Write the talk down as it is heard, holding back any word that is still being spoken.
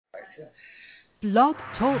Blog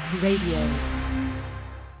Talk Radio.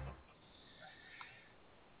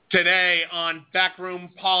 Today on Backroom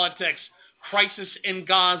Politics, crisis in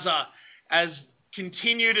Gaza as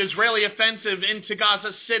continued Israeli offensive into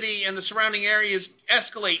Gaza City and the surrounding areas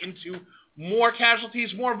escalate into more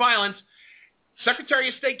casualties, more violence. Secretary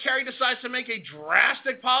of State Kerry decides to make a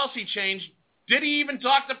drastic policy change. Did he even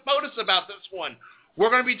talk to POTUS about this one? We're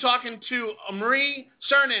going to be talking to Omri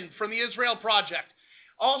Cernan from the Israel Project.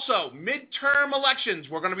 Also, midterm elections.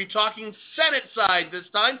 We're going to be talking Senate side this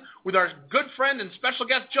time with our good friend and special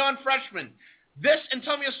guest, John Freshman. This and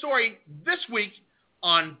Tell Me a Story this week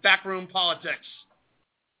on Backroom Politics.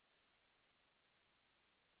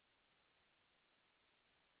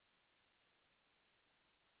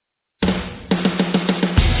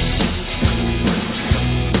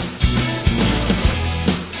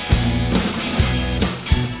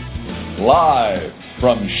 Live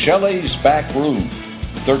from Shelley's Back Room,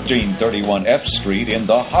 1331 F Street in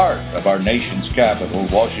the heart of our nation's capital,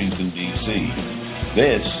 Washington, D.C.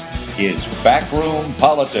 This is Backroom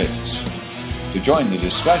Politics. To join the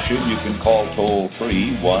discussion, you can call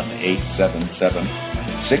toll-free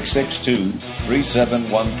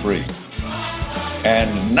 1-877-662-3713.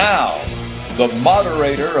 And now, the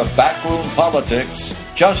moderator of Backroom Politics,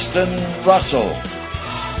 Justin Russell.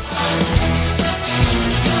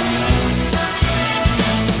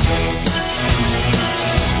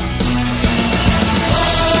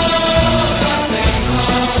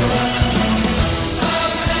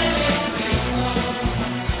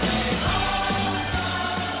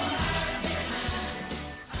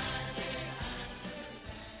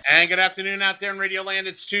 And good afternoon out there in Radio Land.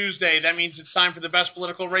 It's Tuesday. That means it's time for the best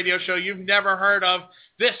political radio show you've never heard of.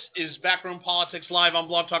 This is Backroom Politics live on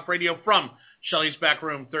Blog Talk Radio from Shelley's Back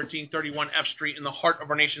Room, 1331 F Street in the heart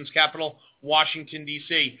of our nation's capital, Washington,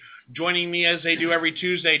 D.C. Joining me as they do every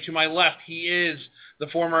Tuesday, to my left, he is the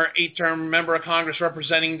former 8-term member of Congress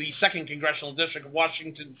representing the 2nd Congressional District of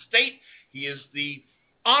Washington State. He is the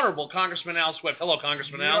Honorable Congressman Al Swift. Hello,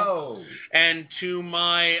 Congressman Al. Hello. And to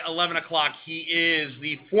my 11 o'clock, he is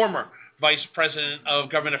the former Vice President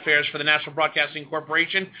of Government Affairs for the National Broadcasting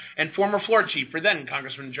Corporation and former floor chief for then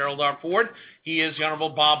Congressman Gerald R. Ford. He is the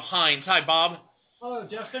Honorable Bob Hines. Hi, Bob. Hello,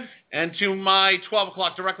 Justin. And to my 12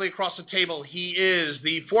 o'clock, directly across the table, he is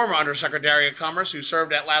the former Undersecretary of Commerce who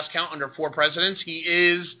served at last count under 4 presidents. He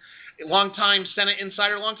is a longtime Senate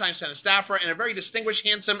insider, longtime Senate staffer, and a very distinguished,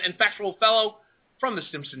 handsome, and factual fellow from the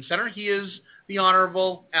Stimson Center. He is the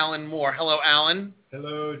Honorable Alan Moore. Hello, Alan.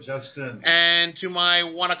 Hello, Justin. And to my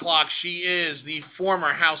 1 o'clock, she is the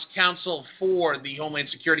former House Counsel for the Homeland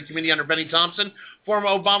Security Committee under Benny Thompson, former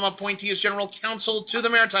Obama appointee as General Counsel to the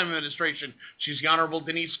Maritime Administration. She's the Honorable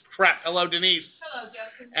Denise Krepp. Hello, Denise. Hello,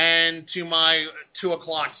 Justin. And to my 2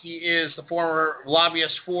 o'clock, he is the former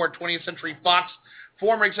lobbyist for 20th Century Fox,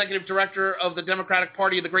 former Executive Director of the Democratic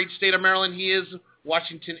Party of the great state of Maryland. He is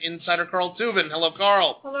Washington insider Carl Tubin. Hello,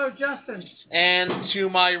 Carl. Hello, Justin. And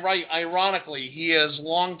to my right, ironically, he is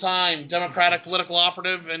longtime Democratic political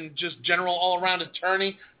operative and just general all-around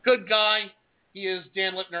attorney. Good guy. He is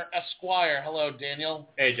Dan Lipner, Esquire. Hello, Daniel.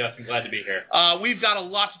 Hey, Justin. Glad to be here. We've got a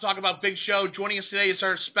lot to talk about. Big show. Joining us today is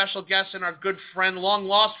our special guest and our good friend,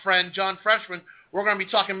 long-lost friend, John Freshman. We're going to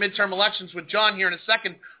be talking midterm elections with John here in a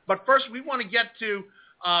second. But first, we want to get to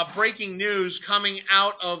breaking news coming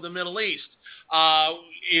out of the Middle East.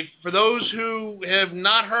 For those who have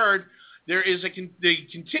not heard, there is the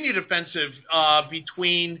continued offensive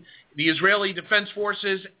between the Israeli Defense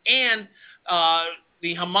Forces and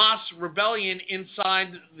the Hamas rebellion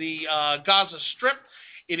inside the Gaza Strip.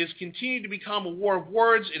 It has continued to become a war of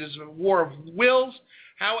words. It is a war of wills.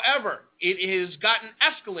 However, it has gotten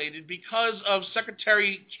escalated because of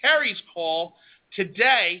Secretary Kerry's call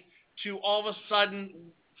today to all of a sudden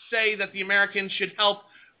say that the Americans should help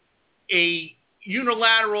a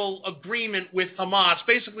unilateral agreement with Hamas,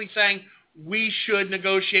 basically saying we should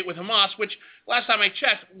negotiate with Hamas, which last time I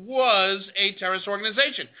checked was a terrorist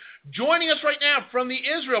organization. Joining us right now from the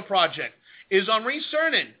Israel Project is Omri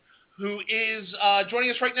Cernan, who is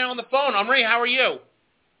joining us right now on the phone. Omri, how are you?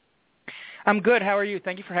 I'm good. How are you?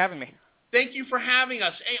 Thank you for having me. Thank you for having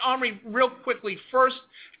us. Hey, Omri, real quickly, first,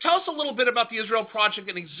 tell us a little bit about the Israel Project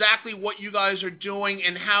and exactly what you guys are doing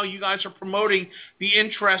and how you guys are promoting the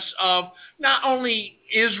interests of not only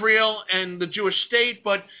Israel and the Jewish state,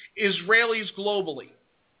 but Israelis globally.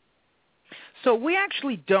 So we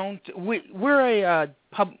actually don't. We're a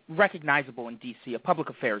recognizable in D.C., a public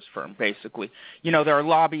affairs firm, basically. There are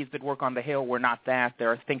lobbies that work on the Hill. We're not that. There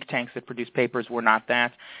are think tanks that produce papers. We're not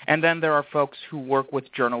that. And then there are folks who work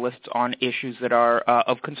with journalists on issues that are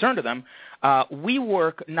of concern to them. We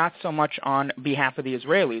work not so much on behalf of the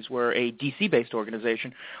Israelis. We're a D.C.-based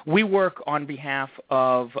organization. We work on behalf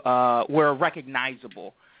of we're a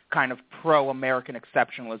recognizable kind of pro-American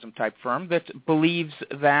exceptionalism type firm that believes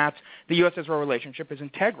that the U.S.-Israel relationship is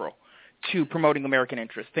integral to promoting American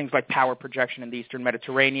interests, things like power projection in the Eastern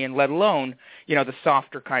Mediterranean, let alone, the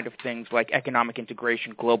softer kind of things like economic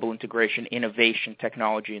integration, global integration, innovation,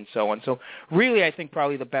 technology, and so on. So really, I think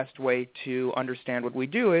probably the best way to understand what we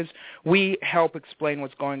do is we help explain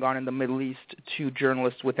what's going on in the Middle East to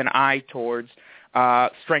journalists with an eye towards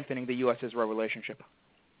strengthening the U.S.-Israel relationship.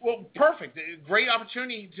 Well, perfect. Great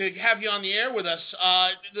opportunity to have you on the air with us.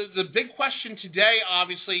 The big question today,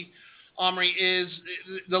 obviously, Omri, is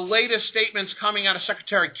the latest statements coming out of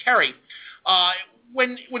Secretary Kerry.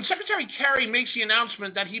 When Secretary Kerry makes the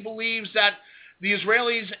announcement that he believes that the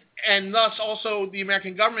Israelis and thus also the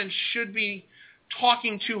American government should be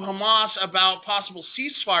talking to Hamas about possible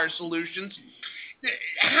ceasefire solutions,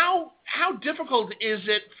 how difficult is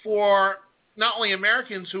it for not only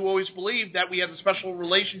Americans who always believe that we have a special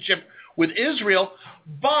relationship with Israel,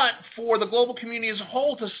 but for the global community as a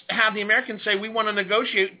whole to have the Americans say we want to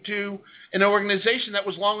negotiate to an organization that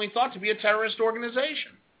was long thought to be a terrorist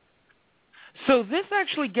organization? So this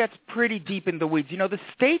actually gets pretty deep in the weeds. The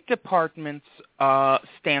State Department's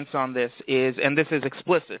stance on this is, and this is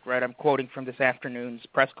explicit, right? I'm quoting from this afternoon's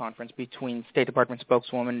press conference between State Department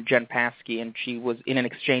spokeswoman Jen Psaki, and she was in an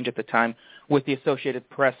exchange at the time with the Associated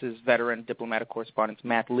Press's veteran diplomatic correspondent,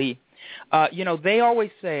 Matt Lee. They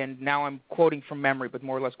always say, and now I'm quoting from memory, but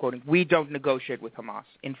more or less quoting, we don't negotiate with Hamas.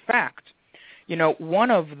 In fact,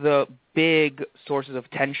 one of the big sources of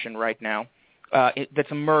tension right now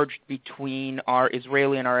that's emerged between our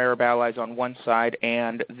Israeli and our Arab allies on one side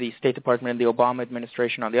and the State Department and the Obama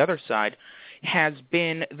administration on the other side has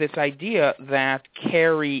been this idea that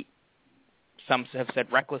Kerry, some have said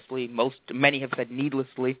recklessly, many have said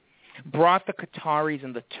needlessly, brought the Qataris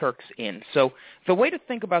and the Turks in. So the way to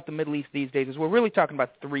think about the Middle East these days is we're really talking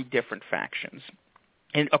about three different factions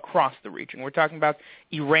across the region. We're talking about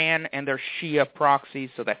Iran and their Shia proxies,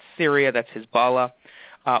 so that's Syria, that's Hezbollah.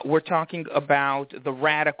 We're talking about the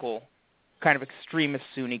radical kind of extremist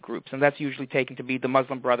Sunni groups, and that's usually taken to be the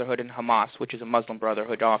Muslim Brotherhood and Hamas, which is a Muslim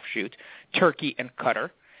Brotherhood offshoot, Turkey and Qatar.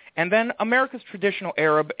 And then America's traditional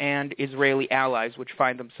Arab and Israeli allies, which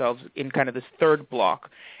find themselves in kind of this third block.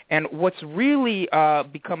 And what's really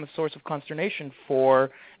become a source of consternation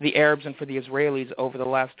for the Arabs and for the Israelis over the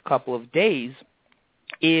last couple of days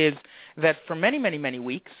is that for many, many, many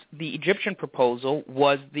weeks, the Egyptian proposal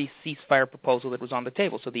was the ceasefire proposal that was on the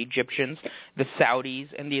table. So the Egyptians, the Saudis,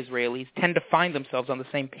 and the Israelis tend to find themselves on the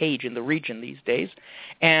same page in the region these days.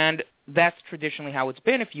 And that's traditionally how it's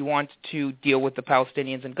been. If you want to deal with the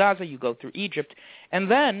Palestinians in Gaza, you go through Egypt.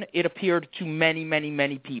 And then it appeared to many, many,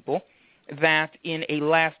 many people that in a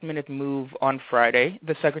last-minute move on Friday,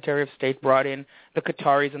 the Secretary of State brought in the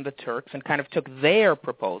Qataris and the Turks and kind of took their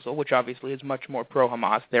proposal, which obviously is much more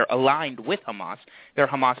pro-Hamas. They're aligned with Hamas. They're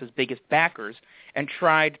Hamas's biggest backers, and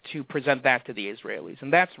tried to present that to the Israelis.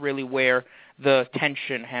 And that's really where the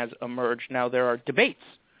tension has emerged. Now, there are debates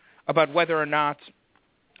about whether or not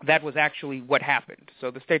that was actually what happened.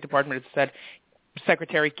 So the State Department has said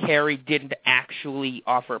Secretary Kerry didn't actually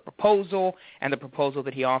offer a proposal, and the proposal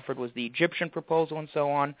that he offered was the Egyptian proposal and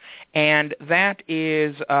so on. And that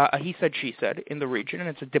is a he said, she said in the region, and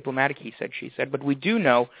it's a diplomatic he said, she said. But we do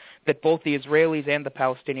know that both the Israelis and the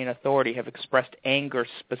Palestinian Authority have expressed anger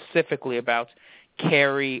specifically about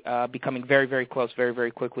Kerry becoming very, very close very,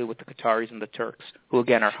 very quickly with the Qataris and the Turks, who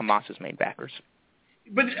again are Hamas's main backers.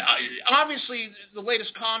 But obviously the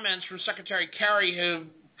latest comments from Secretary Kerry have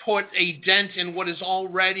put a dent in what is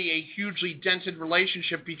already a hugely dented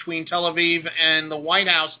relationship between Tel Aviv and the White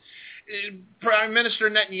House. Prime Minister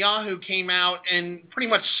Netanyahu came out and pretty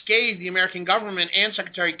much scathed the American government and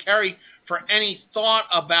Secretary Kerry for any thought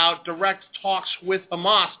about direct talks with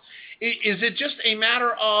Hamas. Is it just a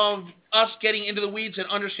matter of us getting into the weeds and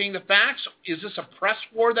understanding the facts? Is this a press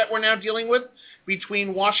war that we're now dealing with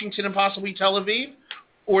between Washington and possibly Tel Aviv?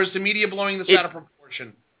 Or is the media blowing this out of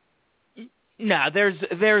proportion? No,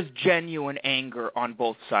 there's genuine anger on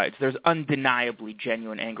both sides. There's undeniably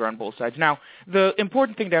genuine anger on both sides. Now, the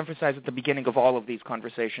important thing to emphasize at the beginning of all of these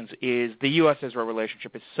conversations is the U.S.-Israel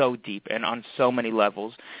relationship is so deep and on so many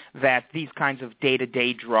levels that these kinds of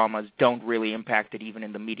day-to-day dramas don't really impact it even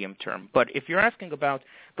in the medium term. But if you're asking about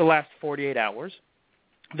the last 48 hours,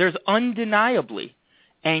 there's undeniably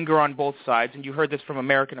anger on both sides, and you heard this from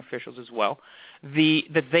American officials as well,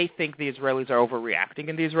 that they think the Israelis are overreacting,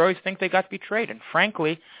 and the Israelis think they got betrayed. And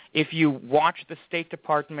frankly, if you watch the State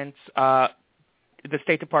Department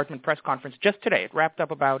press conference just today, it wrapped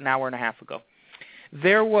up about an hour and a half ago,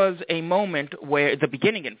 there was a moment where, the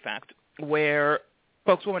beginning in fact, where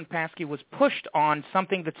spokeswoman Paskey was pushed on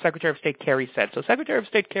something that Secretary of State Kerry said. So Secretary of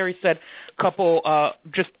State Kerry said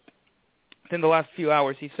just in the last few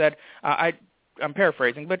hours, he said, I'm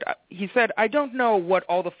paraphrasing, but he said, I don't know what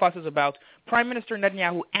all the fuss is about. Prime Minister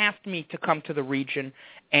Netanyahu asked me to come to the region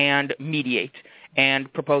and mediate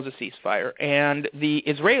and propose a ceasefire. And the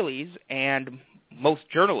Israelis and most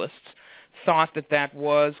journalists thought that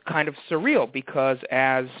was kind of surreal because,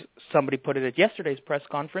 as somebody put it at yesterday's press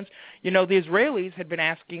conference, the Israelis had been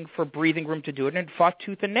asking for breathing room to do it and had fought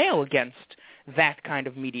tooth and nail against that kind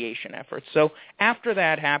of mediation effort. So after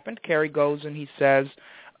that happened, Kerry goes and he says,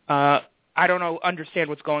 I don't understand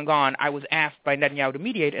what's going on. I was asked by Netanyahu to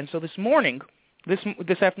mediate. And so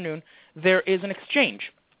this afternoon, there is an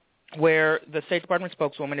exchange where the State Department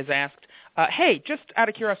spokeswoman is asked, hey, just out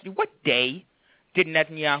of curiosity, what day did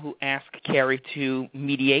Netanyahu ask Kerry to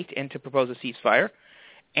mediate and to propose a ceasefire?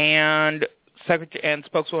 And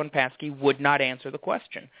spokeswoman Paskey would not answer the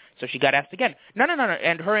question. So she got asked again. No.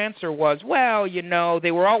 And her answer was, well,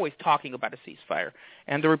 they were always talking about a ceasefire.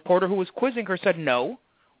 And the reporter who was quizzing her said, no.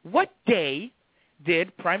 What day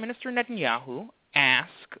did Prime Minister Netanyahu ask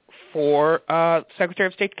for Secretary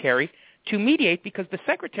of State Kerry to mediate? Because the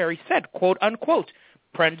secretary said, quote, unquote,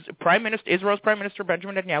 Israel's Prime Minister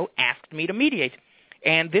Benjamin Netanyahu asked me to mediate.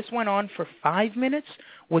 And this went on for 5 minutes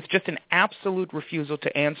with just an absolute refusal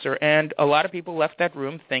to answer. And a lot of people left that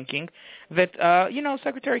room thinking that,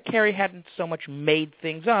 Secretary Kerry hadn't so much made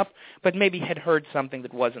things up, but maybe had heard something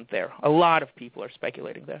that wasn't there. A lot of people are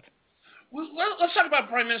speculating that. Well, let's talk about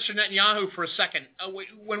Prime Minister Netanyahu for a second.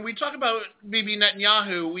 When we talk about Bibi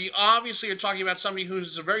Netanyahu, we obviously are talking about somebody who has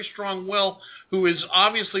a very strong will, who is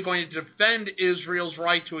obviously going to defend Israel's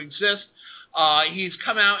right to exist. He's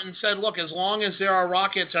come out and said, look, as long as there are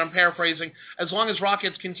rockets, and I'm paraphrasing, as long as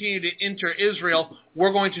rockets continue to enter Israel,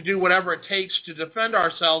 we're going to do whatever it takes to defend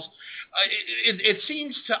ourselves. It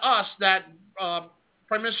seems to us that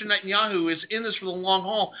Prime Minister Netanyahu is in this for the long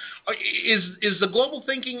haul. Is the global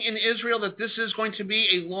thinking in Israel that this is going to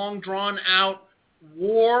be a long, drawn-out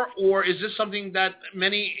war, or is this something that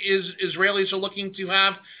many Israelis are looking to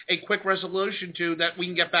have a quick resolution to, that we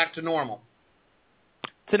can get back to normal?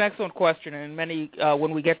 It's an excellent question, and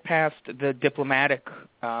when we get past the diplomatic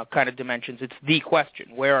kind of dimensions, it's the question: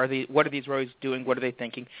 what are the Israelis doing? What are they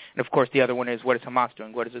thinking? And of course, the other one is, what is Hamas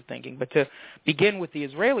doing? What is it thinking? But to begin with the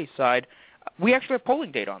Israeli side, we actually have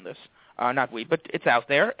polling data on this. Not we, but it's out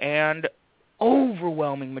there, and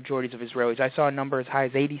overwhelming majorities of Israelis, I saw a number as high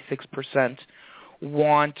as 86%,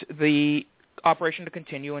 want the operation to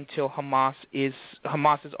continue until Hamas's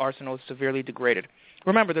arsenal is severely degraded.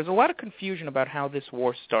 Remember, there's a lot of confusion about how this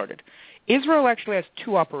war started. Israel actually has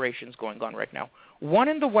two operations going on right now, one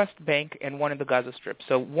in the West Bank and one in the Gaza Strip,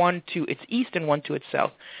 so one to its east and one to its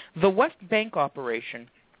south. The West Bank operation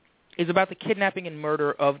is about the kidnapping and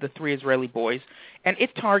murder of the 3 Israeli boys, and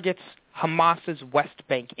it targets Hamas's West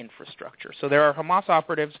Bank infrastructure. So there are Hamas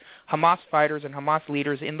operatives, Hamas fighters, and Hamas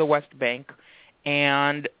leaders in the West Bank,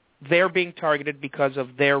 and they're being targeted because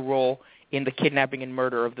of their role in the kidnapping and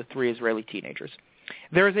murder of the 3 Israeli teenagers.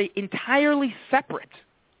 There is an entirely separate,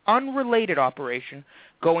 unrelated operation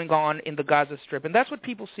going on in the Gaza Strip, and that's what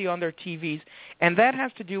people see on their TVs, and that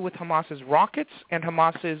has to do with Hamas's rockets and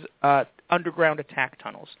Hamas's underground attack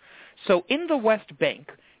tunnels. So in the West Bank,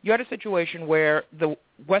 you had a situation where the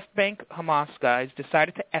West Bank Hamas guys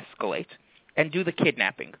decided to escalate and do the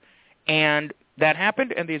kidnapping, and that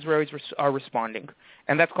happened, and the Israelis are responding,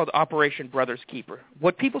 and that's called Operation Brother's Keeper.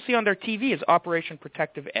 What people see on their TV is Operation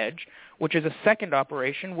Protective Edge, which is a second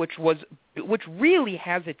operation, which really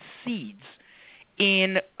has its seeds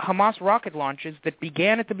in Hamas rocket launches that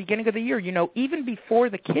began at the beginning of the year. Even before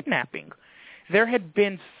the kidnapping, there had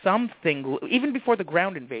been something, even before the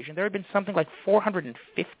ground invasion, there had been something like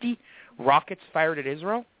 450 rockets fired at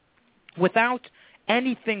Israel without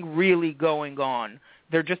anything really going on.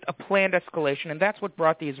 They're just a planned escalation, and that's what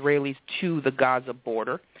brought the Israelis to the Gaza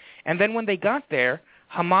border. And then when they got there,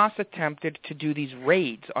 Hamas attempted to do these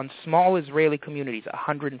raids on small Israeli communities,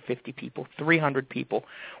 150 people, 300 people,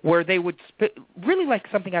 where they would, really like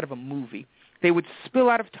something out of a movie, they would spill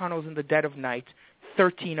out of tunnels in the dead of night,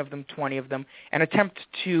 13 of them, 20 of them, and attempt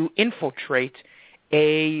to infiltrate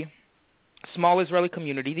a small Israeli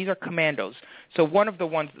community. These are commandos. So one of the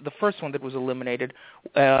ones, the first one that was eliminated,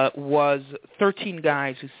 was 13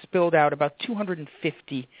 guys who spilled out about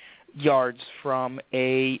 250 yards from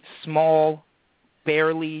a small,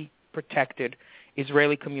 barely protected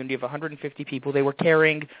Israeli community of 150 people. They were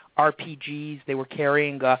carrying RPGs. They were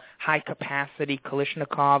carrying high-capacity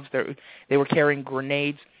Kalashnikovs. They were carrying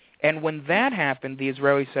grenades. And when that happened, the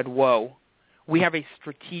Israelis said, whoa, we have a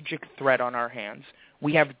strategic threat on our hands.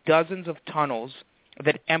 We have dozens of tunnels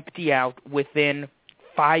that empty out within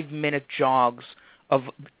 5-minute jogs of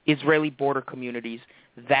Israeli border communities.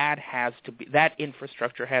 That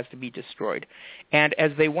infrastructure has to be destroyed. And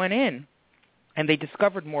as they went in and they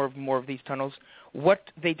discovered more of these tunnels, what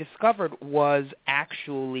they discovered was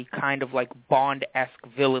actually kind of like Bond-esque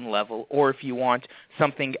villain level, or if you want,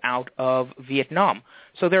 something out of Vietnam.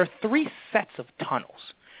 So there are 3 sets of tunnels.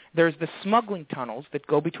 There's the smuggling tunnels that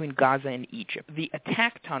go between Gaza and Egypt, the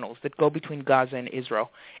attack tunnels that go between Gaza and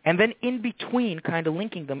Israel, and then in between, kind of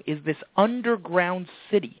linking them, is this underground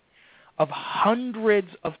city of hundreds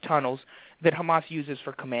of tunnels that Hamas uses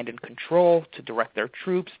for command and control, to direct their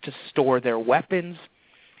troops, to store their weapons.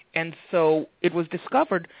 And so it was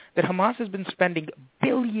discovered that Hamas has been spending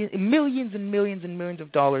millions and millions and millions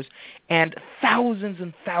of dollars and thousands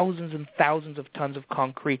and thousands and thousands of tons of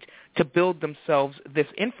concrete to build themselves this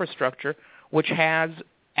infrastructure, which has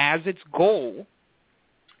as its goal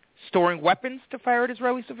storing weapons to fire at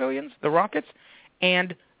Israeli civilians, the rockets,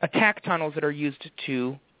 and attack tunnels that are used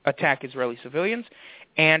to attack Israeli civilians.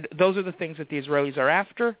 And those are the things that the Israelis are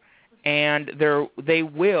after, and they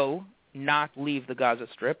will not leave the Gaza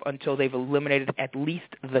Strip until they've eliminated at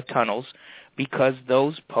least the tunnels, because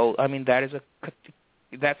that's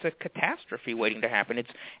a catastrophe waiting to happen. It's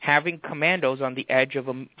having commandos on the edge of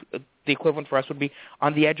the equivalent for us would be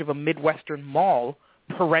on the edge of a Midwestern mall,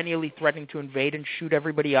 perennially threatening to invade and shoot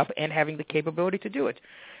everybody up, and having the capability to do it.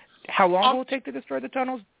 How long will it take to destroy the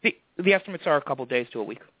tunnels? The estimates are a couple days to a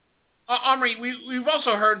week. Omri, we've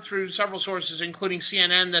also heard through several sources, including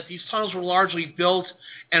CNN, that these tunnels were largely built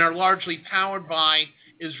and are largely powered by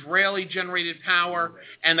Israeli-generated power,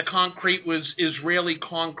 and the concrete was Israeli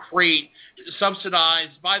concrete,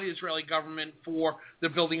 subsidized by the Israeli government for the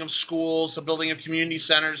building of schools, the building of community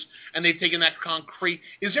centers, and they've taken that concrete.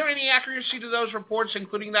 Is there any accuracy to those reports,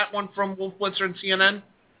 including that one from Wolf Blitzer and CNN?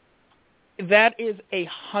 That is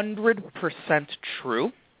 100%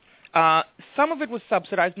 true. Some of it was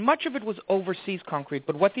subsidized. Much of it was overseas concrete.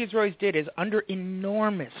 But what the Israelis did is, under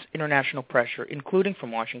enormous international pressure, including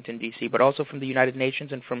from Washington, D.C., but also from the United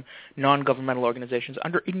Nations and from non-governmental organizations,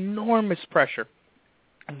 under enormous pressure,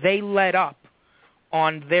 they let up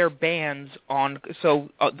on their bans on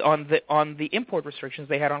the import restrictions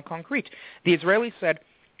they had on concrete. The Israelis said,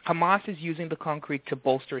 Hamas is using the concrete to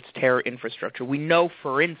bolster its terror infrastructure. We know,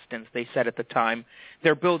 for instance, they said at the time,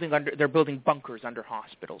 they're building bunkers under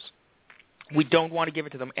hospitals. We don't want to give it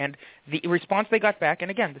to them. And the response they got back, and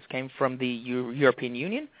again, this came from the European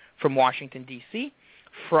Union, from Washington, D.C.,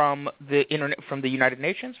 from the United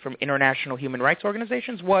Nations, from international human rights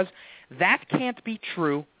organizations, was, that can't be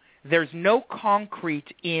true. There's no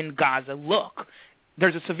concrete in Gaza. Look,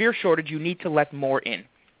 there's a severe shortage. You need to let more in.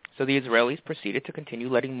 So the Israelis proceeded to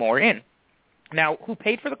continue letting more in. Now, who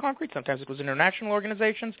paid for the concrete? Sometimes it was international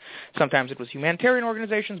organizations. Sometimes it was humanitarian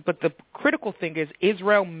organizations. But the critical thing is,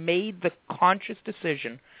 Israel made the conscious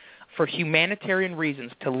decision for humanitarian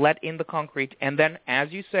reasons to let in the concrete. And then,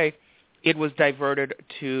 as you say, it was diverted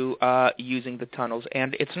to using the tunnels.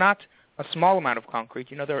 And it's not a small amount of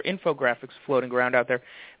concrete. You know, there are infographics floating around out there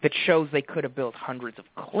that shows they could have built hundreds of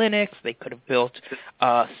clinics. They could have built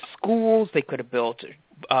schools. They could have built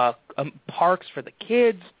parks for the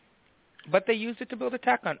kids, but they used it to build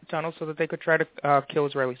attack tunnels so that they could try to kill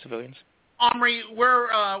Israeli civilians. Omri,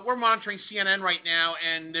 we're monitoring CNN right now,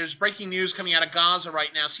 and there's breaking news coming out of Gaza right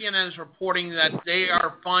now. CNN is reporting that they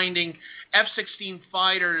are finding F-16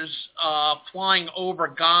 fighters flying over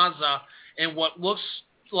Gaza in what looks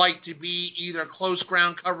like to be either close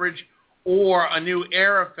ground coverage or a new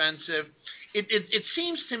air offensive. It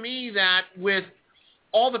seems to me that with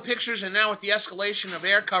all the pictures, and now with the escalation of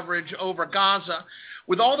air coverage over Gaza,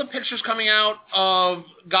 with all the pictures coming out of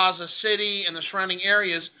Gaza City and the surrounding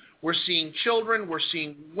areas, we're seeing children, we're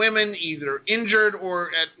seeing women either injured or,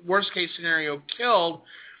 at worst case scenario, killed.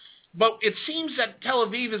 But it seems that Tel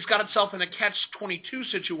Aviv has got itself in a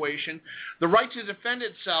catch-22 situation, the right to defend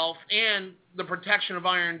itself and the protection of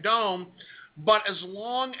Iron Dome. But as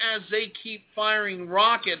long as they keep firing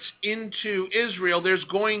rockets into Israel, there's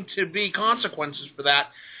going to be consequences for that.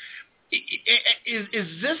 Is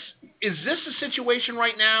this a situation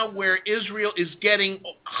right now where Israel is getting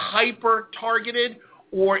hyper-targeted,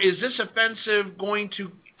 or is this offensive going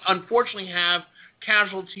to unfortunately have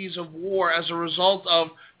casualties of war as a result of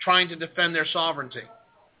trying to defend their sovereignty?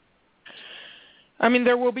 I mean,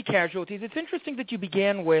 there will be casualties. It's interesting that you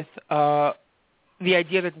began with the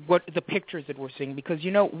idea that what the pictures that we're seeing, because,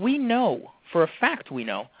 we know, for a fact we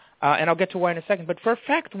know, and I'll get to why in a second, but for a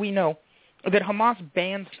fact we know that Hamas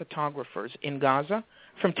bans photographers in Gaza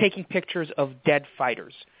from taking pictures of dead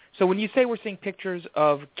fighters. So when you say we're seeing pictures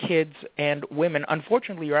of kids and women,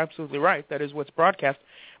 unfortunately, you're absolutely right. That is what's broadcast.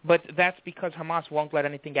 But that's because Hamas won't let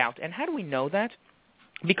anything out. And how do we know that?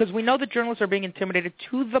 Because we know that journalists are being intimidated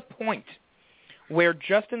to the point where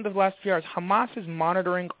just in the last few hours, Hamas is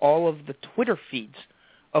monitoring all of the Twitter feeds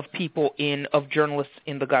of of journalists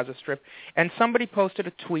in the Gaza Strip. And somebody posted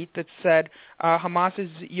a tweet that said Hamas is,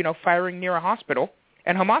 firing near a hospital.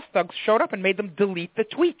 And Hamas thugs showed up and made them delete the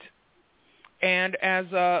tweet. And as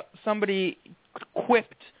somebody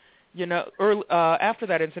quipped, after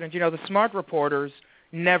that incident, the smart reporters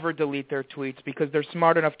never delete their tweets because they're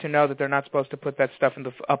smart enough to know that they're not supposed to put that stuff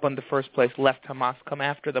up in the first place, lest Hamas come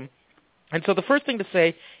after them. And so the first thing to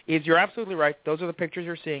say is you're absolutely right. Those are the pictures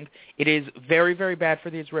you're seeing. It is very, very bad for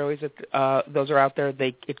the Israelis that those are out there.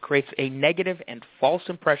 It creates a negative and false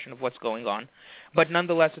impression of what's going on. But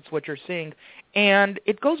nonetheless, it's what you're seeing. And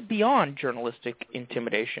it goes beyond journalistic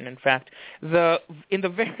intimidation. In fact, in the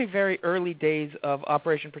very, very early days of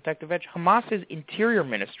Operation Protective Edge, Hamas's Interior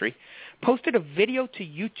Ministry posted a video to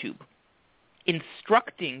YouTube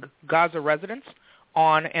instructing Gaza residents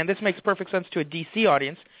on, and this makes perfect sense to a D.C.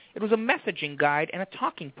 audience, it was a messaging guide and a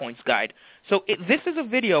talking points guide. So this is a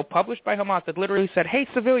video published by Hamas that literally said, hey,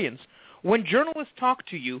 civilians, when journalists talk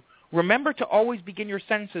to you, remember to always begin your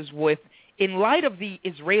sentences with, in light of the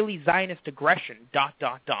Israeli Zionist aggression, ...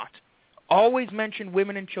 Always mention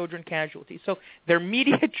women and children casualties. So they're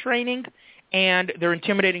media training and they're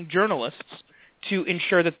intimidating journalists to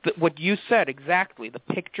ensure that what you said exactly, the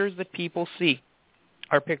pictures that people see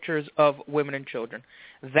are pictures of women and children.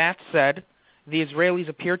 That said, the Israelis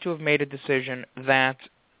appear to have made a decision that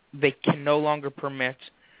they can no longer permit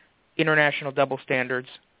international double standards,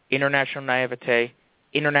 international naivete,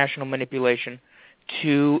 international manipulation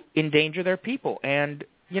to endanger their people. And,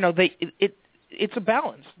 it's a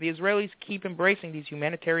balance. The Israelis keep embracing these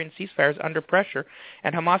humanitarian ceasefires under pressure,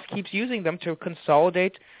 and Hamas keeps using them to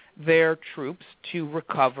consolidate their troops, to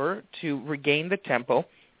recover, to regain the tempo,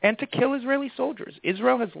 and to kill Israeli soldiers.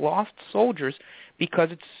 Israel has lost soldiers because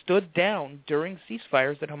it stood down during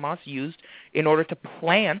ceasefires that Hamas used in order to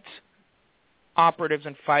plant operatives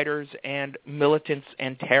and fighters and militants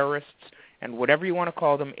and terrorists and whatever you want to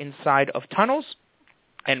call them inside of tunnels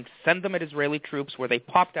and send them at Israeli troops where they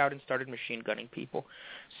popped out and started machine gunning people.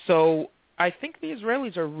 So I think the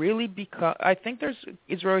Israelis are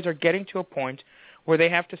Israelis are getting to a point where they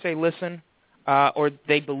have to say, listen, or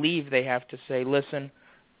they believe they have to say, listen,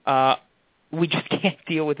 we just can't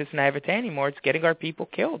deal with this naivete anymore. It's getting our people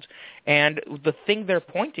killed. And the thing they're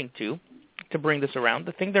pointing to bring this around,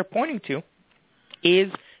 the thing they're pointing to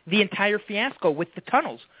is the entire fiasco with the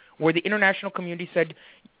tunnels, where the international community said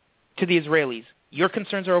to the Israelis, your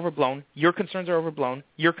concerns are overblown, your concerns are overblown,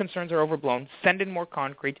 your concerns are overblown, send in more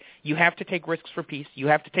concrete, you have to take risks for peace, you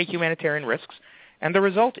have to take humanitarian risks. And the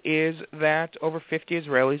result is that over 50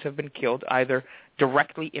 Israelis have been killed either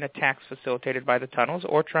directly in attacks facilitated by the tunnels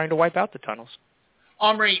or trying to wipe out the tunnels.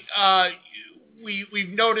 Omri, we've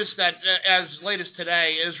noticed that as late as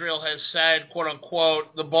today, Israel has said, quote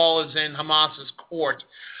unquote, the ball is in Hamas's court.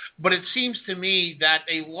 But it seems to me that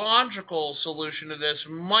a logical solution to this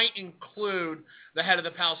might include the head of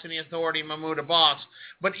the Palestinian Authority, Mahmoud Abbas.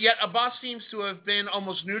 But yet Abbas seems to have been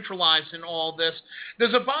almost neutralized in all this.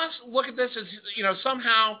 Does Abbas look at this as,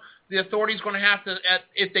 somehow the authority is going to have to,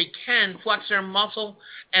 if they can, flex their muscle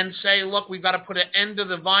and say, look, we've got to put an end to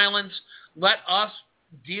the violence. Let us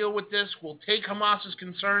deal with this. We'll take Hamas's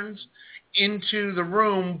concerns into the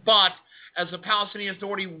room, but as the Palestinian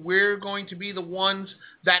Authority, we're going to be the ones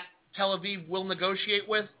that Tel Aviv will negotiate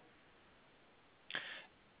with?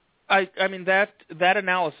 I mean that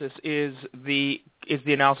analysis is the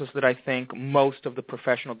analysis that I think most of the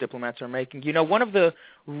professional diplomats are making. One of the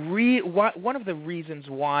reasons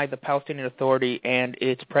why the Palestinian Authority and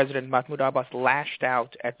its president Mahmoud Abbas lashed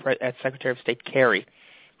out at Secretary of State Kerry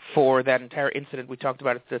for that entire incident we talked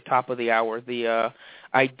about at the top of the hour, the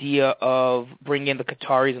idea of bringing in the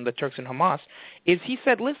Qataris and the Turks and Hamas, is he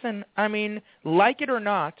said, listen, I mean, like it or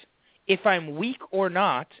not, if I'm weak or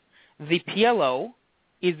not, the PLO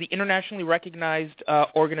is the internationally recognized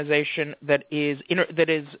organization that is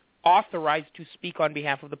authorized to speak on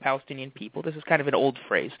behalf of the Palestinian people. This is kind of an old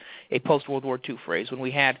phrase, a post-World War II phrase, when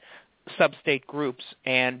we had sub-state groups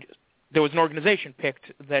and there was an organization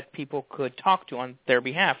picked that people could talk to on their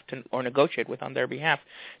behalf or negotiate with on their behalf.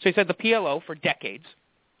 So he said the PLO for decades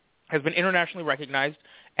has been internationally recognized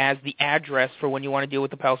as the address for when you want to deal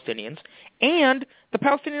with the Palestinians, and the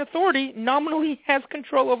Palestinian Authority nominally has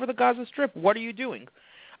control over the Gaza Strip. What are you doing?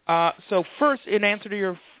 So first, in answer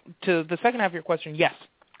to the second half of your question, yes,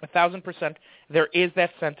 1,000%, there is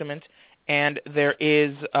that sentiment, and there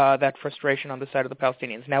is that frustration on the side of the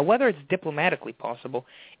Palestinians. Now, whether it's diplomatically possible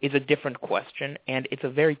is a different question, and it's a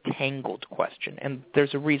very tangled question, and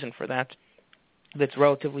there's a reason for that that's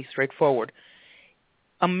relatively straightforward.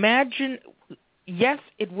 Imagine, yes,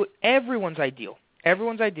 everyone's ideal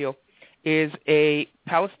is a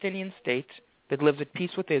Palestinian state that lives at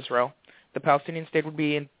peace with Israel. The Palestinian state would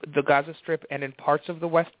be in the Gaza Strip and in parts of the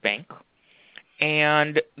West Bank,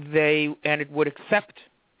 and it would accept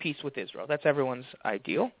peace with Israel. That's everyone's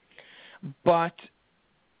ideal. But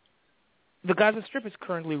the Gaza Strip is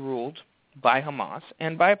currently ruled by Hamas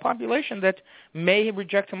and by a population that may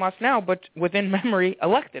reject Hamas now, but within memory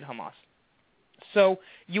elected Hamas. So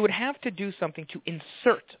you would have to do something to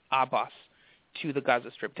insert Abbas to the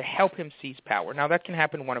Gaza Strip to help him seize power. Now, that can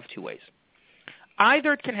happen one of two ways.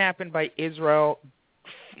 Either it can happen by Israel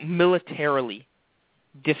militarily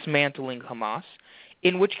dismantling Hamas,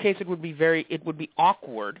 in which case it would be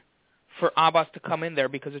awkward for Abbas to come in there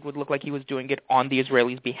because it would look like he was doing it on the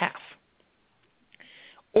Israelis' behalf.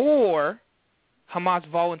 Or Hamas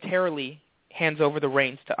voluntarily hands over the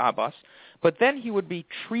reins to Abbas, but then he would be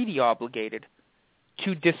treaty obligated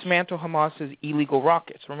to dismantle Hamas's illegal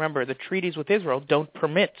rockets. Remember, the treaties with Israel don't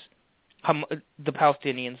permit the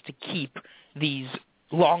Palestinians to keep these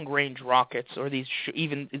long-range rockets or these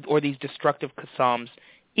destructive Qassams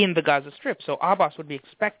in the Gaza Strip. So Abbas would be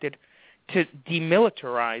expected to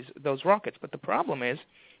demilitarize those rockets. But the problem is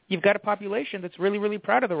you've got a population that's really, really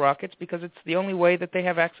proud of the rockets because it's the only way that they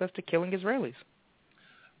have access to killing Israelis.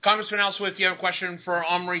 Congressman Ellsworth, you have a question for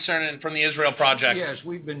Omri Cernan from the Israel Project. Yes,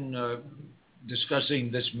 we've been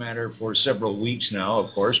discussing this matter for several weeks now,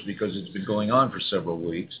 of course, because it's been going on for several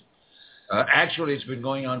weeks. Actually, it's been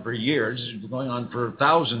going on for years. It's been going on for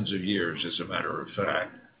thousands of years, as a matter of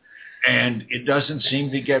fact. And it doesn't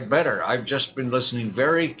seem to get better. I've just been listening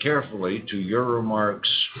very carefully to your remarks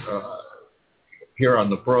here on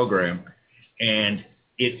the program, and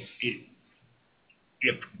if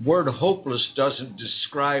word hopeless doesn't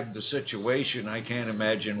describe the situation, I can't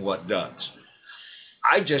imagine what does.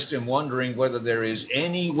 I just am wondering whether there is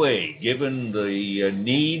any way, given the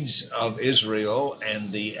needs of Israel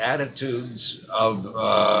and the attitudes of,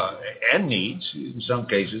 and needs, in some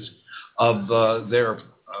cases, of their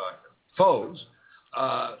foes,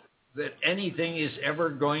 that anything is ever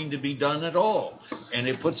going to be done at all. And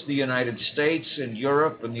it puts the United States and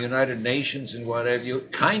Europe and the United Nations and what have you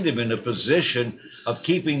kind of in a position of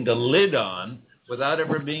keeping the lid on without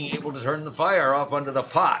ever being able to turn the fire off under the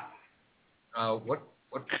pot.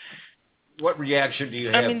 What reaction do you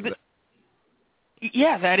have to that?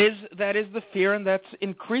 Yeah, that is the fear, and that's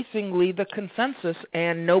increasingly the consensus,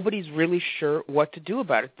 and nobody's really sure what to do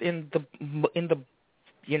about it. In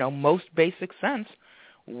the most basic sense,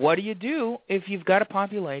 what do you do if you've got a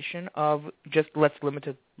population of let's limit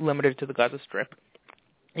it to the Gaza Strip?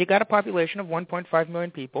 You got a population of 1.5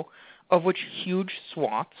 million people, of which huge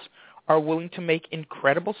swaths are willing to make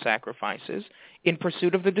incredible sacrifices in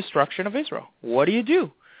pursuit of the destruction of Israel. What do you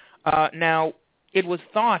do? Now, it was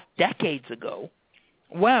thought decades ago,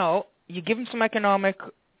 well, you give them economic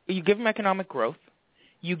growth,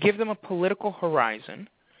 you give them a political horizon,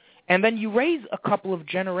 and then you raise a couple of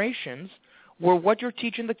generations where what you're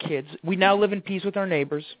teaching the kids, we now live in peace with our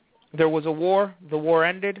neighbors. There was a war, the war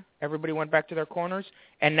ended, everybody went back to their corners,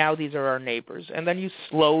 and now these are our neighbors. And then you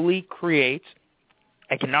slowly create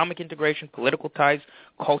economic integration, political ties,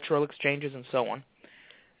 cultural exchanges, and so on.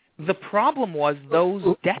 The problem was those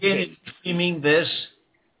decades. You mean this?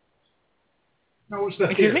 No, it's the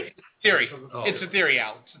Excuse me? Theory. It's a theory,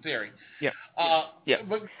 Al. It's a theory. Yeah.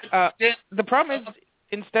 But, the problem is,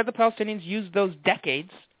 instead the Palestinians used those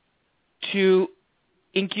decades to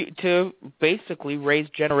basically raise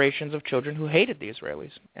generations of children who hated the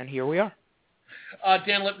Israelis. And here we are.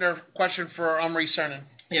 Dan Lipner, question for Omri Cernan.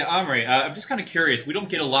 Yeah, Omri, I'm just kind of curious. We don't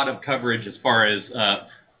get a lot of coverage as far as,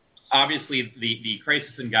 obviously, the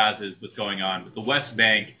crisis in Gaza is what's going on with the West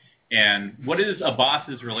Bank, and what is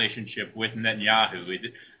Abbas's relationship with Netanyahu?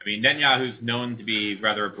 I mean, Netanyahu's known to be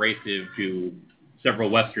rather abrasive to several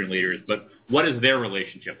Western leaders, but what is their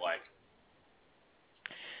relationship like?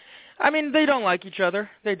 I mean, they don't like each other.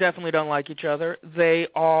 They definitely don't like each other. They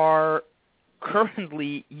are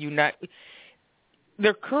currently united.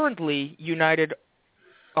 They're currently united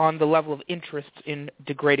on the level of interest in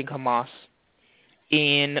degrading Hamas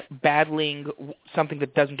in battling something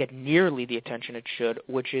that doesn't get nearly the attention it should,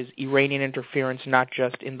 which is Iranian interference not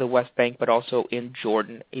just in the West Bank but also in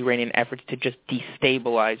Jordan, Iranian efforts to just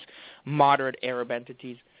destabilize moderate Arab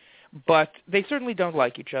entities. But they certainly don't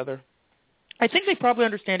like each other. I think they probably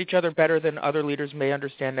understand each other better than other leaders may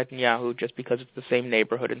understand Netanyahu just because it's the same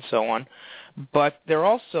neighborhood and so on. But they're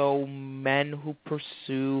also men who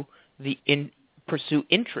pursue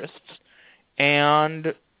interests,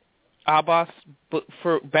 and Abbas,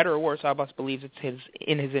 for better or worse, Abbas believes it's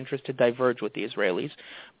in his interest to diverge with the Israelis,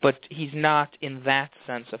 but he's not in that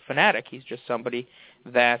sense a fanatic. He's just somebody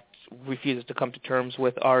that refuses to come to terms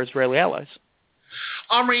with our Israeli allies.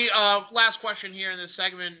 Omri, last question here in this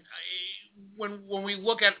segment. When we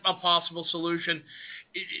look at a possible solution,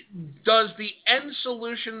 does the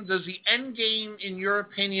end game, in your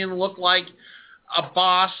opinion, look like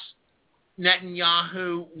Abbas,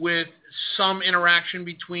 Netanyahu with some interaction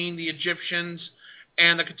between the Egyptians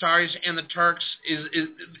and the Qataris and the Turks?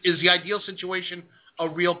 Is the ideal situation a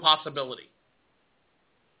real possibility?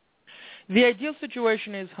 The ideal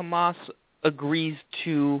situation is Hamas agrees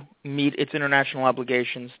to meet its international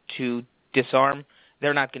obligations to disarm.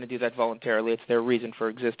 They're not going to do that voluntarily. It's their reason for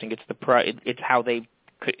existing. It's how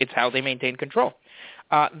they maintain control.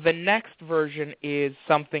 The next version is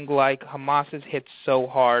something like Hamas is hit so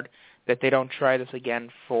hard that they don't try this again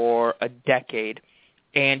for a decade,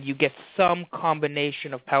 and you get some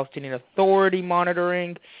combination of Palestinian Authority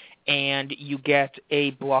monitoring, and you get a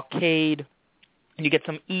blockade, and you get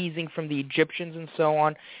some easing from the Egyptians and so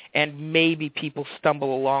on, and maybe people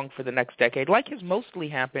stumble along for the next decade, like has mostly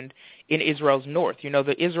happened in Israel's north. You know,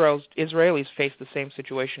 the Israelis face the same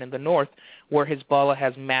situation in the north, where Hezbollah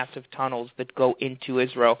has massive tunnels that go into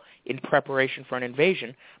Israel in preparation for an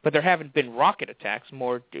invasion, but there haven't been rocket attacks,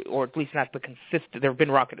 or at least not the consistent. There have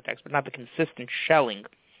been rocket attacks, but not the consistent shelling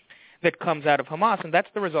that comes out of Hamas, and that's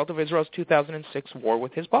the result of Israel's 2006 war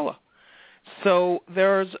with Hezbollah. So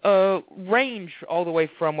there's a range all the way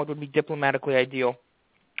from what would be diplomatically ideal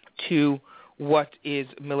to what is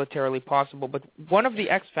militarily possible. But one of the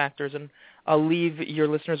X factors, and I'll leave your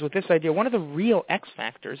listeners with this idea, one of the real X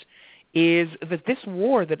factors is that this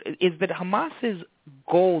war, that Hamas's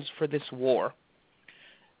goals for this war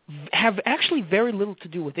have actually very little to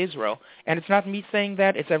do with Israel. And it's not me saying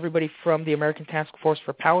that. It's everybody from the American Task Force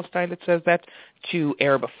for Palestine that says that, to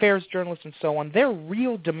Arab affairs journalists and so on. Their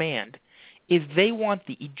real demand is they want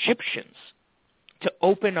the Egyptians to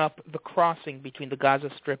open up the crossing between the Gaza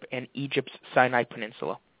Strip and Egypt's Sinai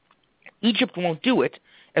Peninsula. Egypt won't do it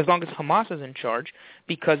as long as Hamas is in charge,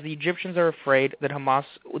 because the Egyptians are afraid that Hamas,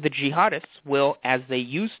 the jihadists, will, as they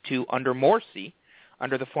used to under Morsi,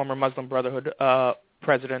 under the former Muslim Brotherhood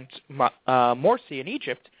President Morsi in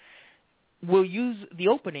Egypt, will use the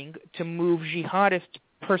opening to move jihadist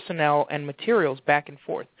personnel and materials back and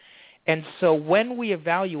forth. And so when we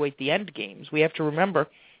evaluate the end games, we have to remember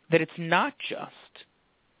that it's not just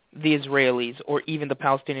the Israelis or even the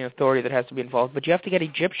Palestinian Authority that has to be involved, but you have to get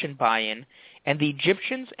Egyptian buy-in. And the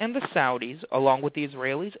Egyptians and the Saudis, along with the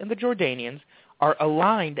Israelis and the Jordanians, are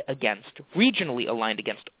regionally aligned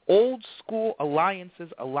against, old-school alliances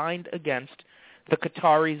aligned against the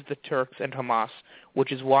Qataris, the Turks, and Hamas,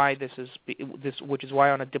 which is why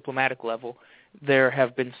on a diplomatic level there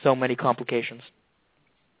have been so many complications.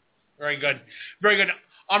 Very good. Very good.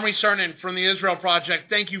 Omri Cernan from the Israel Project,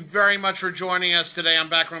 thank you very much for joining us today on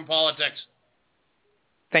Backroom Politics.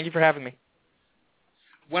 Thank you for having me.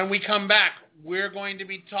 When we come back, we're going to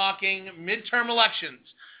be talking midterm elections.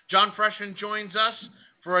 John Freshman joins us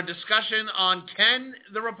for a discussion on, can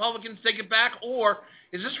the Republicans take it back, or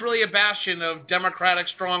is this really a bastion of Democratic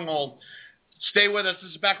stronghold? Stay with us.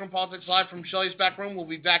 This is Backroom Politics live from Shelley's Backroom. We'll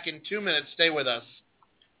be back in 2 minutes. Stay with us.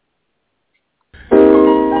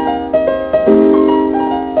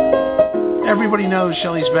 Everybody knows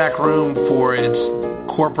Shelley's Back Room for its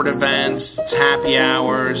corporate events, its happy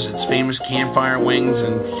hours, its famous campfire wings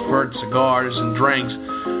and Flirt cigars and drinks.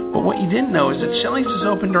 But what you didn't know is that Shelley's is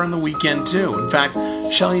open during the weekend too. In fact,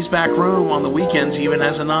 Shelley's Back Room on the weekends even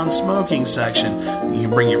has a non-smoking section. You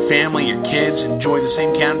can bring your family, your kids, enjoy the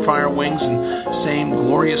same campfire wings and same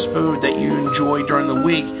glorious food that you enjoy during the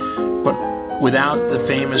week, but without the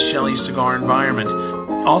famous Shelley's cigar environment.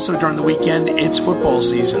 Also during the weekend, it's football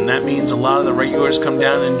season. That means a lot of the regulars come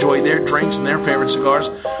down and enjoy their drinks and their favorite cigars,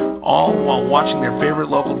 all while watching their favorite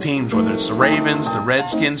local teams, whether it's the Ravens, the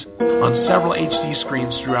Redskins, on several HD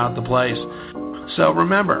screens throughout the place. So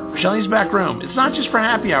remember, Shelley's Back Room, it's not just for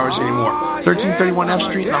happy hours anymore. 1331 F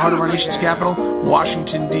Street in the heart of our nation's capital,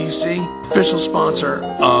 Washington, D.C., official sponsor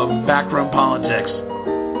of Backroom Politics.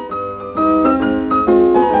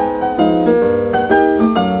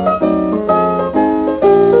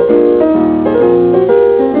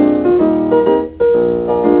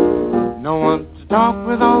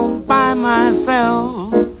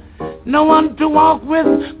 walk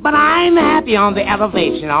with, but I'm happy on the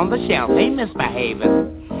elevation, on the shelf. Ain't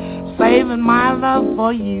misbehaving. Saving my love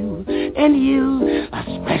for you, and you,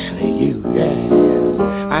 especially you,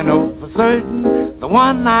 yeah. I know for certain the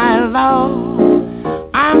one I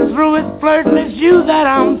love. I'm through with flirting, it's you that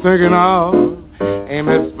I'm thinking of. Ain't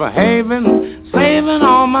misbehaving, saving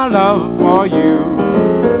all my love for you.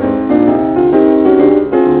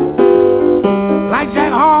 Like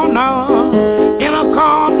Jack Horner in a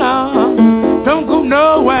corner, don't go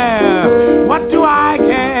nowhere. What do I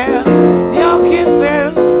care? Your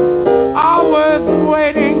kisses are worth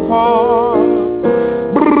waiting for.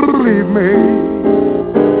 Believe me,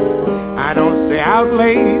 I don't stay out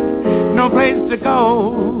late, no place to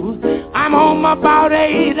go. I'm home about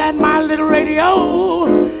 8 at my little radio.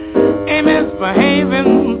 Ain't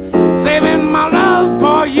misbehaving, saving my love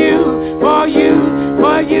for you, for you,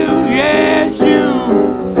 for you, yes you.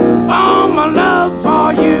 All my love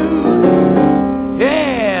for you.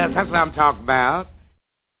 Yes, that's what I'm talking about.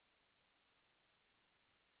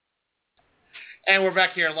 And we're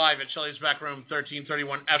back here live at Shelley's Backroom,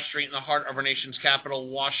 1331 F Street in the heart of our nation's capital,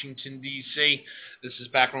 Washington, D.C. This is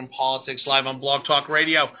Backroom Politics live on Blog Talk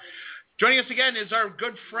Radio. Joining us again is our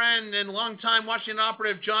good friend and longtime Washington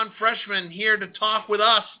operative, John Freshman, here to talk with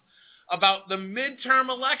us about the midterm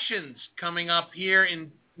elections coming up here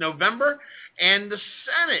in November and the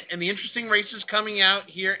Senate and the interesting races coming out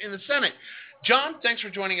here in the Senate. John, thanks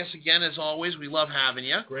for joining us again, as always. We love having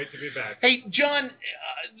you. Great to be back. Hey, John,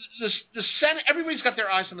 the Senate, everybody's got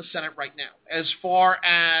their eyes on the Senate right now as far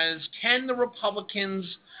as can the Republicans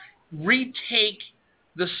retake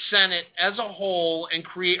the Senate as a whole and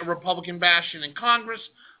create a Republican bastion in Congress,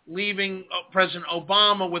 leaving President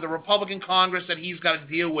Obama with a Republican Congress that he's got to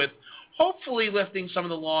deal with, hopefully lifting some of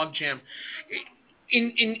the logjam.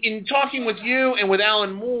 In talking with you and with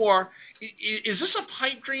Alan Moore, is this a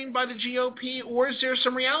pipe dream by the GOP, or is there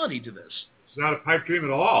some reality to this? It's not a pipe dream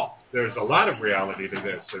at all. There's a lot of reality to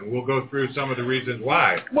this, and we'll go through some of the reasons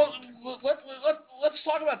why. Well, let's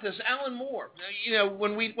talk about this. Alan Moore, you know,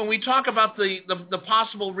 when we talk about the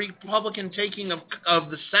possible Republican taking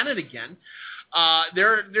of the Senate again,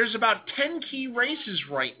 there's about 10 key races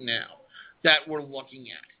right now that we're looking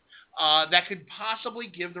at that could possibly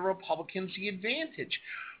give the Republicans the advantage.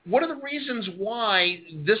 What are the reasons why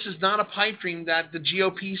this is not a pipe dream, that the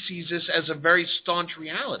GOP sees this as a very staunch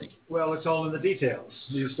reality? Well, it's all in the details.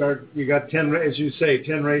 You got 10, as you say,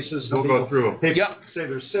 10 races. We'll go through them. People say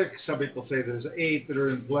there's 6. Some people say there's 8 that are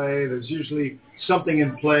in play. There's usually something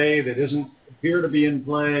in play that doesn't appear to be in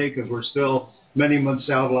play because we're still many months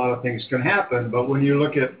out. A lot of things can happen. But when you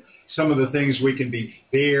look at some of the things we can be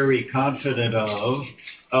very confident of,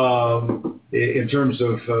 in terms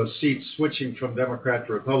of seats switching from Democrat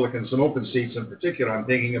to Republican, some open seats in particular, I'm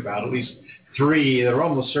thinking about at least 3 that are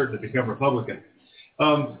almost certain to become Republican.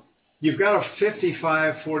 You've got a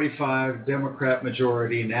 55-45 Democrat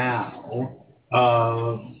majority now.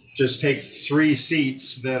 Just take 3 seats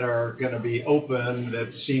that are going to be open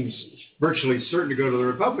that seems virtually certain to go to the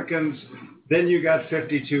Republicans. Then you got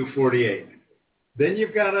 52-48. Then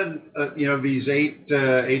you've got these 8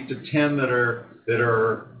 to 10 that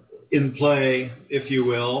are in play, if you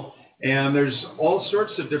will, and there's all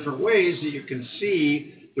sorts of different ways that you can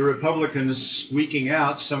see the Republicans squeaking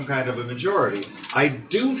out some kind of a majority. I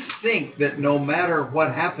do think that no matter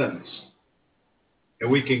what happens, and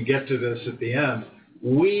we can get to this at the end,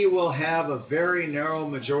 we will have a very narrow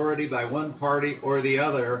majority by one party or the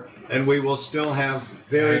other, and we will still have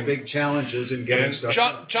very big challenges in getting stuff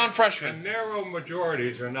done. John Freshman. And narrow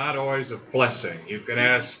majorities are not always a blessing. You can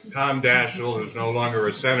ask Tom Daschle, who's no longer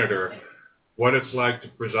a senator, what it's like to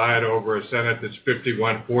preside over a Senate that's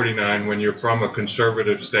 51-49 when you're from a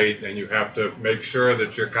conservative state and you have to make sure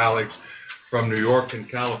that your colleagues from New York and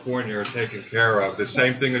California are taken care of. The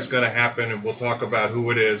same thing is going to happen, and we'll talk about who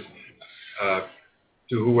it is,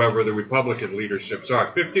 to whoever the Republican leaderships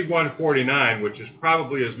are. 51-49, which is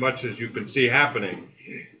probably as much as you can see happening,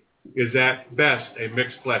 is at best a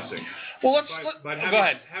mixed blessing. Well, go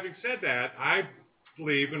ahead. Having said that, I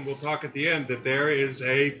believe, and we'll talk at the end, that there is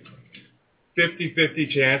a 50-50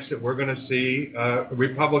 chance that we're going to see a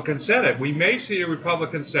Republican Senate. We may see a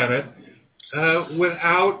Republican Senate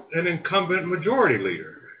without an incumbent majority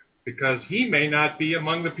leader, because he may not be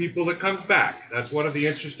among the people that comes back. That's one of the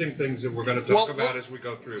interesting things that we're going to talk about as we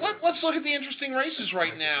go through. Let's look at the interesting races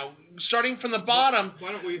right now. Starting from the bottom,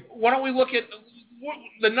 why don't we look at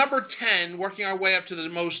the number 10, working our way up to the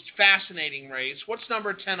most fascinating race. What's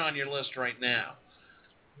number 10 on your list right now?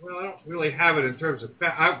 Well, I don't really have it in terms of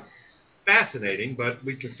fascinating, but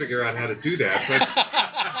we can figure out how to do that. But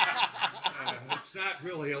it's not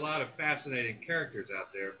really a lot of fascinating characters out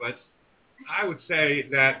there. But I would say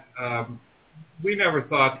that we never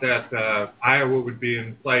thought that Iowa would be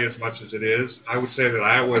in play as much as it is. I would say that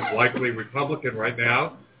Iowa is likely Republican right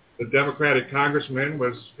now. The Democratic congressman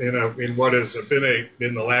was in what has been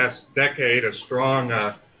in the last decade a strong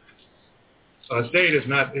state is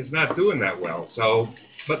not doing that well. So,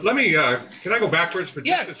 but let me can I go backwards for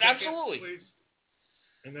just a second, absolutely, please,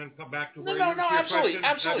 and then come back to no, absolutely,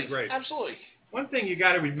 absolutely, great. Absolutely. One thing you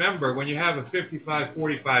got to remember when you have a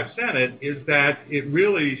 55-45 Senate is that it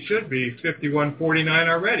really should be 51-49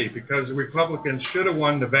 already, because the Republicans should have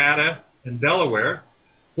won Nevada and Delaware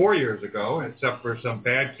 4 years ago, except for some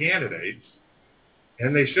bad candidates.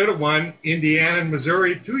 And they should have won Indiana and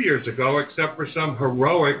Missouri 2 years ago, except for some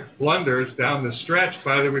heroic blunders down the stretch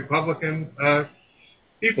by the Republican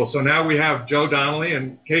people. So now we have Joe Donnelly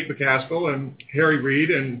and Kate McCaskill and Harry Reid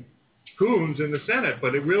and Coons in the Senate.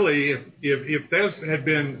 But it really, if those had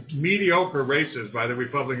been mediocre races by the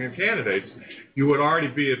Republican candidates, you would already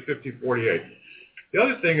be at 50-48. The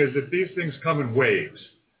other thing is that these things come in waves.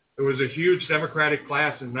 There was a huge Democratic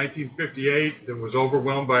class in 1958 that was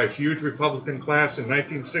overwhelmed by a huge Republican class in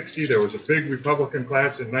 1960. There was a big Republican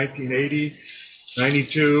class in 1980,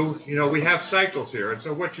 92. You know, we have cycles here. And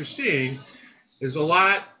so what you're seeing is a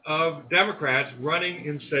lot of Democrats running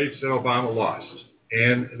in states that Obama lost.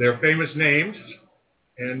 And they're famous names.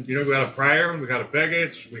 And, you know, we got a Pryor, we got a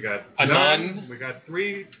Begich, we got a Nunn, we got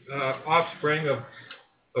three offspring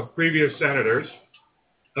of previous senators.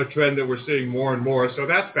 A trend that we're seeing more and more, so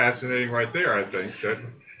that's fascinating right there. I think that.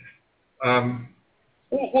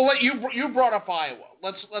 Well, you brought up Iowa.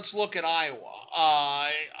 Let's look at Iowa.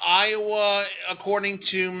 Iowa, according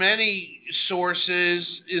to many sources,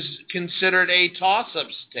 is considered a toss-up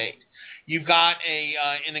state. You've got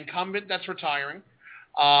an incumbent that's retiring,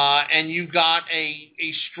 and you've got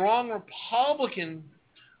a strong Republican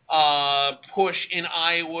push in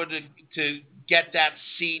Iowa to get that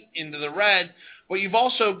seat into the red. But you've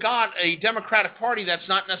also got a Democratic Party that's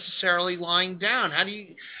not necessarily lying down. How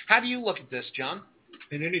do you look at this, John?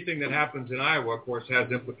 And anything that happens in Iowa, of course,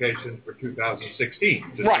 has implications for 2016,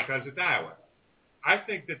 just because it's Iowa. I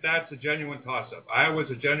think that that's a genuine toss-up.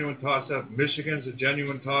 Iowa's a genuine toss-up. Michigan's a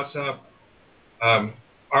genuine toss-up.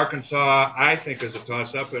 Arkansas, I think, is a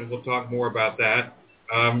toss-up, and we'll talk more about that.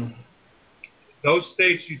 Those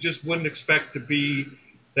states you just wouldn't expect to be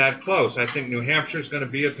that close. I think New Hampshire is going to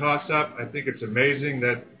be a toss-up. I think it's amazing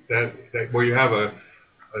that where you have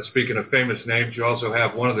speaking of famous names, you also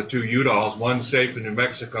have one of the two Udalls, one safe in New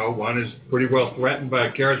Mexico, one is pretty well threatened by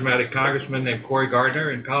a charismatic congressman named Cory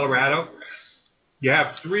Gardner in Colorado. You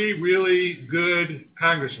have three really good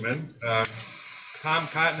congressmen. Tom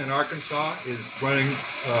Cotton in Arkansas is running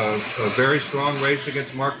a very strong race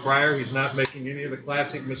against Mark Pryor. He's not making any of the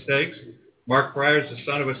classic mistakes. Mark Pryor is the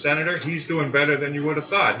son of a senator. He's doing better than you would have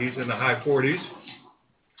thought. He's in the high 40s.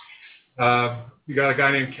 You got a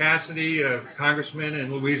guy named Cassidy, a congressman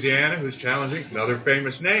in Louisiana, who's challenging another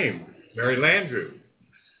famous name, Mary Landrieu,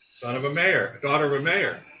 son of a mayor, daughter of a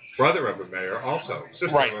mayor, brother of a mayor, also sister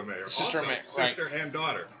of a mayor, sister and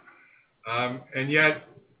daughter. And yet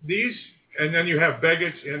these. And then you have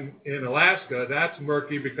Begich in Alaska. That's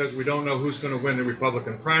murky because we don't know who's going to win the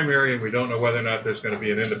Republican primary, and we don't know whether or not there's going to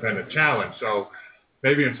be an independent challenge. So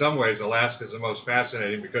maybe in some ways Alaska is the most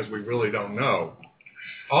fascinating because we really don't know.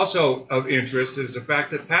 Also of interest is the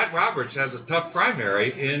fact that Pat Roberts has a tough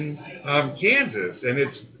primary in Kansas, and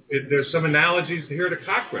there's some analogies here to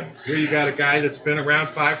Cochran. Here you got a guy that's been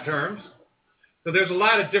around 5 terms. So there's a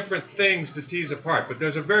lot of different things to tease apart, but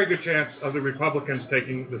there's a very good chance of the Republicans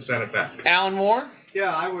taking the Senate back. Alan Moore?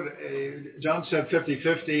 Yeah, I would. John said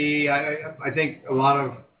 50-50. I think a lot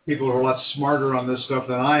of people are a lot smarter on this stuff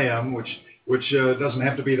than I am, which doesn't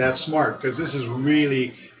have to be that smart, because this is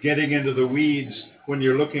really getting into the weeds when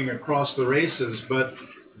you're looking across the races. But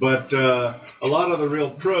a lot of the real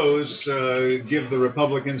pros give the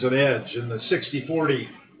Republicans an edge in the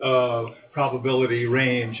 60-40 probability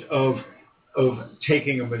range of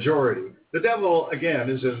taking a majority. The devil, again,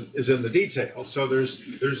 is in the details. So there's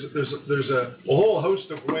a whole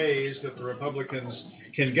host of ways that the Republicans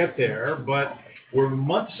can get there, but we're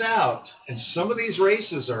months out, and some of these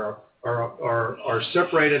races are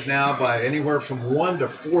separated now by anywhere from 1 to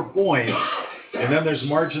 4 points, and then there's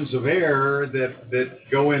margins of error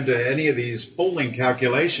that go into any of these polling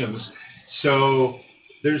calculations. So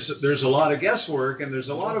there's a lot of guesswork, and there's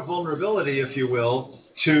a lot of vulnerability, if you will,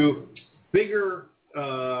 to bigger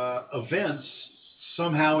events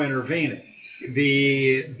somehow intervening.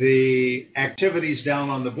 The activities down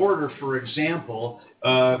on the border, for example,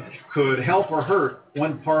 could help or hurt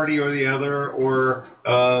one party or the other, or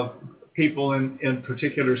people in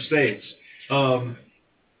particular states.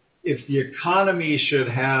 if the economy should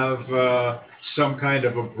have some kind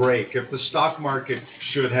of a break, if the stock market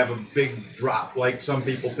should have a big drop like some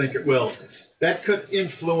people think it will, that could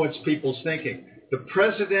influence people's thinking. The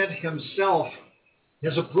president himself,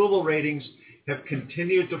 his approval ratings have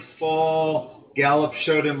continued to fall. Gallup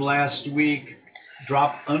showed him last week,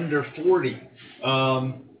 dropped under 40.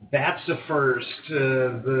 That's a first.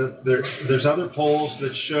 There's other polls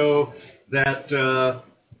that show that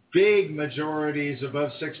big majorities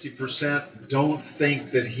above 60% don't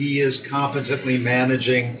think that he is competently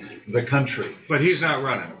managing the country. But he's not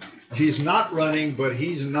running. He's not running, but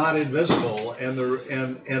he's not invisible, and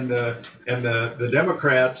the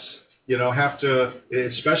Democrats, have to,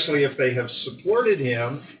 especially if they have supported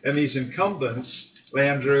him, and these incumbents,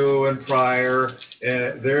 Landrieu and Pryor,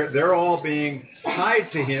 they're all being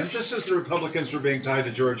tied to him, just as the Republicans were being tied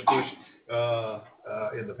to George Bush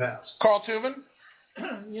in the past. Carl Tubin?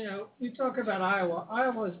 You talk about Iowa.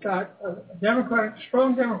 Iowa's got a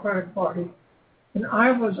strong Democratic Party, and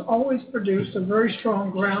Iowa's always produced a very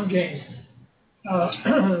strong ground game.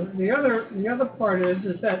 The other part is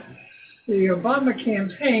that the Obama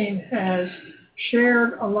campaign has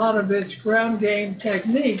shared a lot of its ground game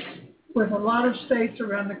techniques with a lot of states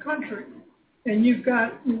around the country, and you've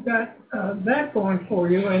got that going for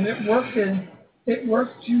you, and it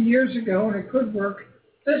worked 2 years ago, and it could work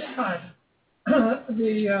this time.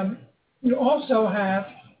 You also have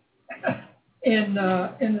in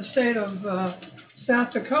the state of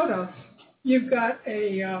South Dakota, you've got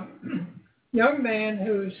a young man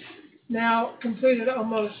who's now completed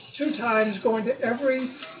almost 2 times going to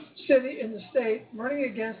every city in the state, running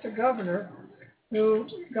against a governor who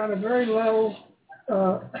got a very low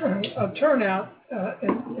turnout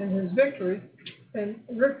in his victory. And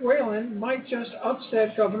Rick Whalen might just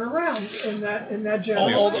upset Governor Round in that general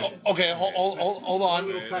election. Hold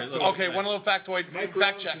on. Okay, one little factoid.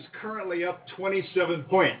 Fact check. Is currently up 27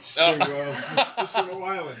 points to Mr.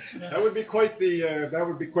 Whalen. That would be quite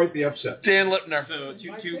the upset. Dan Lipner. So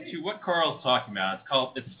to what Carl's talking about,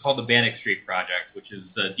 it's called the Bannock Street Project, which is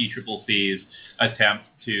the DCCC's attempt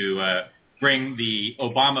to bring the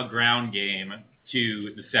Obama ground game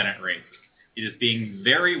to the Senate race. It is being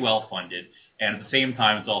very well funded, and at the same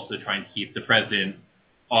time, it's also trying to keep the president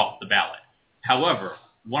off the ballot. However,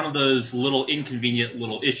 one of those little inconvenient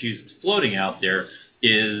little issues floating out there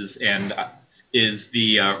is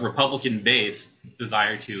the Republican base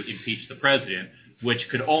desire to impeach the president, which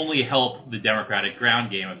could only help the Democratic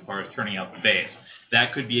ground game as far as turning out the base.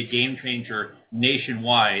 That could be a game changer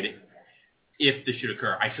nationwide if this should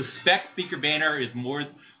occur. I suspect Speaker Boehner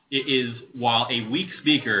while a weak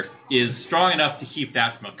speaker, is strong enough to keep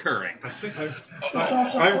that from occurring.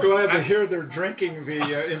 I'm glad to hear they're drinking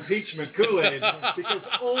the impeachment Kool-Aid, because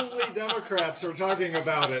only Democrats are talking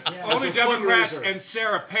about it. Yeah. Only Democrats and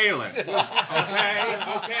Sarah Palin.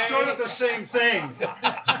 Okay? Sort of the same thing.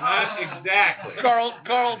 Not exactly.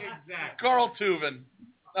 Carl Tubin.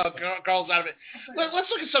 Oh, Carl's out of it. Let's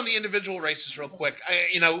look at some of the individual races real quick.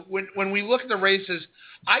 When we look at the races,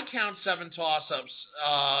 I count 7 toss-ups,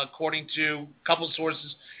 according to a couple of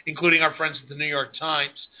sources, including our friends at the New York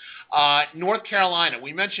Times. North Carolina,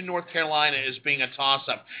 we mentioned North Carolina as being a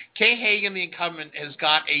toss-up. Kay Hagan, the incumbent, has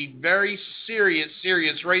got a very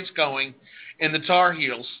serious race going in the Tar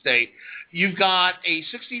Heels state. You've got a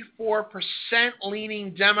 64%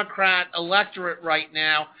 leaning Democrat electorate right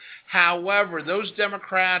now. However, those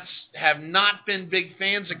Democrats have not been big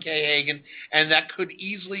fans of Kay Hagan, and that could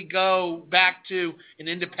easily go back to an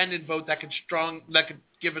independent vote that could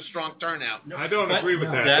give a strong turnout. I don't agree with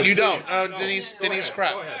that. You don't. Denise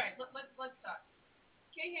Kraft. All right, let's talk.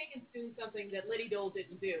 Kay Hagan's doing something that Liddy Dole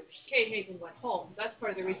didn't do. Kay Hagan went home. That's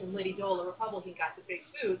part of the reason Liddy Dole, a Republican, got the big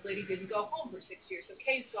food. Liddy didn't go home for 6 years, so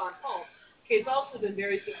Kay's gone home. Kay's also been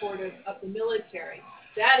very supportive of the military.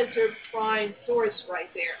 That is her prime source right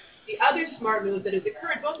there. The other smart move that has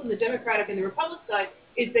occurred both on the Democratic and the Republican side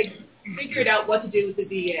is they figured out what to do with the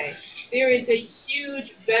VA. There is a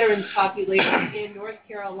huge veterans population in North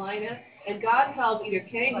Carolina, and God help either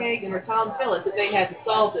Kay Hagan or Tom Tillis if they hadn't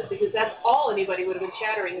solved it, because that's all anybody would have been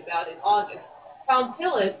chattering about in August. Tom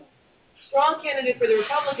Tillis, strong candidate for the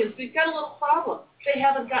Republicans, but he's got a little problem. They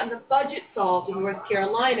haven't gotten the budget solved in North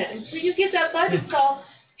Carolina. Until you get that budget solved,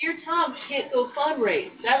 dear Tom can't go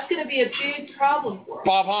fundraise. That's going to be a big problem for him.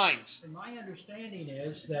 Bob Hines. And my understanding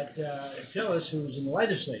is that Tillis, who's in the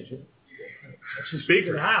legislature,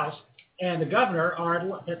 Speaker of the House, and the governor are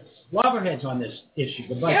loggerheads on this issue,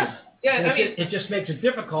 the budget. Yeah. Yeah, And I mean, it just makes it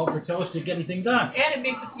difficult for Tillis to get anything done. and it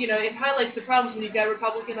makes it, it highlights the problems when you've got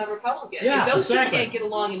Republican on Republican. Yeah, if those exactly. two can't get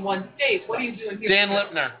along in one state, what are you doing here? Dan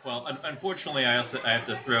Lipner. Well, unfortunately, I have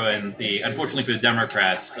to throw in unfortunately for the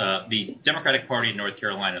Democrats, the Democratic Party in North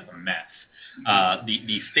Carolina is a mess.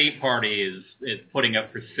 The state party is putting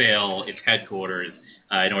up for sale its headquarters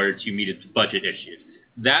in order to meet its budget issues.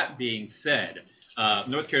 That being said,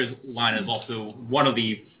 North Carolina is also one of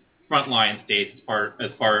the frontline states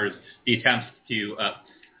as far as the attempts to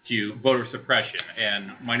voter suppression,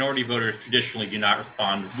 and minority voters traditionally do not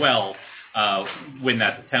respond well when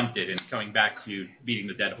that's attempted. And coming back to beating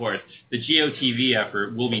the dead horse, the GOTV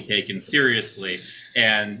effort will be taken seriously,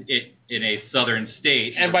 and in a southern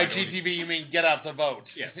state. And by GTV you mean get out the vote?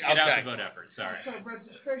 Yes, get out the vote effort. Sorry. So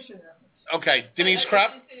registration efforts. Okay, Denise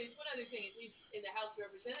Krupp. One other thing, at least in the House of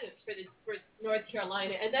Representatives for North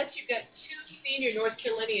Carolina, and that's you've got two senior North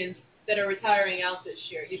Carolinians that are retiring out this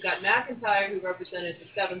year. You've got McIntyre, who represented the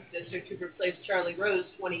 7th District, who replaced Charlie Rose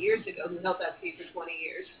 20 years ago, who held that seat for 20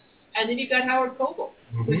 years. And then you've got Howard Coble,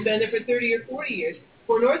 who's been there for 30 or 40 years.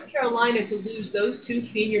 For North Carolina to lose those two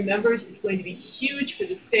senior members is going to be huge for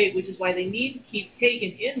the state, which is why they need to keep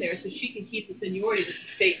Kagan in there so she can keep the seniority that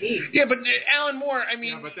the state needs. Yeah, but Alan Moore, I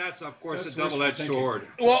mean... Yeah, but that's, of course, a double-edged sword.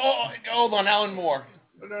 Well, hold on, Alan Moore.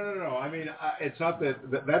 No. I mean, it's not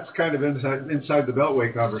that's kind of inside the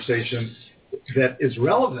Beltway conversation that is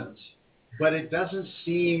relevant, but it doesn't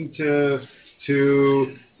seem to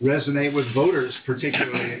resonate with voters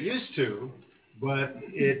particularly. It used to, but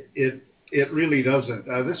it really doesn't.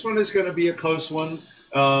 This one is going to be a close one.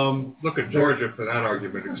 Look at Georgia for that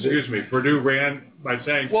argument. Excuse me. Purdue ran by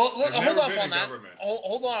saying, well, look, hold off on that. Government.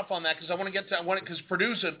 Hold off on that because I want to get to because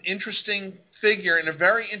Purdue's an interesting figure in a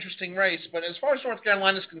very interesting race. But as far as North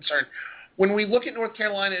Carolina is concerned, when we look at North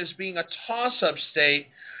Carolina as being a toss-up state,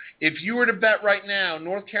 if you were to bet right now,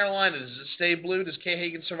 North Carolina, does it stay blue? Does Kay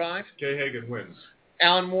Hagan survive? Kay Hagan wins.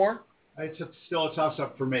 Alan Moore? It's still a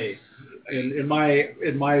toss-up for me. In my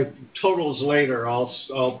totals later,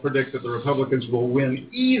 I'll predict that the Republicans will win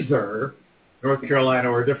either North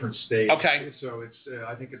Carolina or a different state. Okay. So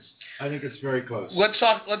I think it's very close. Let's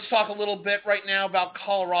talk a little bit right now about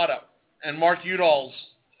Colorado and Mark Udall's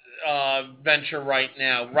venture right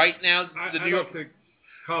now. Right now, I don't think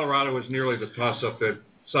Colorado is nearly the toss-up that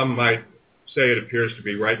some might say it appears to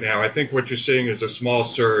be right now. I think what you're seeing is a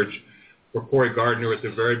small surge for Cory Gardner at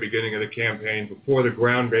the very beginning of the campaign before the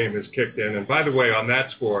ground game has kicked in. And by the way, on that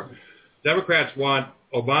score, Democrats want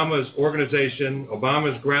Obama's organization,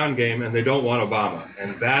 Obama's ground game, and they don't want Obama.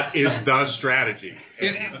 And that is the strategy.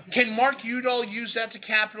 Can Mark Udall use that to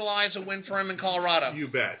capitalize a win for him in Colorado? You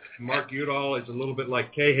bet. Mark Udall is a little bit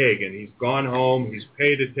like Kay Hagan. He's gone home. He's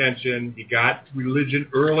paid attention. He got religion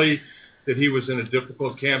early that he was in a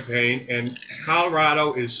difficult campaign, and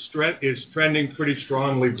Colorado is trending pretty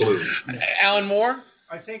strongly blue. Alan Moore?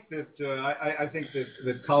 I think that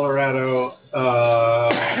that Colorado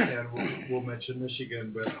and we'll mention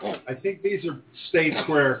Michigan, but I think these are states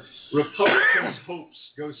where Republicans' hopes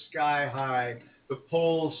go sky high. The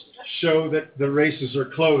polls show that the races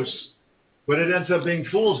are close, but it ends up being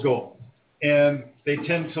fool's gold, and they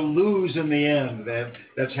tend to lose in the end.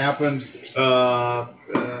 That's happened.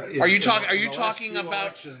 Are you talking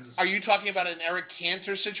about an Eric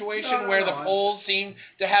Cantor situation where the polls seem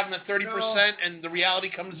to have him at 30% and the reality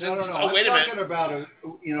comes in? Oh, wait a minute. I'm talking about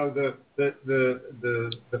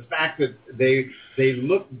the fact that they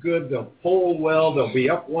look good, they'll poll well, they'll be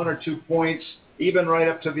up 1 or 2 points, even right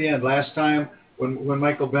up to the end. Last time when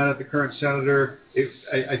Michael Bennet, the current senator,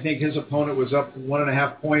 I think his opponent was up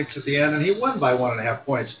 1.5 points at the end, and he won by 1.5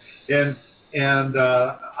 points. And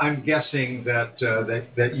I'm guessing that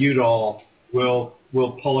Udall will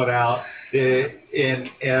pull it out. There's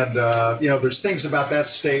things about that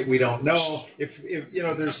state we don't know.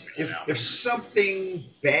 If something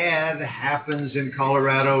bad happens in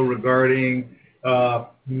Colorado regarding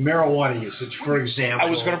marijuana usage, for example, I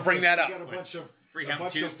was going to bring that up. Free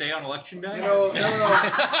Hemp Tuesday on Election Day? No. I'm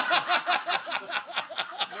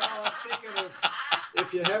thinking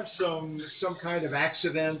if you have some kind of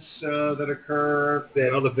accidents that occur,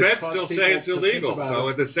 the feds still say it's illegal. So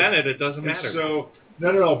at the Senate, it doesn't matter. So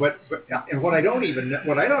no. But and what I don't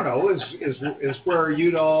know is where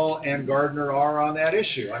Udall and Gardner are on that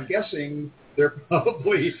issue. I'm guessing they're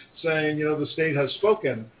probably saying the state has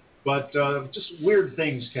spoken, but just weird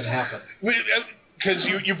things can happen. Because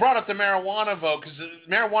you brought up the marijuana vote, because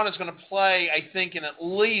marijuana is going to play, I think, in at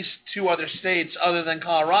least 2 other states other than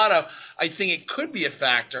Colorado. I think it could be a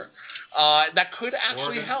factor that could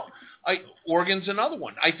actually help. Oregon's another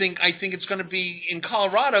one. I think it's going to be in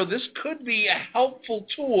Colorado. This could be a helpful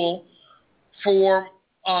tool for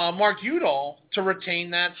Mark Udall to retain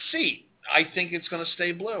that seat. I think it's going to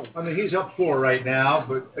stay blue. I mean, he's up 4 right now,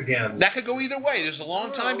 but again, that could go either way. There's a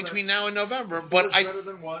long time between now and November, but better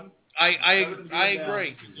than 1. I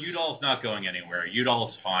agree. Udall's not going anywhere.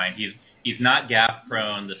 Udall's fine. He's not gaffe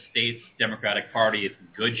prone. The state's Democratic Party is in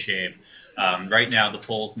good shape. Right now, the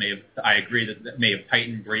polls I agree that may have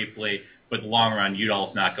tightened briefly, but in the long run,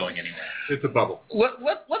 Udall's not going anywhere. It's a bubble.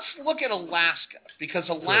 Let's look at Alaska, because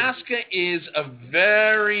Alaska is a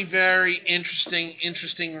very, very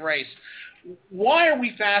interesting race. Why are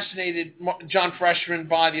we fascinated, John Freshman,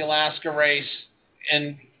 by the Alaska race,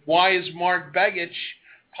 and why is Mark Begich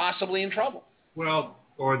possibly in trouble? Well,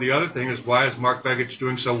 or the other thing is, why is Mark Begich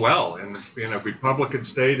doing so well in a Republican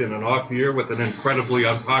state in an off year with an incredibly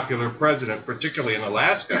unpopular president, particularly in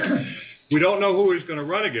Alaska? We don't know who he's going to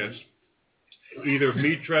run against, either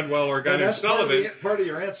Meade Treadwell or Guy named Sullivan. Part of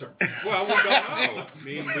your answer. Well, we don't know. I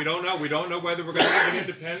mean, we don't know. We don't know whether we're going to have an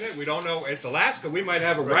independent. We don't know. It's Alaska. We might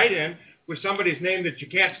have a write-in with somebody's name that you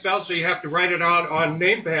can't spell, so you have to write it on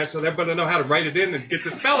name pads so everybody know how to write it in and get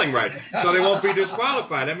the spelling right, so they won't be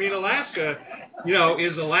disqualified. I mean, Alaska,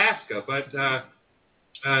 is Alaska, but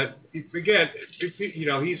his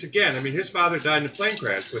father died in a plane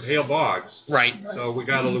crash with Hale Boggs. Right. So we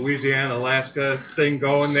got a Louisiana-Alaska thing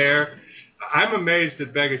going there. I'm amazed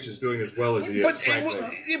that Begich is doing as well as he is, frankly.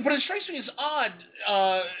 But it strikes me as odd,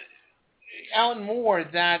 Alan Moore,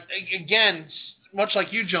 that, again, much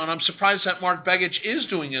like you, John, I'm surprised that Mark Begich is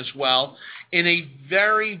doing as well in a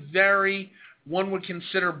very, very, one would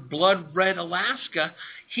consider blood red Alaska.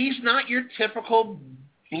 He's not your typical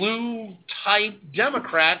blue-type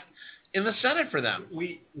Democrat in the Senate for them.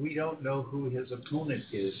 We don't know who his opponent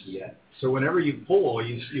is yet. So whenever you poll,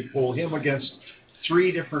 you poll him against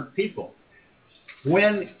 3 different people.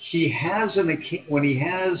 When he has a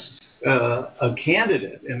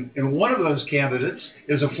candidate, and one of those candidates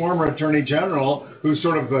is a former attorney general who's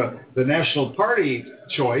sort of the national party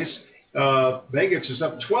choice. Begich is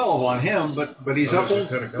up 12 on him, but he's up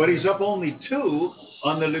only 2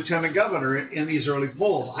 on the lieutenant governor in these early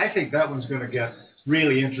polls. I think that one's going to get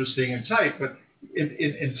really interesting and tight. But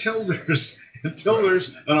until there's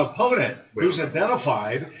an opponent who's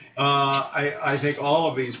identified, I think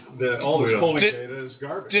all this polling data is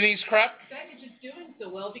garbage. Denise Krepp? Begich is doing so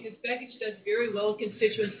well because Begich does very well in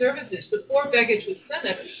constituent services. Before Begich was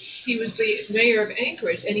Senate, he was the mayor of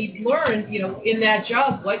Anchorage, and he learned, in that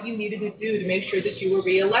job what you needed to do to make sure that you were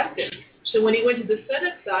reelected. So when he went to the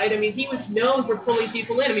Senate side, he was known for pulling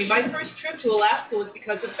people in. My first trip to Alaska was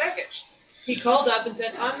because of Begich. He called up and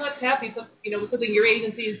said, "I'm not happy with something your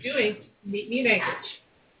agency is doing. Meet me in Anchorage."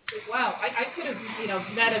 Wow, I could have,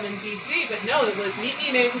 met him in D.C., but no, it was meet me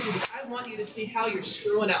in Anchorage because I want you to see how you're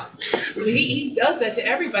screwing up. He does that to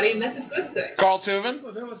everybody, and that's a good thing. Carl Tuvin?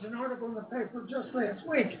 Well, there was an article in the paper just last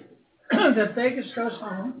week that Begich goes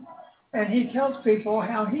home, and he tells people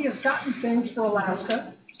how he has gotten things for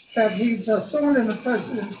Alaska, that he's a thorn in the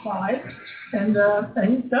president's side, and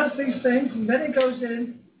he does these things, and then he goes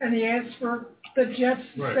in and he asks for the jets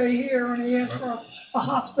to stay here, and he asks for a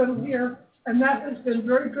hospital here. And that has been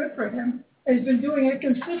very good for him. He's been doing it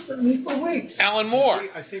consistently for weeks. Alan Moore.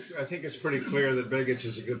 I think it's pretty clear that Begich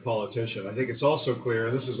is a good politician. I think it's also clear,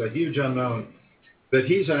 and this is a huge unknown, that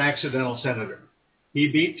he's an accidental senator. He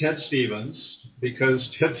beat Ted Stevens because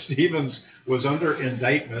Ted Stevens was under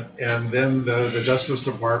indictment, and then the Justice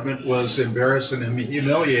Department was embarrassed and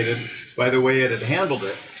humiliated by the way it had handled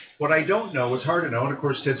it. What I don't know, it's hard to know, and of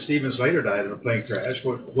course Ted Stevens later died in a plane crash.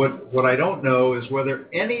 What I don't know is whether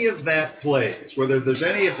any of that plays, whether there's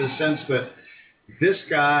any of the sense that this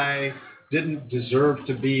guy didn't deserve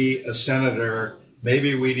to be a senator.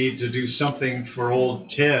 Maybe we need to do something for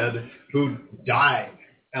old Ted who died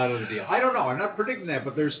out of the deal. I don't know. I'm not predicting that,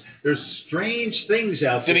 but there's strange things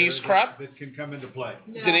out there that can come into play.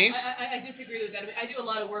 No, Denise? I disagree with that. I do a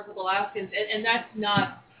lot of work with Alaskans, and that's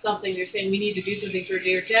not something they're saying we need to do something for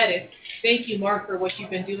dear Ted. It's thank you, Mark, for what you've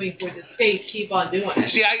been doing for the state. Keep on doing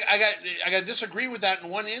it. See, I got to disagree with that in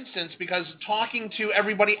one instance, because talking to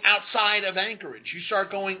everybody outside of Anchorage, you start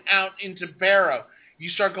going out into Barrow, you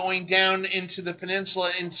start going down into the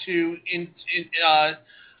peninsula, if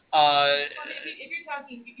you're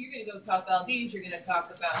talking, if you're going to go talk Valdez, you're going to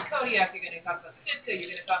talk about Kodiak, you're going to talk about Sitka, you're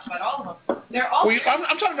going to talk about all of them. They're all. Well,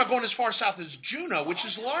 I'm talking about going as far south as Juneau, which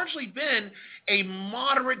has largely been a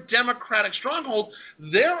moderate Democratic stronghold.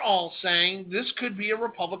 They're all saying this could be a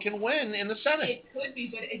Republican win in the Senate. It could be,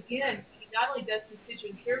 but again, he not only does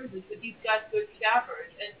constituent services, but he's got good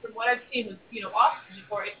staffers. And from what I've seen with offices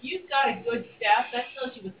before, if you've got a good staff, that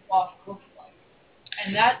tells you what the boss looks like,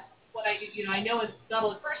 and that's but I know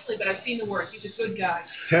Donald personally, but I've seen the work. He's a good guy.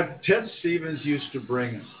 Ted Stevens used to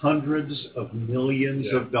bring hundreds of millions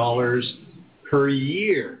of dollars per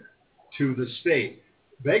year to the state.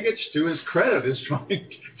 Begich, to his credit, is trying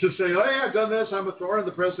to say, "Oh yeah, I've done this. I'm a thorn in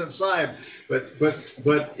the president's side."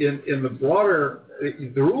 But in the broader,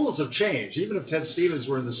 the rules have changed. Even if Ted Stevens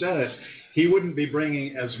were in the Senate, he wouldn't be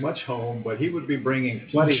bringing as much home, but he would be bringing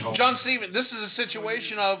plenty home. John Stevens, this is a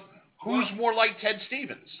situation of who's more like Ted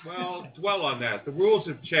Stevens. Well, dwell on that. The rules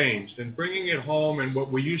have changed, and bringing it home and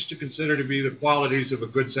what we used to consider to be the qualities of a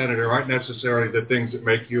good senator aren't necessarily the things that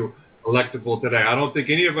make you electable today. I don't think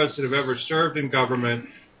any of us that have ever served in government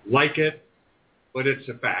like it, but it's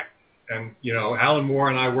a fact. And, Alan Moore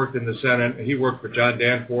and I worked in the Senate. He worked for John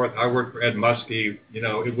Danforth. I worked for Ed Muskie.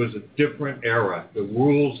 It was a different era. The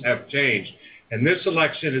rules have changed. And this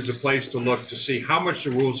election is a place to look to see how much the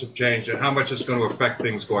rules have changed and how much it's going to affect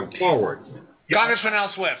things going forward. Congressman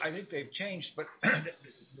Al Swift. I think they've changed, but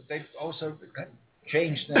they've also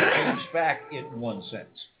changed and changed back in one sense.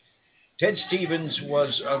 Ted Stevens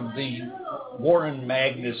was of the Warren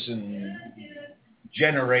Magnuson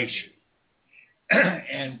generation.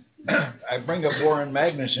 And I bring up Warren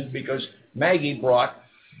Magnuson because Maggie brought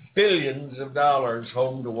billions of dollars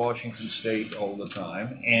home to Washington State all the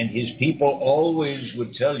time, and his people always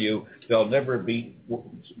would tell you they'll never beat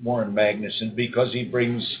Warren Magnuson because he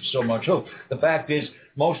brings so much home. The fact is,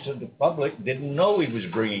 most of the public didn't know he was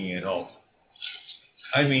bringing it home.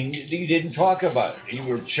 I mean, you didn't talk about it. You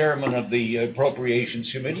were chairman of the Appropriations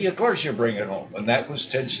Committee. Of course you bring it home. And that was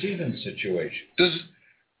Ted Stevens' situation.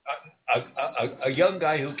 A young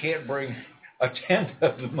guy who can't bring a tenth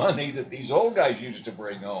of the money that these old guys used to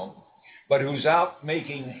bring home, but who's out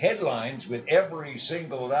making headlines with every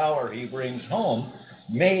single dollar he brings home,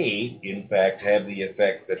 may, in fact, have the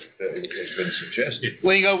effect that has been suggested.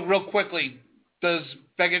 Well, you go real quickly. Does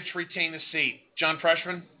Begich retain the seat? John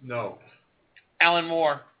Freshman? No. Alan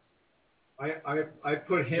Moore? I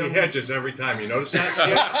put him... He hedges every time. You notice that? Yeah.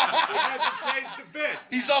 He hasn't changed a bit.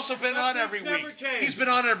 He's also been on every week. He's been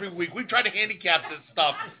on every week. We've tried to handicap this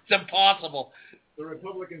stuff. It's impossible. The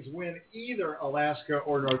Republicans win either Alaska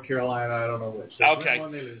or North Carolina. I don't know which. Okay.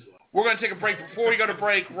 One, they lose one. We're going to take a break. Before we go to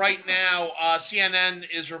break, right now, CNN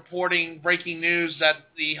is reporting breaking news that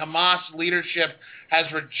the Hamas leadership has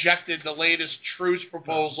rejected the latest truce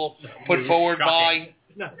proposal put forward by...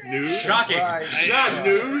 Not news. Shocking. Not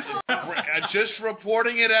news. Just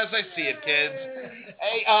reporting it as I see it, kids.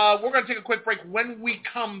 Hey, we're going to take a quick break. When we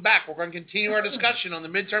come back, we're going to continue our discussion on the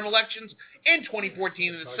midterm elections in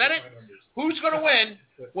 2014 in the Senate. Who's going to win?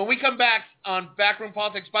 When we come back on Backroom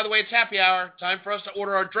Politics. By the way, it's happy hour. Time for us to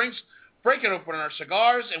order our drinks, break it open our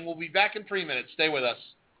cigars, and we'll be back in 3 minutes. Stay with us.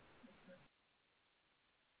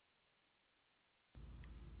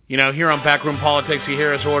 Here on Backroom Politics, you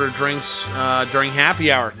hear us order drinks during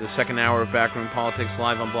happy hour, the second hour of Backroom Politics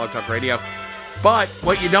live on Blog Talk Radio. But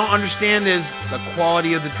what you don't understand is the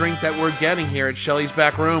quality of the drink that we're getting here at Shelley's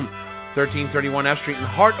Back Room, 1331 F Street, in the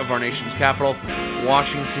heart of our nation's capital,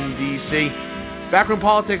 Washington, D.C. Backroom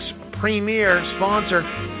Politics premier sponsor.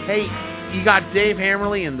 Hey, you got Dave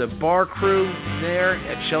Hammerly and the bar crew there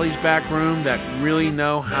at Shelley's Back Room that really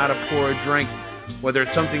know how to pour a drink. Whether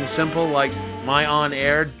it's something simple like my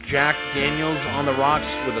on-air Jack Daniels on the rocks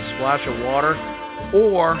with a splash of water,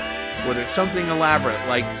 or whether it's something elaborate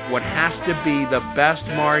like what has to be the best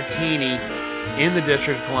martini in the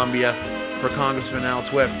District of Columbia for Congressman Al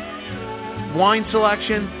Swift. Wine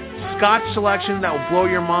selection, Scotch selection that will blow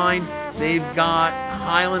your mind. They've got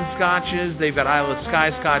Highland Scotches, they've got Isle of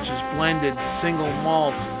Skye Scotches, blended, single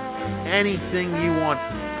malt, anything you want.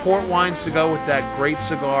 Port wines to go with that great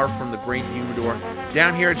cigar from the Great Humidor.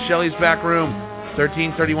 Down here at Shelley's Back Room,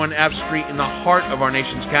 1331 F Street, in the heart of our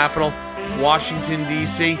nation's capital, Washington,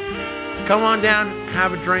 D.C. Come on down,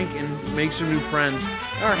 have a drink, and make some new friends.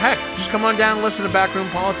 Or heck, just come on down and listen to Backroom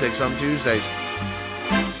Politics on Tuesdays.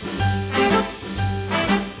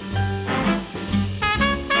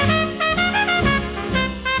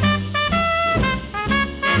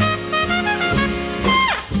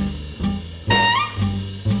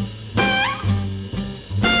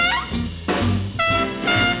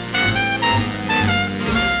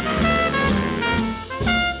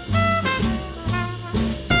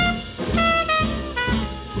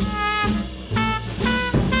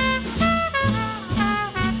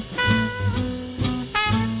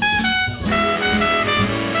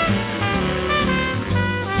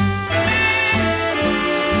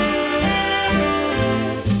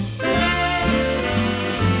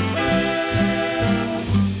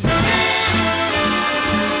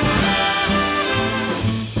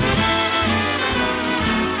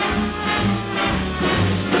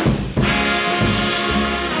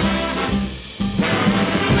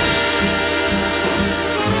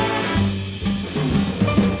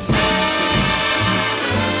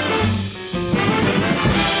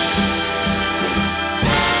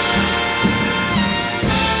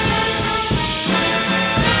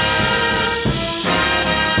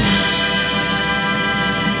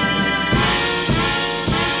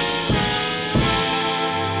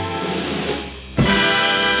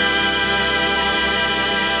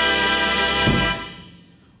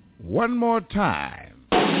 one more time.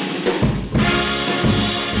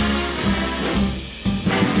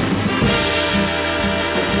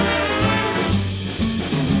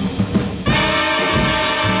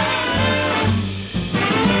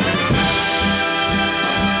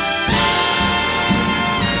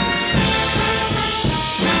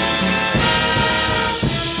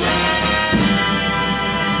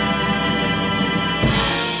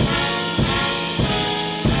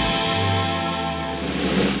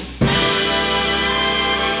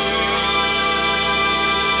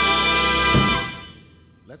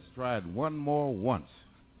 Try it one more once.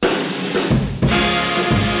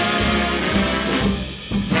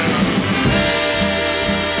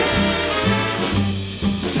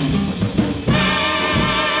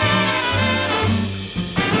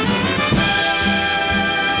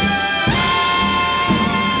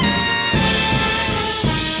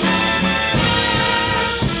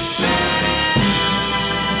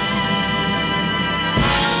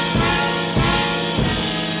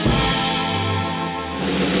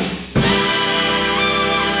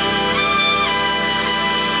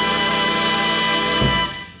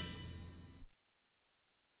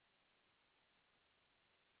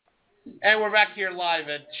 And we're back here live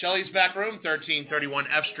at Shelley's Back Room, 1331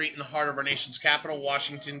 F Street in the heart of our nation's capital,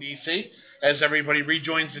 Washington, D.C., as everybody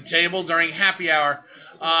rejoins the table during happy hour.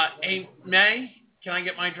 Hey, May, can I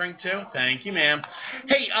get my drink too? Thank you, ma'am.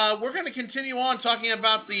 Hey, we're going to continue on talking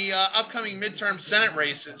about the upcoming midterm Senate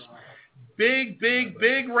races. Big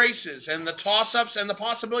races, and the toss-ups and the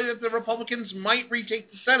possibility that the Republicans might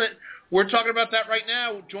retake the Senate. We're talking about that right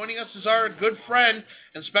now. Joining us is our good friend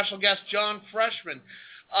and special guest, John Freshman.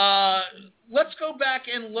 Let's go back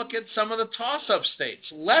and look at some of the toss-up states.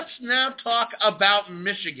 Let's now talk about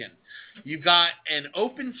Michigan. You've got an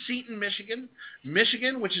open seat in Michigan,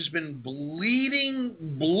 which has been bleeding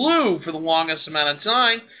blue for the longest amount of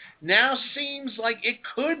time, now seems like it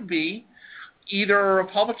could be either a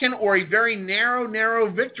Republican or a very narrow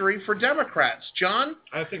victory for Democrats. John?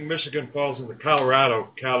 I think Michigan falls in the Colorado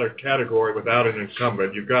category without an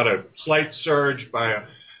incumbent. You've got a slight surge by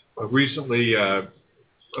a recently a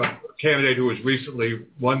candidate who has recently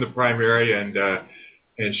won the primary, and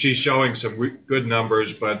she's showing some good numbers.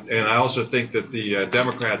 And I also think that the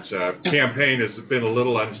Democrats' campaign has been a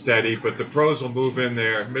little unsteady. But the pros will move in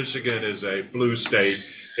there. Michigan is a blue state.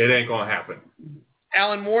 It ain't going to happen.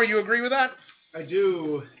 Alan Moore, you agree with that? I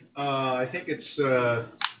do. I think it's,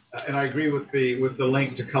 and I agree with the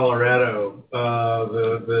link to Colorado.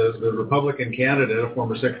 The Republican candidate, a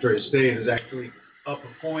former Secretary of State, is actually up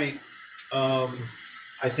a point.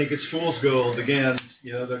 I think it's fool's gold again.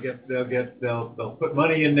 You know, they'll put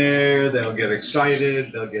money in there. They'll get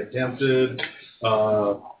excited. They'll get tempted.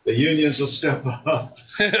 The unions will step up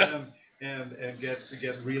and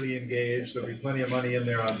get really engaged. There'll be plenty of money in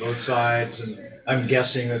there on both sides, and I'm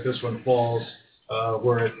guessing that this one falls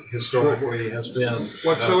where it historically has been.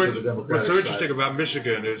 What's so interesting about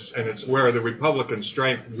Michigan is, and it's where the Republican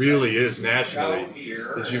strength really is nationally,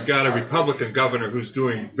 is you've got a Republican governor who's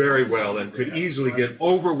doing very well and could easily get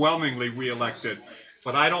overwhelmingly reelected.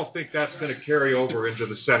 But I don't think that's going to carry over into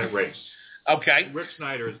the Senate race. Okay. Rick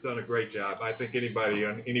Snyder has done a great job. I think anybody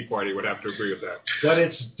on any party would have to agree with that. But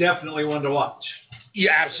it's definitely one to watch.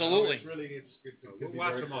 Yeah, absolutely. We'll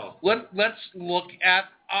watch them all. Let's look at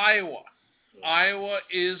Iowa. Iowa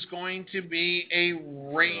is going to be a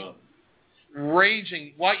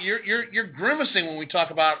raging. What you're grimacing when we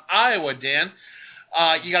talk about Iowa, Dan.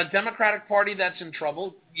 You got a Democratic Party that's in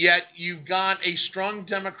trouble, yet you've got a strong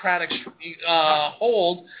Democratic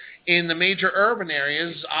hold in the major urban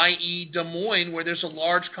areas, i.e. Des Moines, where there's a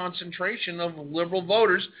large concentration of liberal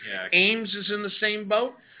voters. Yeah. Ames is in the same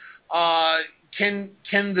boat. Can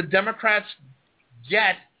the Democrats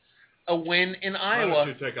get a win in Iowa? Why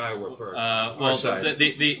don't you take Iowa first? Our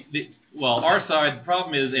side, the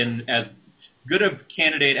problem is, in as good a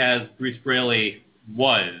candidate as Bruce Braley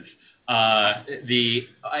was,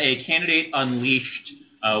 a candidate unleashed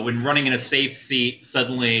when running in a safe seat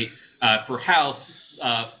suddenly for House,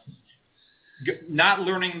 not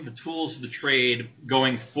learning the tools of the trade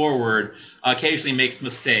going forward, occasionally makes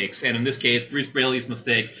mistakes. And in this case, Bruce Braley's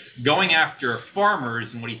mistake, going after farmers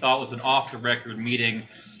in what he thought was an off-the-record meeting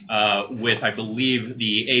with, I believe,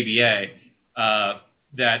 the ABA,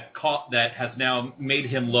 that has now made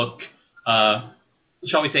him look,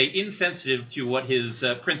 shall we say, insensitive to what his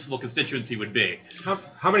principal constituency would be.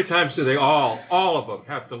 How many times do they all of them,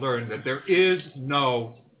 have to learn that there is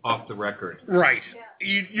no off the record? Right.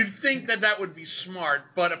 You'd think that would be smart,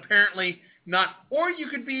 but apparently not. Or you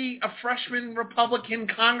could be a freshman Republican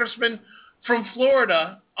congressman from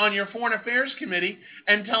Florida on your Foreign Affairs Committee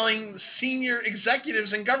and telling senior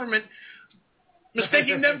executives in government,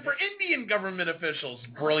 mistaking them for Indian government officials.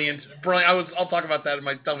 Brilliant. I'll talk about that in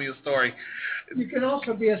my Tell Me a Story. You can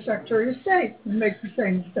also be a Secretary of State and make the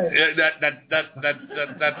same mistake.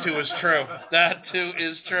 That too is true. That too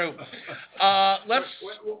is true.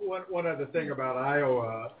 One other thing about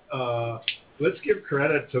Iowa. Let's give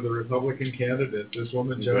credit to the Republican candidate, this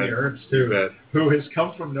woman, Joni Ernst, who has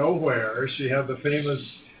come from nowhere. She had the famous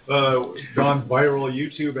gone viral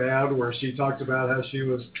YouTube ad where she talked about how she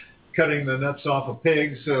was cutting the nuts off of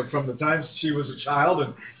pigs from the time she was a child,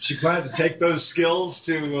 and she planned to take those skills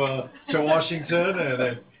to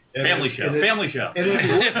Washington. Family show.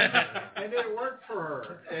 And it worked for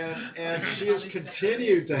her. And she has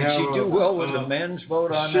continued to have. Did she do well with the men's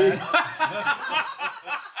vote on that?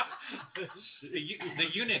 The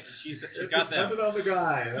eunuchs, she got them. Depended on the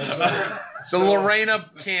guy. The Lorena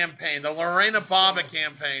campaign, the Lorena Bobbitt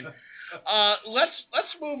campaign.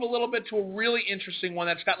 Let's move a little bit to a really interesting one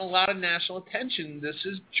that's gotten a lot of national attention. This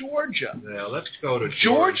is Georgia. Yeah, let's go to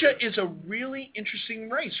Georgia is a really interesting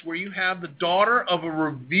race where you have the daughter of a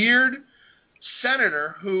revered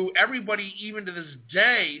senator who everybody, even to this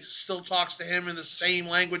day, still talks to him in the same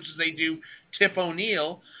language as they do Tip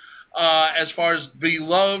O'Neill, as far as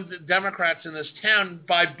beloved Democrats in this town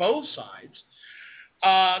by both sides,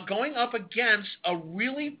 going up against a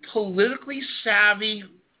really politically savvy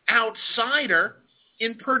outsider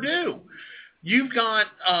in Perdue. You've got,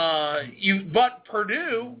 but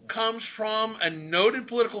Perdue comes from a noted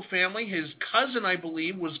political family. His cousin, I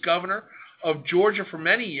believe, was governor of Georgia for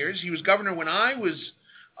many years. He was governor when I was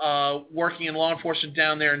working in law enforcement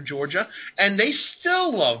down there in Georgia, and they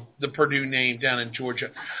still love the Perdue name down in Georgia.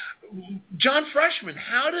 John Freshman,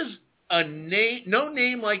 how does a no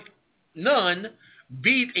name like none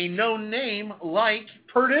beat a no name like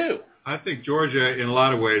Perdue? I think Georgia, in a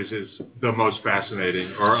lot of ways, is the most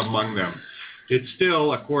fascinating, or among them. It's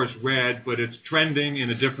still, of course, red, but it's trending in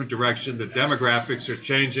a different direction. The demographics are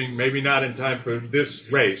changing, maybe not in time for this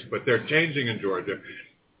race, but they're changing in Georgia.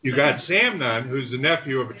 You got Sam Nunn, who's the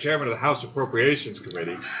nephew of a chairman of the House Appropriations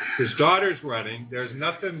Committee. His daughter's running. There's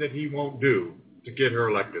nothing that he won't do to get her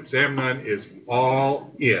elected. Sam Nunn is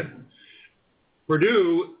all in.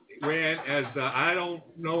 Perdue ran as I don't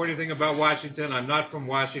know anything about Washington. I'm not from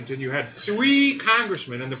Washington. You had 3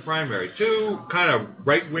 congressmen in the primary, 2 kind of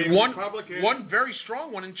right-wing Republicans. One very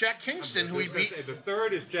strong one in Jack Kingston, who he beat. The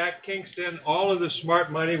third is Jack Kingston. All of the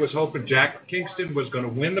smart money was hoping Jack Kingston was going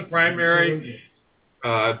to win the primary.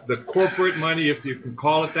 The corporate money, if you can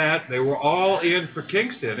call it that, they were all in for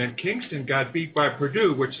Kingston, and Kingston got beat by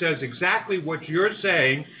Perdue, which says exactly what you're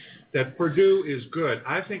saying, that Perdue is good.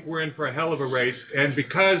 I think we're in for a hell of a race, and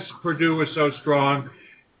because Perdue is so strong,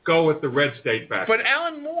 go with the red state back. But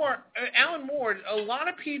Alan Moore, a lot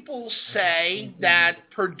of people say that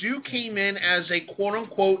Perdue came in as a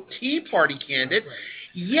quote-unquote Tea Party candidate,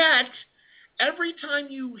 yet every time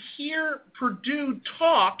you hear Perdue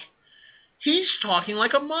talk, he's talking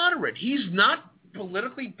like a moderate. He's not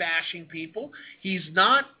politically bashing people. He's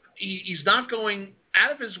not going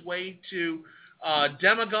out of his way to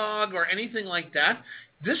demagogue or anything like that.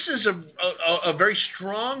 This is a very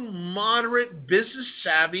strong, moderate,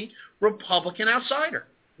 business-savvy Republican outsider.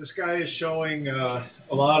 This guy is showing a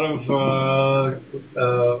lot of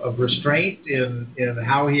restraint in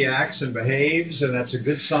how he acts and behaves, and that's a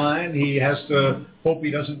good sign. He has to hope he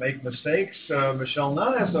doesn't make mistakes. Michelle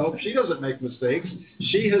Nunn has to hope she doesn't make mistakes.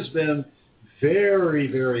 She has been very,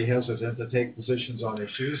 very hesitant to take positions on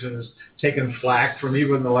issues and has taken flack from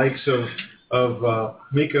even the likes of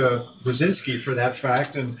Mika Brzezinski for that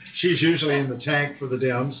fact, and she's usually in the tank for the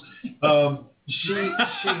Dems.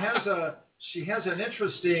 She has an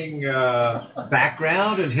interesting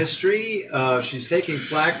background and history. She's taking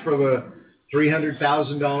flack for the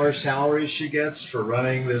 $300,000 salary she gets for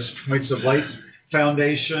running this Points of Light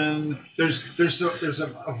Foundation. There's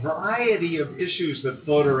a variety of issues that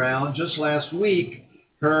float around. Just last week,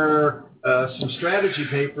 some strategy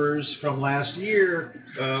papers from last year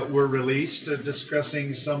were released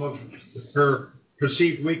discussing some of her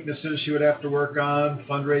perceived weaknesses she would have to work on,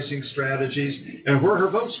 fundraising strategies, and where her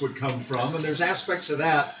votes would come from. And there's aspects of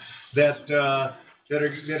that are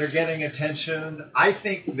getting attention. I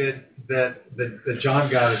think that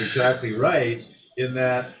John got it exactly right in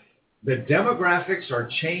that the demographics are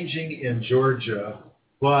changing in Georgia,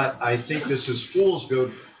 but I think this is fool's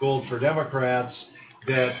gold for Democrats.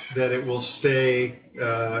 That it will stay,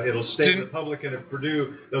 Republican if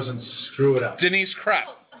Perdue doesn't screw it up. Denise Kraft.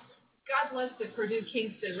 God bless the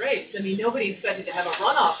Purdue-Kingston race. I mean, nobody expected to have a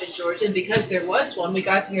runoff in Georgia, and because there was one, we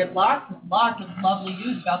got to hear lots of lovely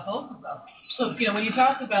news about both of them. So, when you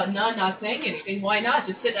talk about none not saying anything, why not?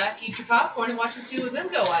 Just sit back, eat your popcorn, and watch the two of them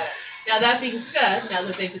go at it. Now, that being said, now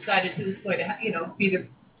that they've decided who's going to, be the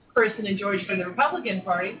person in Georgia for the Republican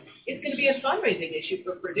Party, it's going to be a fundraising issue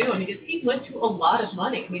for Purdue. I mean, because he went to a lot of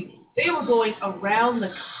money. I mean, they were going around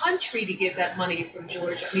the country to get that money from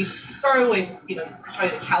Georgia. I mean, far away,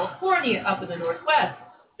 probably to California, up in the Northwest.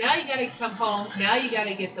 Now you got to come home. Now you got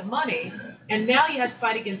to get the money. And now you have to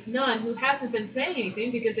fight against Nunn, who hasn't been saying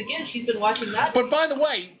anything because, again, she's been watching that. But by the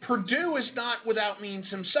way, Purdue is not without means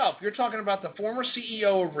himself. You're talking about the former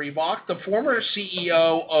CEO of Reebok, the former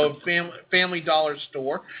CEO of Family Dollar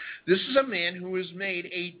Store. This is a man who has made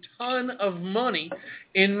a ton of money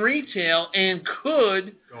in retail and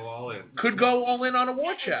could go all in. Could go all in on a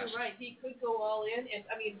war chest. You're right. He could go all in. And,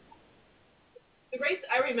 I mean, the race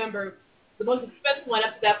I remember, the most expensive one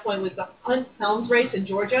up to that point was the Hunt-Helms race in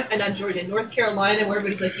Georgia, and not Georgia, in North Carolina, where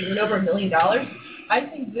everybody's like, he went over $1 million. I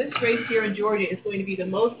think this race here in Georgia is going to be the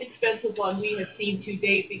most expensive one we have seen to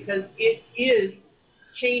date because it is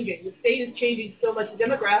changing. The state is changing so much. The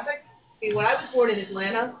demographics, I mean, when I was born in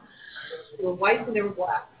Atlanta, there were whites and there were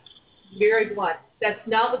blacks. Very blunt. That's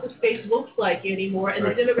not what the state looks like anymore, and the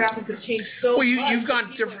demographics have changed so much. You've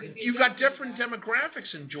got different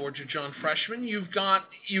demographics in Georgia, John Freshman. You've got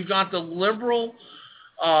the liberal,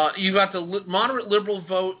 moderate liberal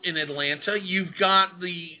vote in Atlanta. You've got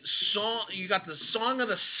the Song of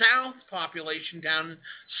the South population down in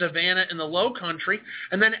Savannah in the Low Country,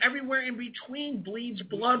 and then everywhere in between bleeds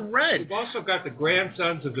blood red. We've also got the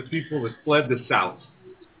grandsons of the people that fled the South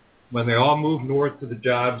when they all moved north to the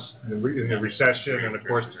jobs in the recession, and of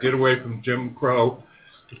course to get away from Jim Crow.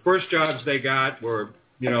 The first jobs they got were,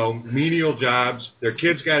 menial jobs. Their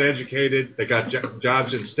kids got educated. They got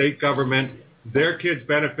jobs in state government. Their kids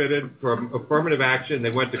benefited from affirmative action. They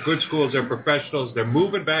went to good schools. They're professionals. They're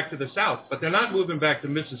moving back to the South, but they're not moving back to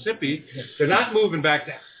Mississippi. They're not moving back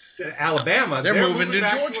to Alabama. They're moving to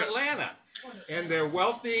back Georgia. to Atlanta. And they're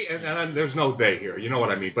wealthy, and there's no they here. You know what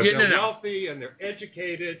I mean? But they're wealthy, and they're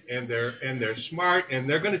educated, and they're smart, and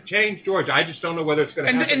they're going to change Georgia. I just don't know whether it's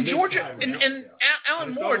going to happen. And Georgia, and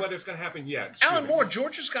Alan Moore, I don't know whether it's going to happen yet. Alan Moore,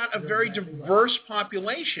 Georgia's got a very diverse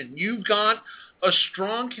population. You've got a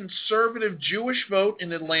strong conservative Jewish vote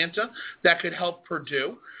in Atlanta that could help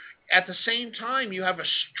Purdue. At the same time, you have a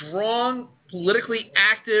strong politically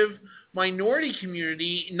active minority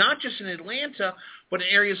community, not just in Atlanta, but in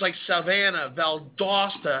areas like Savannah,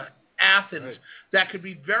 Valdosta, Athens, that could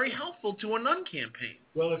be very helpful to a Nunn campaign.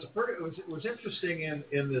 Well, it was interesting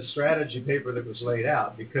in the strategy paper that was laid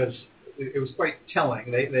out because it was quite telling.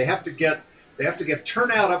 They have to get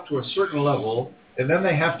turnout up to a certain level, and then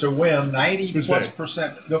they have to win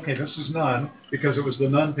 90+%. Okay, this is Nunn because it was the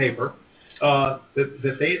Nunn paper. That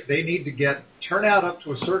they need to get turnout up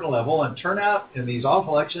to a certain level, and turnout in these off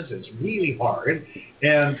elections is really hard.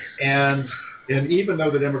 And even though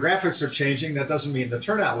the demographics are changing, that doesn't mean the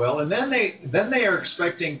turnout will. And then they are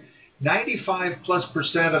expecting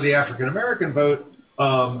 95+% of the African American vote,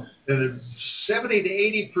 70 to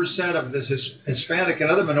 80% of this Hispanic and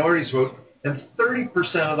other minorities vote, and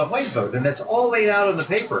 30% of the white vote. And that's all laid out in the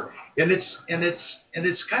paper. And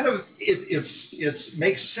it's kind of it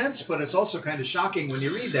makes sense, but it's also kind of shocking when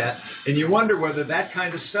you read that, and you wonder whether that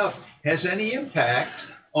kind of stuff has any impact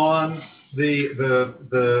on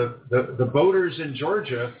the voters in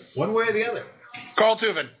Georgia, one way or the other. Carl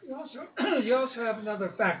Tuvin. You also have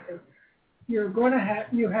another factor. You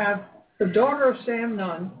have the daughter of Sam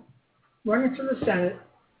Nunn running for the Senate.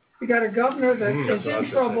 You got a governor that is in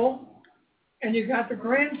trouble, and you got the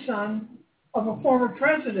grandson of a former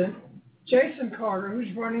president, Jason Carter,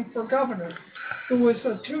 who's running for governor, who was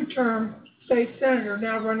a 2-term state senator,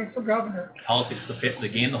 now running for governor. Politics, the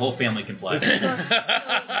game the whole family can play.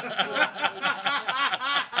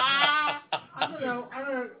 I don't know.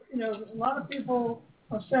 A lot of people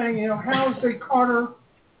are saying, how's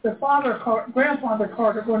grandfather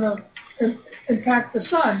Carter going to impact the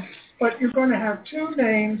son? But you're going to have 2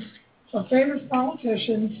 names of famous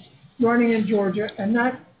politicians running in Georgia, and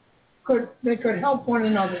they could help one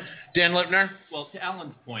another. Dan Lipner? Well, to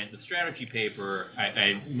Alan's point, the strategy paper,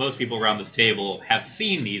 most people around this table have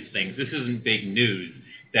seen these things. This isn't big news,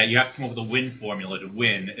 that you have to come up with a win formula to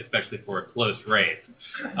win, especially for a close race.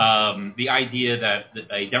 The idea that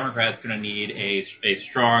a Democrat's going to need a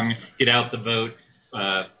strong get-out-the-vote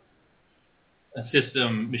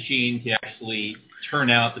machine to actually turn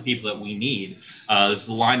out the people that we need. This is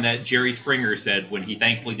the line that Jerry Springer said when he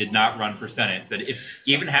thankfully did not run for Senate, that if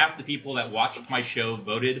even half the people that watched my show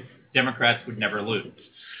voted, Democrats would never lose.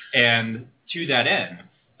 And to that end,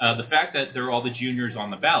 the fact that there are all the juniors on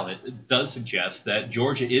the ballot does suggest that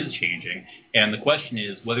Georgia is changing. And the question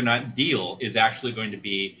is whether or not Deal is actually going to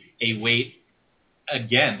be a weight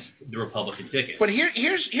against the Republican ticket. But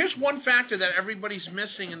here's one factor that everybody's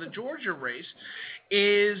missing in the Georgia race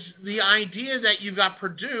is the idea that you've got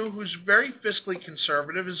Perdue, who's very fiscally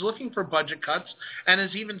conservative, is looking for budget cuts, and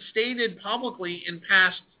has even stated publicly in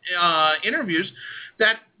past interviews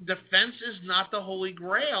that defense is not the holy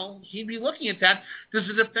grail. He'd be looking at that. Does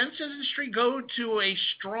the defense industry go to a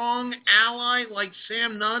strong ally like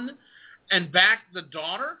Sam Nunn and back the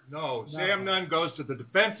daughter? No, Sam Nunn goes to the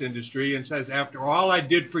defense industry and says, after all I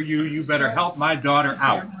did for you, you better help my daughter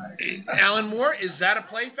out. Alan Moore, is that a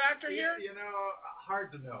play factor here? You know,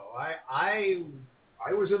 hard to know. I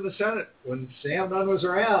was in the Senate when Sam Nunn was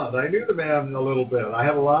around. I knew the man a little bit. I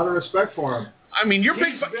have a lot of respect for him. I mean, you're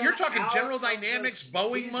talking General Dynamics,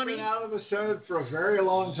 Boeing money? He's been out of the Senate for a very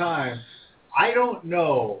long time. I don't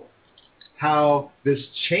know how this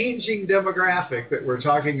changing demographic that we're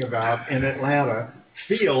talking about in Atlanta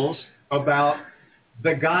feels about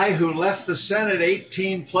the guy who left the Senate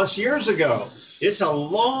 18 plus years ago. It's a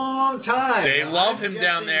long time. They love him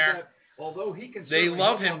down there. Although he can, they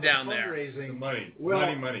love him down there. Money,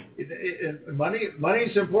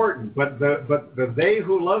 money's important, but the they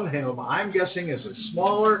who love him, I'm guessing, is a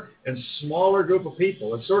smaller and smaller group of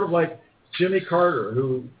people. It's sort of like Jimmy Carter,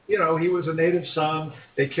 who, you know, he was a native son.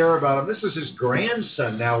 They care about him. This is his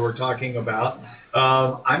grandson now we're talking about.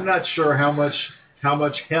 I'm not sure how much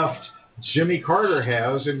heft Jimmy Carter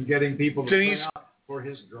has in getting people to turn out for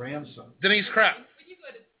his grandson. Denise Kraft. When you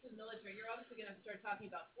go to the military, you're obviously going to start talking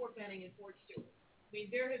about Fort Benning and Fort Stewart. I mean,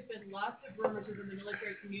 there have been lots of rumors within the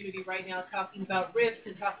military community right now talking about rifts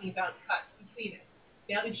and talking about cuts. We've seen it.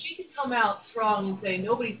 Now, if she could come out strong and say,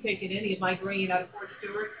 nobody's taken any of my grain out of Fort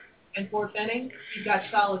Stewart and Fort Benning, you've got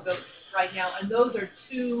solid votes right now. And those are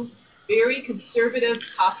two very conservative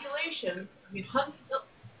populations. I mean,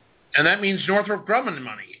 and that means Northrop Grumman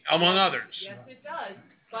money, among others. Yes, it does.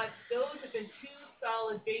 But those have been two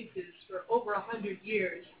solid bases for over 100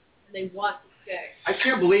 years, and they want to stay. I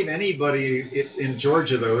can't believe anybody in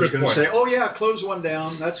Georgia, though, is going to say, oh, yeah, close one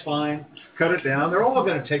down, that's fine, cut it down. They're all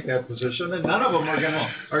going to take that position, and none of them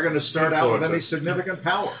are going to start out with any significant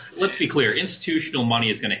power. Let's be clear. Institutional money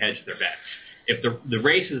is going to hedge their bets. If the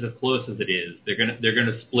race is as close as it is, they're going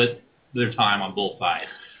to split their time on both sides.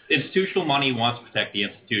 Institutional money wants to protect the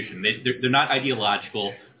institution. They're not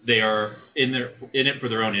ideological. They are in it for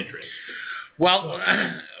their own interests. Well,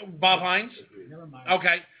 Bob Hines?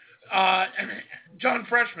 Okay. John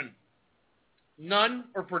Freshman, Nunn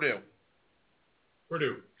or Perdue?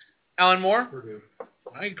 Perdue. Alan Moore? Perdue.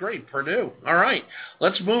 I agree, Perdue. All right.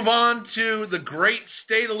 Let's move on to the great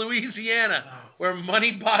state of Louisiana, where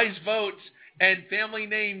money buys votes and family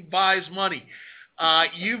name buys money.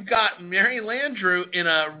 You've got Mary Landrieu in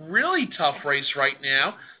a really tough race right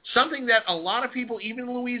now, something that a lot of people, even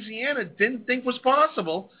in Louisiana, didn't think was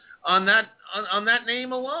possible on that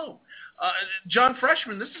name alone. John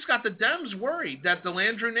Freshman, this has got the Dems worried that the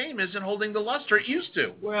Landrieu name isn't holding the luster it used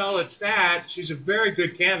to. Well, it's that. She's a very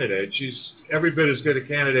good candidate. She's every bit as good a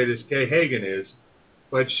candidate as Kay Hagan is.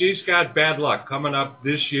 But she's got bad luck coming up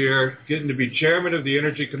this year, getting to be chairman of the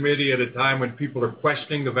Energy Committee at a time when people are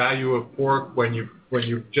questioning the value of pork, when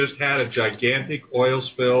you've just had a gigantic oil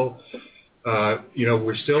spill.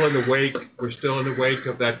 We're still in the wake. We're still in the wake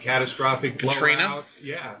of that catastrophic blowout. Katrina?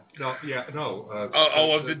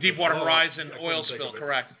 Of the Deepwater Horizon oil spill.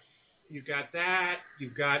 Correct. You got that.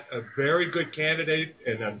 You've got a very good candidate,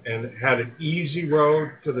 and had an easy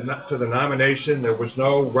road to the nomination. There was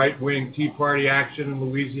no right-wing Tea Party action in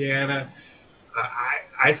Louisiana.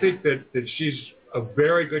 I think that she's a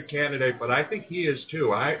very good candidate, but I think he is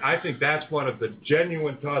too. I think that's one of the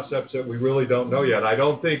genuine toss-ups that we really don't know yet. I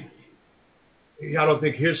don't think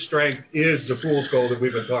his strength is the fool's gold that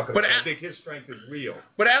we've been talking about. I think his strength is real.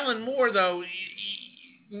 But Alan Moore, though,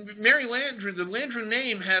 Mary Landrieu, the Landrieu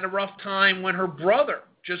name had a rough time when her brother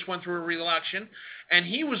just went through a re-election, and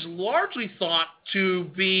he was largely thought to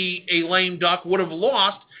be a lame duck, would have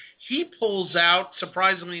lost. He pulls out,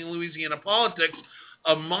 surprisingly in Louisiana politics,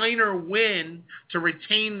 a minor win to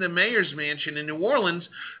retain the mayor's mansion in New Orleans.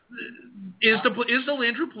 Is the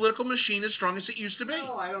Landrieu political machine as strong as it used to be?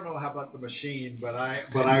 No, I don't know how about the machine, but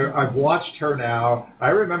I've watched her now. I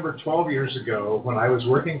remember 12 years ago when I was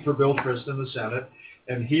working for Bill Frist in the Senate,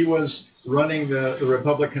 and he was running the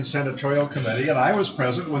Republican Senatorial Committee, and I was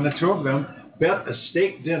present when the two of them bet a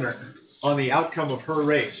steak dinner on the outcome of her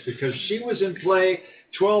race, because she was in play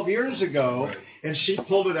 12 years ago, and she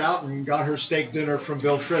pulled it out and got her steak dinner from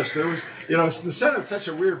Bill Trist. There was, the Senate's such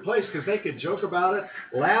a weird place because they could joke about it,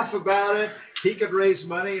 laugh about it. He could raise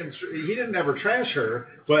money, and he didn't ever trash her,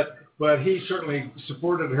 but he certainly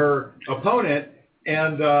supported her opponent,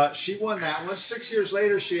 and she won that one. 6 years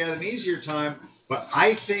later, she had an easier time, but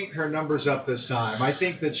I think her number's up this time. I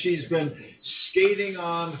think that she's been skating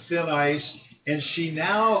on thin ice, and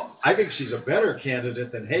I think she's a better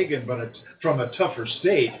candidate than Hagan, but from a tougher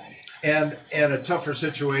state and a tougher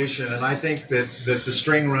situation. And I think that the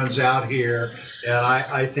string runs out here, and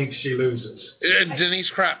I think she loses. Denise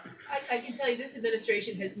Krapp. I can tell you this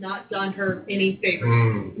administration has not done her any favors.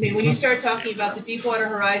 I mean, when you start talking about the Deepwater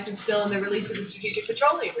Horizon spill and the release of the Strategic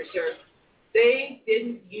Petroleum Reserve, they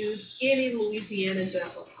didn't use any Louisiana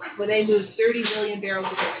vessels when they moved 30 million barrels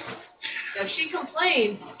a day. Now, she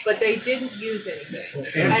complained, but they didn't use anything.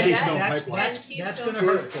 That's going to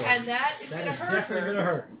hurt. And that is going to hurt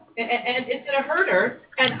her. And it's going to hurt her.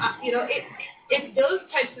 And, it's those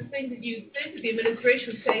types of things that you think that the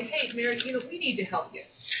administration would say, hey, Mayor, we need to help you.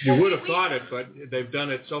 You would have thought it, but they've done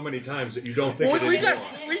it so many times that you don't think it anymore.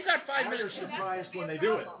 We've got 5 minutes. They're surprised when they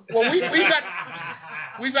do it. Well,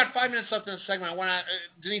 we've got 5 minutes left in the segment.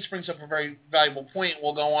 Denise brings up a very valuable point.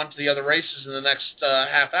 We'll go on to the other races in the next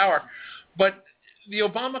half hour. But the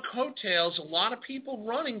Obama coattails, a lot of people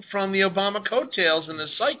running from the Obama coattails in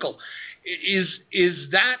this cycle. Is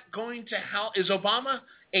that going to help? Is Obama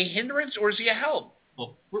a hindrance or is he a help?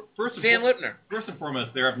 Well, first and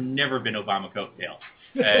foremost, there have never been Obama coattails.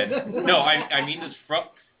 And no, I mean this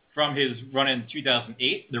from his run in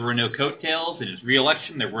 2008. There were no coattails. In his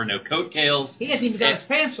re-election, there were no coattails. He hasn't even got his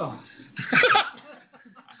pants on.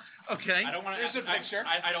 Okay. I don't want to. There's a picture.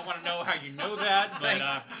 I don't want to know how you know that, but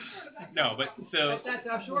no. But so that's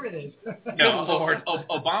how short it is. No, Lord.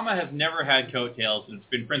 Obama has never had coattails, and it's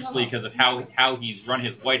been principally because of how he's run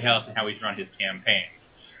his White House and how he's run his campaign.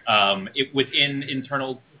 Within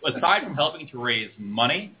internal, aside from helping to raise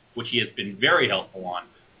money, which he has been very helpful on.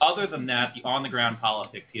 Other than that, the on-the-ground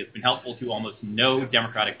politics, he has been helpful to almost no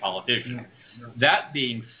Democratic politician. That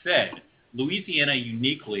being said, Louisiana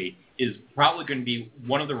uniquely is probably going to be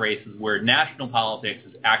one of the races where national politics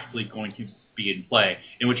is actually going to be in play,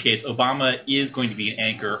 in which case Obama is going to be an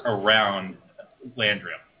anchor around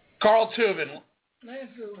Landrieu. Carl Tubin.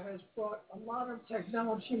 Landrieu has brought a lot of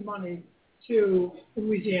technology money to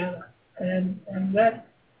Louisiana, and that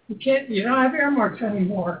you don't have earmarks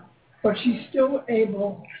anymore, but she's still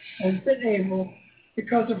has been able,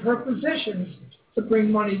 because of her positions, to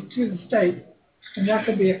bring money to the state, and that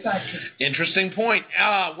could be a factor. Interesting point.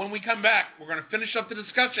 When we come back, we're going to finish up the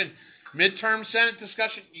discussion. Midterm Senate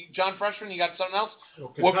discussion. John Freshman, you got something else?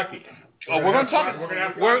 Kentucky. We're going to talk.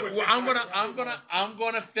 I'm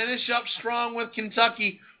going to finish up strong with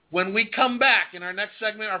Kentucky when we come back in our next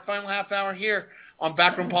segment, our final half hour here on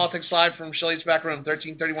Backroom Politics Live from Shelley's Backroom,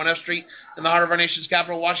 1331 F Street, in the heart of our nation's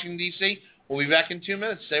capital, Washington, D.C. We'll be back in 2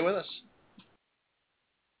 minutes. Stay with us.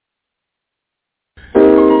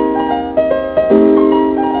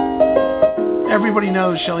 Everybody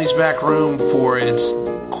knows Shelley's Backroom for its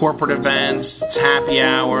corporate events, its happy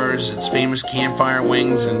hours, its famous campfire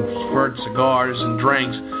wings and Furt cigars and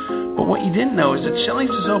drinks. But what you didn't know is that Shelley's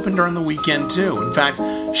is open during the weekend too. In fact,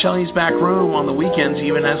 Shelley's Backroom on the weekends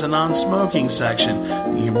even has a non-smoking section.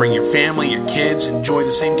 You can bring your family, your kids, enjoy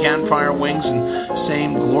the same campfire wings and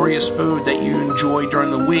same glorious food that you enjoy during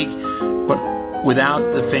the week, but without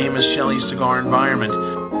the famous Shelley's cigar environment.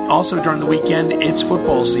 Also during the weekend, it's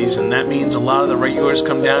football season. That means a lot of the regulars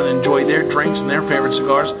come down and enjoy their drinks and their favorite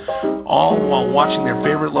cigars, all while watching their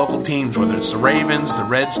favorite local teams, whether it's the Ravens, the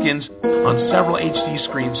Redskins, on several HD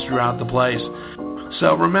screens throughout the place.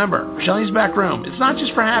 So remember, Shelley's Backroom, it's not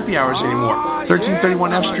just for happy hours anymore.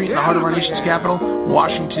 1331 F Street in the heart of our nation's capital,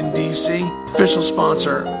 Washington, D.C., official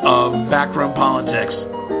sponsor of Backroom Politics.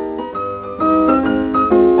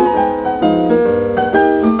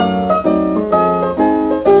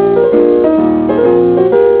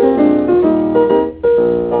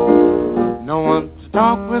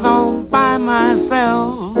 Talk with all by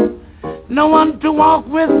myself. No one to walk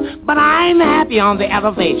with, but I'm happy on the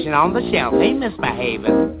elevation, on the shelf. Ain't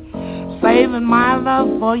misbehaving. Saving my love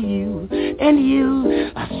for you, and you,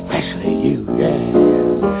 especially you,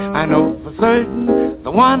 yeah. I know for certain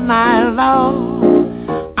the one I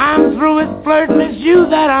love. I'm through with flirting, it's you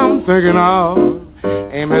that I'm thinking of.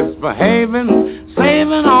 Ain't misbehaving,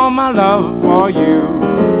 saving all my love for you.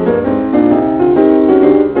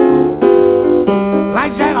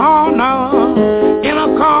 Like that horner in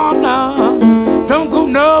a corner, don't go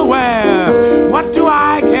nowhere. What do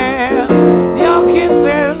I care? Your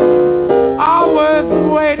kisses are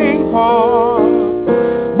worth waiting for.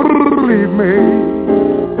 Believe me.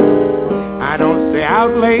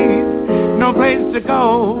 out late, no place to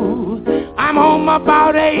go. I'm home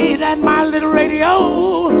about 8 at my little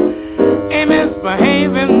radio. Ain't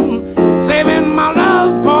misbehaving, saving my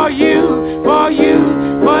love for you, for you,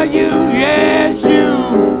 for you, yes,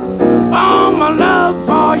 you. All my love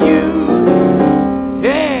for you.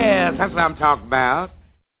 Yes, that's what I'm talking about.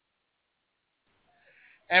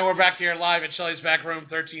 And we're back here live at Shelley's Back Room,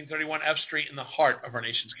 1331 F Street in the heart of our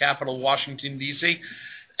nation's capital, Washington, D.C.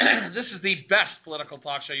 This is the best political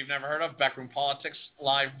talk show you've never heard of, Backroom Politics,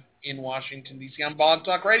 live in Washington, D.C. on Blog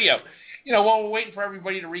Talk Radio. You know, while we're waiting for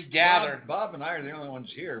everybody to regather. Bob and I are the only ones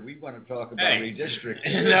here. We want to talk about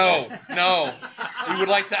redistricting. No. We would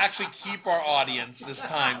like to actually keep our audience this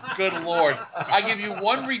time. Good Lord. I give you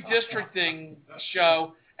one redistricting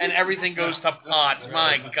show, and everything goes to pot.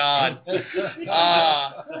 My God.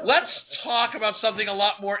 Let's talk about something a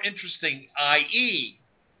lot more interesting, i.e.,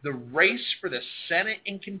 the race for the Senate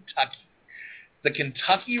in Kentucky. The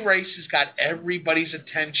Kentucky race has got everybody's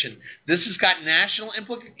attention. This has got national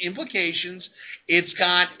implications. It's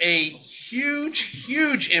got a huge,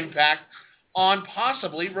 huge impact on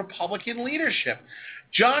possibly Republican leadership.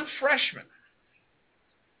 John Freshman,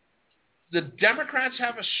 the Democrats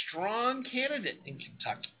have a strong candidate in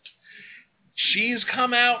Kentucky. She's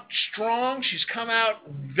come out strong. She's come out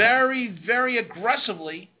very, very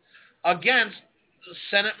aggressively against the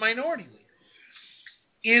Senate Minority Leader.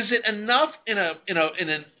 Is it enough in a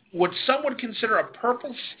what some would consider a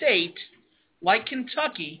purple state like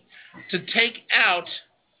Kentucky to take out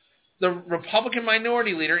the Republican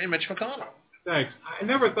Minority Leader in Mitch McConnell? Thanks. I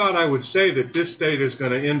never thought I would say that this state is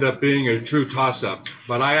going to end up being a true toss-up,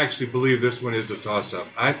 but I actually believe this one is a toss-up.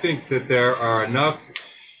 I think that there are enough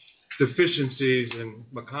deficiencies in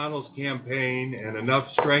McConnell's campaign and enough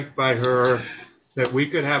strength by her that we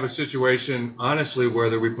could have a situation, honestly, where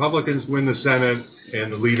the Republicans win the Senate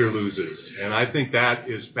and the leader loses. And I think that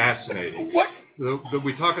is fascinating. What?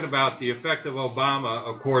 We're talking about the effect of Obama.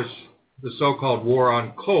 Of course, the so-called war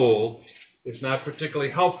on coal is not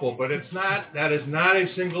particularly helpful, but that is not a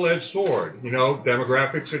single-edged sword. You know,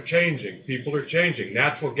 demographics are changing. People are changing.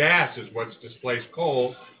 Natural gas is what's displaced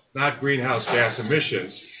coal, not greenhouse gas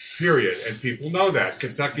emissions, period. And people know that.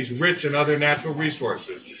 Kentucky's rich in other natural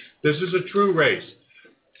resources. This is a true race.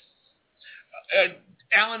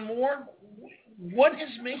 Alan Moore, what is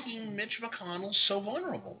making Mitch McConnell so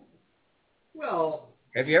vulnerable? Well,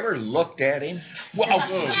 have you ever looked at him? Well,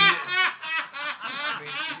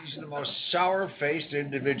 he's the most sour-faced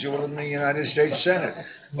individual in the United States Senate.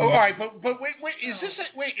 All right, but wait, is this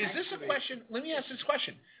a question? Let me ask this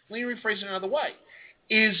question. Let me rephrase it another way.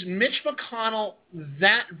 Is Mitch McConnell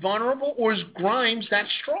that vulnerable, or is Grimes that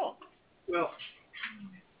strong? Well,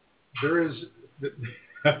 there is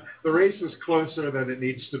the race is closer than it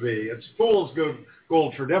needs to be. It's fool's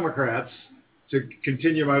gold for Democrats, to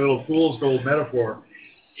continue my little fool's gold metaphor.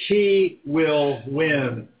 He will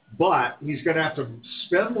win, but he's going to have to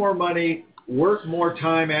spend more money, work more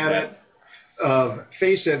time at it,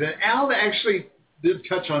 face it. And Al actually did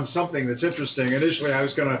touch on something that's interesting. Initially, I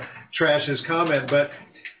was going to trash his comment, but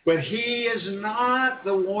he is not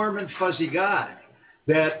the warm and fuzzy guy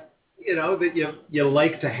that you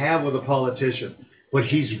like to have with a politician, but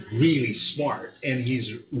he's really smart and he's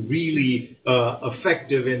really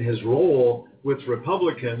effective in his role with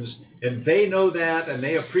Republicans, and they know that and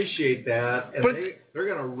they appreciate that, and they're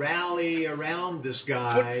going to rally around this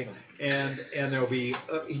guy, and there'll be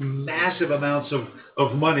massive amounts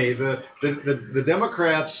of money. The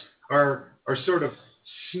Democrats are sort of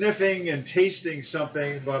sniffing and tasting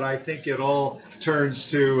something, but I think it all turns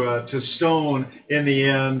to stone in the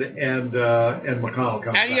end, and McConnell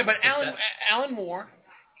comes back. Yeah, but Alan Moore,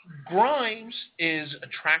 Grimes is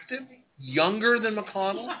attractive, younger than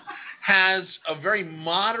McConnell, has a very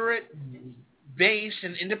moderate base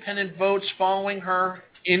and independent votes following her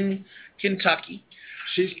in Kentucky.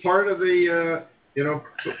 She's part of the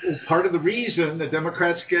part of the reason the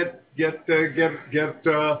Democrats get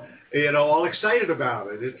all excited about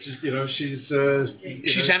it. It's just,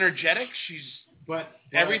 she's energetic. She's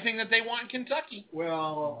everything that they want in Kentucky.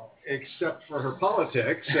 Well, except for her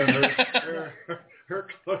politics and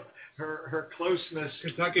her closeness.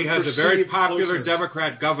 Kentucky has a very popular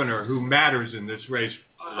Democrat governor who matters in this race,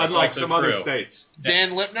 unlike some other states.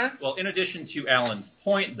 Dan Lipner? Well, in addition to Alan's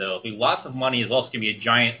point, though, the lots of money is also going to be a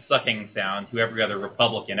giant sucking sound to every other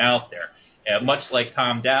Republican out there. Much like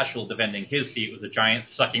Tom Daschle defending his seat was a giant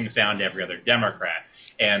sucking sound to every other Democrat.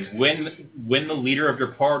 And when the leader of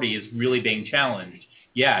your party is really being challenged,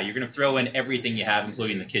 yeah, you're going to throw in everything you have,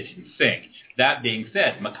 including the kitchen sink. That being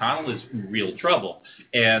said, McConnell is in real trouble.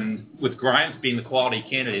 And with Grimes being the quality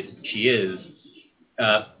candidate she is,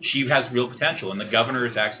 she has real potential, and the governor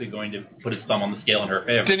is actually going to put his thumb on the scale in her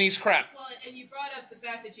favor. Denise Kraft. Well, and you brought up the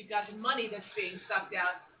fact that you've got the money that's being sucked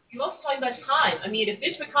out. You also talking about time. I mean, if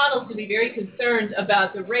Mitch McConnell's going to be very concerned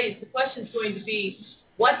about the race, the question's going to be,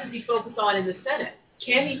 what does he focus on in the Senate?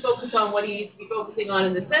 Can he focus on what he needs to be focusing on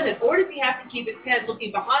in the Senate, or does he have to keep his head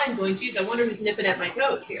looking behind, going, geez, I wonder who's nipping at my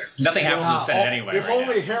toes here? Nothing happens in the Senate anyway. If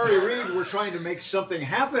only Harry Reid were trying to make something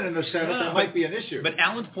happen in the Senate, that might be an issue. But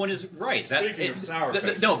Alan's point is right. Speaking of sour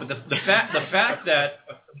face. No, but the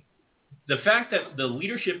fact that the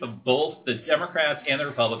leadership of both the Democrats and the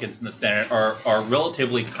Republicans in the Senate are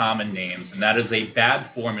relatively common names, and that is a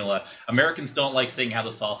bad formula. Americans don't like seeing how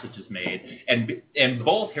the sausage is made, and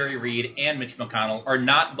both Harry Reid and Mitch McConnell are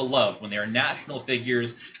not beloved. When they are national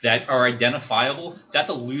figures that are identifiable, that's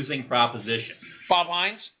a losing proposition. Bob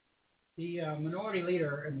Hines? The minority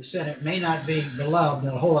leader in the Senate may not be beloved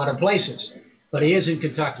in a whole lot of places, but he is in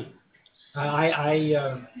Kentucky.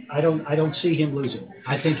 I don't see him losing.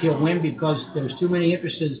 I think he'll win because there's too many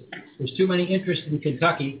interests in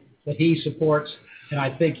Kentucky that he supports, and I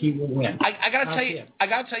think he will win. I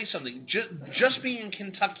gotta tell you something. Just being in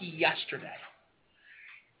Kentucky yesterday,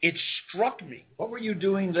 it struck me. What were you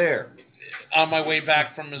doing there? On my way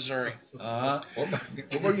back from Missouri. What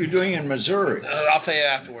were you doing in Missouri? I'll tell you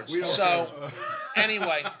afterwards.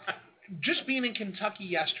 Anyway, just being in Kentucky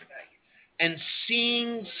yesterday, and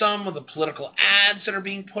seeing some of the political ads that are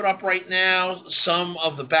being put up right now, some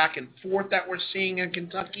of the back and forth that we're seeing in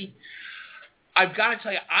Kentucky, I've got to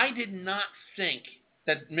tell you, I did not think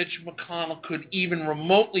that Mitch McConnell could even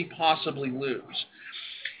remotely possibly lose.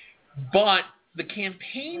 But the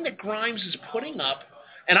campaign that Grimes is putting up,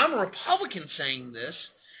 and I'm a Republican saying this,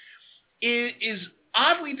 is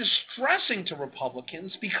oddly distressing to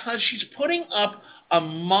Republicans because she's putting up a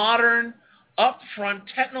modern, upfront,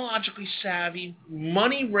 technologically savvy,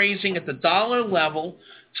 money-raising at the dollar level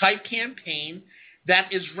type campaign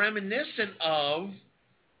that is reminiscent of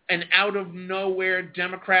an out-of-nowhere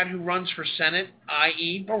Democrat who runs for Senate,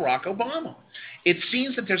 i.e. Barack Obama. It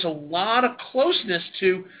seems that there's a lot of closeness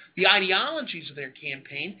to the ideologies of their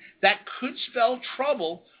campaign that could spell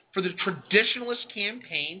trouble for the traditionalist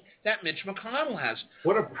campaign that Mitch McConnell has.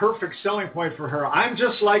 What a perfect selling point for her. I'm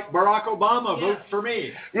just like Barack Obama. Vote for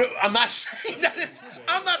me. I'm not saying that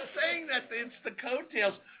it's the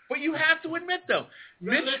coattails, but you have to admit, though,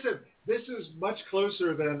 listen, this is much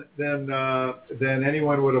closer than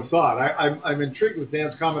anyone would have thought. I'm intrigued with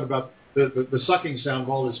Dan's comment about the sucking sound of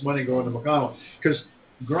all this money going to McConnell, because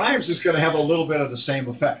Grimes is going to have a little bit of the same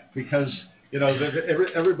effect, because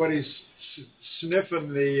everybody's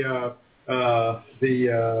sniffing the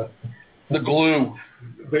glue.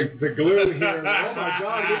 The glue here. Oh my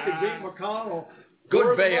God, we could beat McConnell.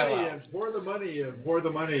 Pour the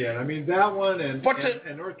money in. I mean, that one and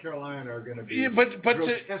North Carolina are going to be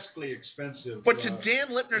grotesquely expensive. But to Dan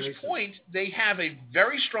Lipner's point, they have a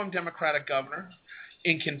very strong Democratic governor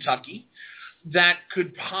in Kentucky that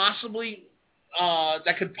could possibly. Oh,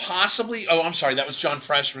 I'm sorry. That was John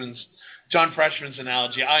Freshman's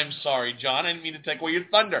analogy. I'm sorry, John. I didn't mean to take away your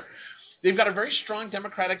thunder. They've got a very strong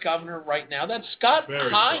Democratic governor right now that's got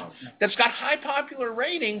high popular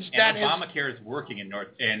ratings. And Obamacare is working in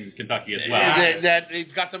Kentucky as well. That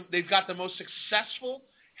they've got the most successful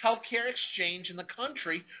healthcare exchange in the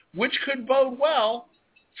country, which could bode well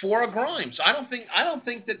for a Grimes. I don't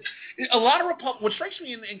think that a lot of what strikes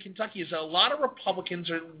me in Kentucky is that a lot of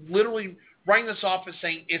Republicans are literally writing this off as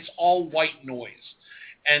saying it's all white noise,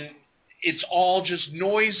 and it's all just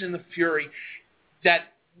noise in the fury that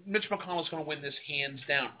Mitch McConnell's going to win this hands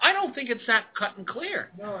down. I don't think it's that cut and clear.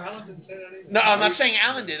 No, Alan didn't say that either. No, I'm not saying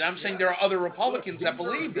Alan did. I'm saying there are other Republicans that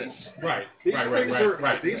believe this. Right. These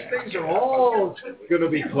things are all going to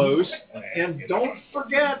be close. And don't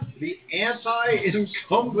forget the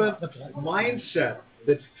anti-incumbent mindset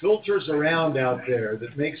that filters around out there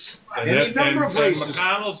that makes any number of races.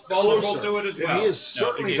 McConnell's vulnerable to it as well. He is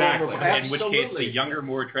certainly vulnerable. In which case, the younger,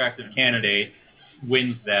 more attractive candidate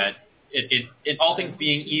wins that. It all things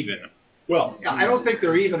being even. Well, I don't think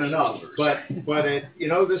they're even enough, but the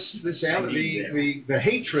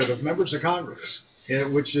hatred of members of Congress,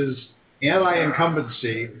 which is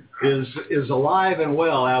anti-incumbency, is alive and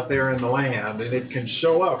well out there in the land, and it can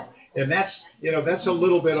show up. And that's a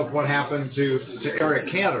little bit of what happened to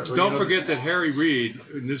Eric Cantor. Don't forget that Harry Reid,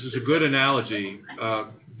 and this is a good analogy,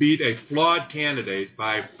 beat a flawed candidate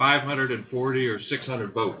by 540 or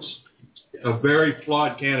 600 votes. A very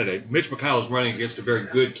flawed candidate. Mitch McConnell is running against a very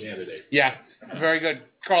good candidate. Yeah, very good.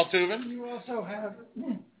 Carl Tubin? You also have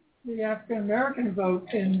the African-American vote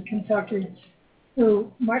in Kentucky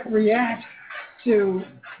who might react to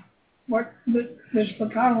what Mitch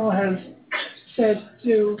McConnell has said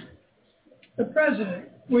to the president,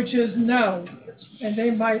 which is no, and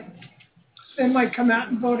they might come out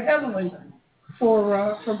and vote heavily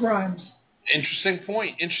for Grimes. Interesting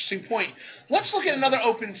point. Let's look at another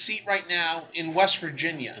open seat right now in West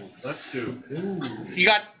Virginia. Let's do. You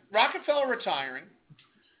got Rockefeller retiring,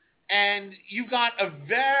 and you've got a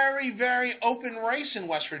very, very open race in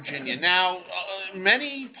West Virginia. Now,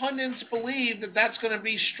 many pundits believe that that's going to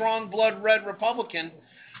be strong blood red Republican.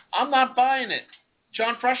 I'm not buying it.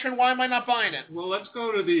 John Freshman, why am I not buying it? Well, let's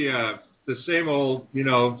go to the same old,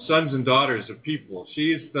 sons and daughters of people.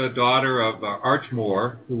 She's the daughter of Arch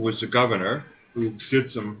Moore, who was the governor, who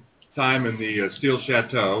did some time in the Steel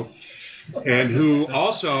Chateau, and who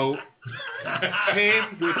also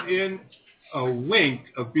came within a wink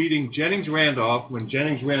of beating Jennings Randolph when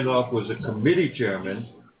Jennings Randolph was a committee chairman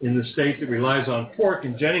in the state that relies on pork,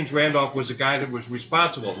 and Jennings Randolph was the guy that was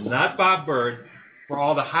responsible, not Bob Byrd, for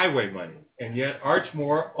all the highway money. And yet Arch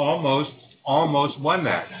Moore almost won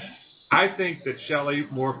that. I think that Shelley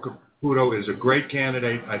Moore Caputo is a great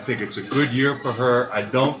candidate. I think it's a good year for her. I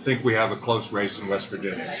don't think we have a close race in West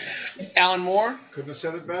Virginia. Alan Moore? Couldn't have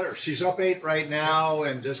said it better. She's up 8 right now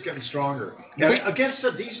and just getting stronger. Against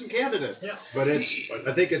a decent candidate. Yeah. But I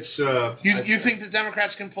think it's... You think the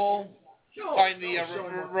Democrats can pull?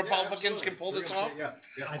 Republicans can pull this off? Yeah.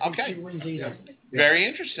 I think she wins either. Very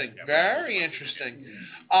interesting.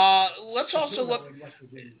 Let's also look...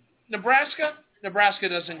 Nebraska? Nebraska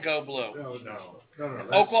doesn't go blue. No.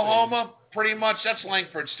 Oklahoma, pretty much, that's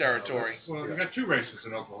Langford's territory. Well, we've got 2 races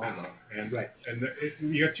in Oklahoma.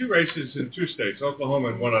 You got 2 races in 2 states, Oklahoma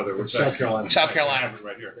and one other, which South Carolina. I have it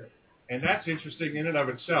right here. And that's interesting in and of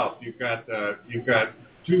itself. You've got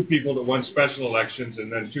 2 people that won special elections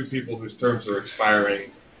and then 2 people whose terms are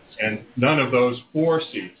expiring, and none of those 4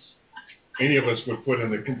 seats any of us would put in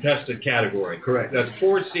the contested category. Correct. That's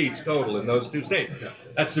 4 seats total in those 2 states.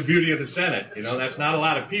 That's the beauty of the Senate. That's not a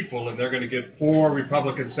lot of people, and they're going to get 4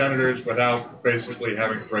 Republican senators without basically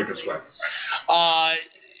having to break a sweat.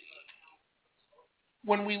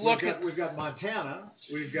 When we look at... We've got Montana.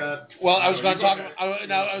 We've got... Well, I was going to talk... I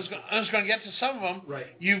was going to get to some of them. Right.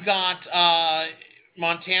 You've got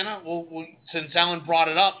Montana. Well, since Alan brought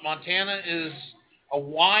it up, Montana is a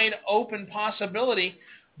wide open possibility.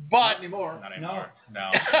 But not anymore.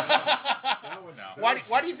 No.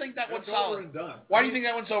 Why do you think that one's solid? Over and done. Why do you think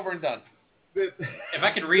that one's over and done? If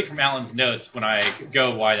I could read from Alan's notes when I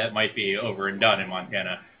go why that might be over and done in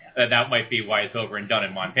Montana, that might be why it's over and done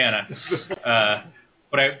in Montana.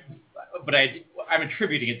 But I'm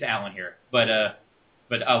attributing it to Alan here. But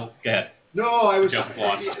I'll go ahead. No, I was.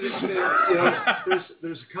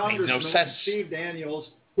 There's Congressman Steve Daniels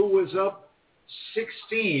who was up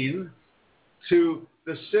 16 to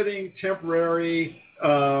the sitting temporary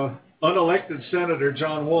unelected Senator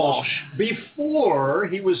John Walsh before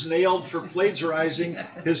he was nailed for plagiarizing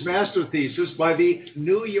his master thesis by the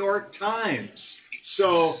New York Times.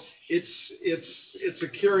 So it's a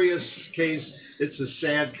curious case. It's a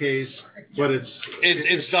sad case, but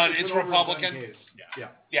it's done. It's Republican.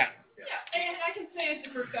 Yeah. And I can say as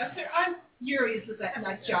a professor, I'm furious with that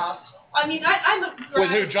nut job. I mean, I'm a grad. With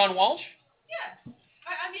who, John Walsh? Yes.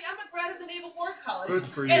 I mean, I'm a grad of the Naval War College. Good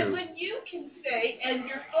for you. And when you can say, and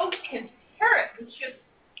your folks can parrot, which is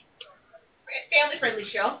a family-friendly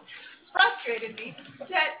show, frustrated me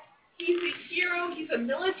that he's a hero, he's a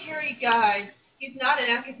military guy, he's not an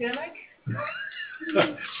academic.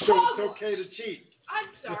 So it's okay to cheat. I'm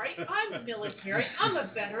sorry, I'm military, I'm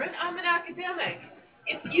a veteran, I'm an academic.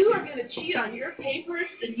 If you are going to cheat on your papers,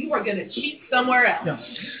 then you are going to cheat somewhere else.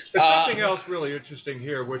 There's something else really interesting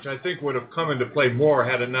here, which I think would have come into play more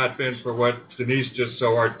had it not been for what Denise just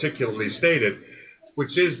so articulately stated,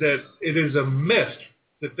 which is that it is a myth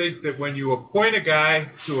to think that when you appoint a guy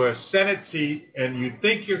to a Senate seat and you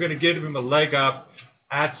think you're going to give him a leg up,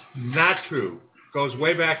 that's not true. It goes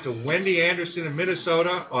way back to Wendy Anderson in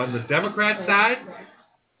Minnesota on the Democrat side,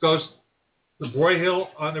 goes to Broyhill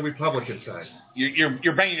on the Republican side.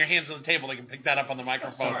 You're banging your hands on the table. They can pick that up on the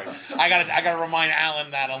microphone. Sorry. I got to remind Alan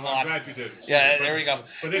that a lot. I'm glad you did. Yeah, there we go.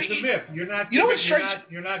 But it's a myth.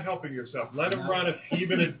 You're not helping yourself. Let him run an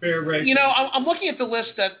even and fair race. I'm looking at the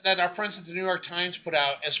list that our friends at the New York Times put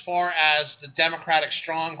out as far as the Democratic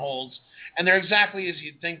strongholds, and they're exactly as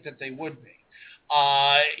you'd think that they would be.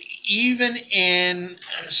 Even in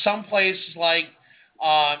some places like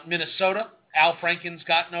Minnesota, Al Franken's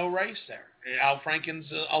got no race there. Al Franken's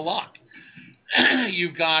a lock.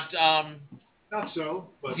 You've got... Not so.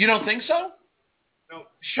 But you don't think so? No.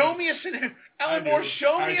 Show me a scenario. Alan Moore,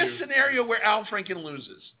 show me a scenario where Al Franken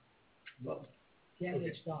loses.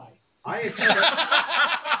 Candidates die. I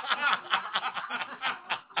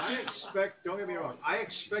don't get me wrong, I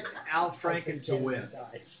expect Al Franken to win.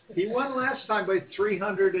 He won last time by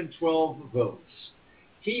 312 votes.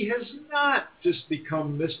 He has not just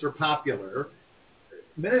become Mr. Popular.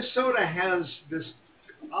 Minnesota has this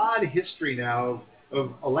odd history now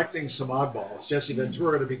of electing some oddballs. Jesse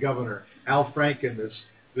Ventura to be governor, Al Franken,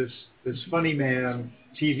 this funny man,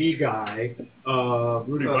 TV guy,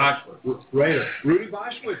 Rudy Boschwitz. Right, Rudy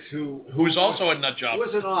Boschwitz, who was also a nut job.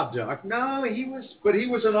 Was an odd duck. No, he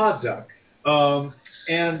was an odd duck.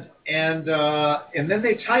 And then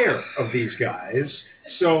they tire of these guys.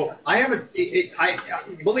 So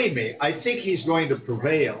believe me, I think he's going to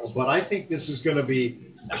prevail, but I think this is going to be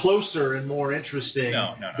closer and more interesting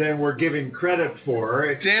than we're giving credit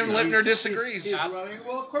for. Dan Lipner disagrees. He's running.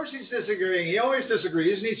 Well, of course he's disagreeing. He always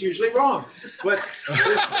disagrees, and he's usually wrong. But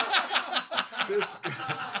his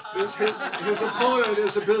opponent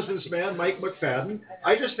is a businessman, Mike McFadden.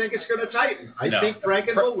 I just think it's going to tighten. I think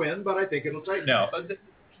Franken will win, but I think it'll tighten. No.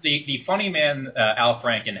 The funny man, Al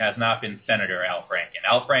Franken, has not been Senator Al Franken.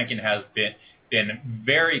 Al Franken has been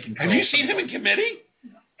very controlled. Have you seen him in committee?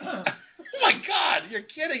 Oh my God, you're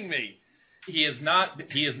kidding me. He has not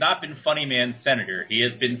been funny man senator. He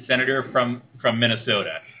has been senator from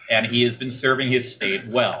Minnesota, and he has been serving his state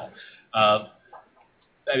well.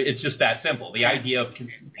 It's just that simple. The idea of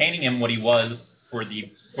painting him what he was for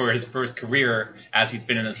his first career as he's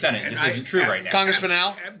been in the Senate isn't true right now. Congressman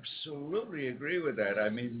Al? Absolutely agree with that. I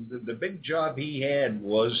mean, the big job he had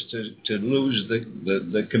was to lose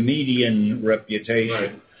the comedian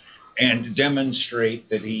reputation and demonstrate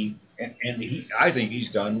that I think he's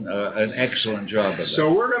done an excellent job of that.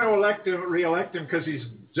 So we're going to re-elect him because he's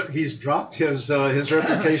dropped his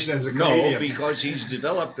reputation as a comedian. No, because he's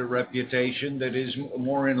developed a reputation that is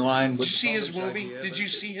more in line with. Did you see his movie? Did you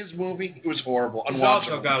see his movie? It was horrible. He's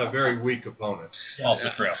also got a very weak opponent. Also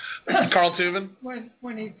true. Carl Tubin?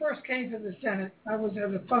 When he first came to the Senate, I was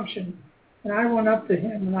at a function, and I went up to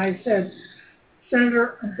him and I said,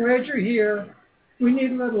 "Senator, I'm glad you're here. We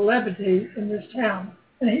need a little levity in this town."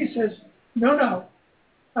 And he says, no,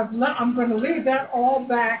 I'm going to leave that all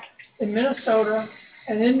back in Minnesota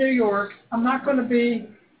and in New York. I'm not going to be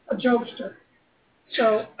a jokester.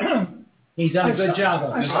 So he's done a good job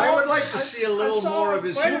of it. I would like to see a little more of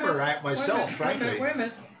his humor act myself, frankly. Wait a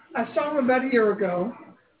minute. I saw him about a year ago.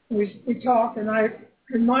 We talked, and I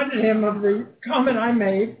reminded him of the comment I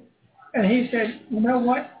made, and he said, "You know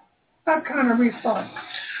what? I've kind of rethought.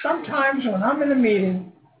 Sometimes when I'm in a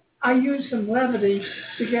meeting, I use some levity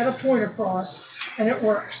to get a point across, and it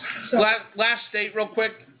works." So, last state, real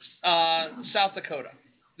quick, South Dakota.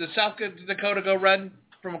 Does South Dakota go red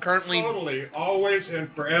from currently? Totally, always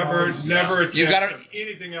and forever, never a chance of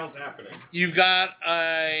anything else happening. You've got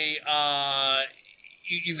a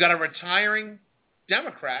retiring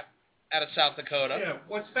Democrat out of South Dakota. Yeah,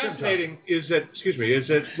 what's fascinating is that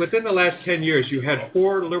within the last 10 years, you had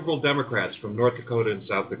 4 liberal Democrats from North Dakota and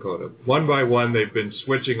South Dakota. One by one, they've been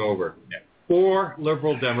switching over. Yeah. 4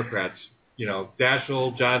 liberal Democrats,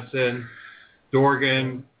 Daschle, Johnson,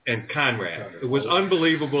 Dorgan, and Conrad. It was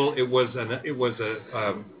unbelievable. It was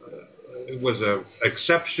a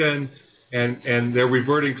exception, and they're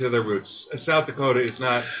reverting to their roots. South Dakota is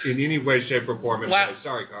not in any way, shape, or form.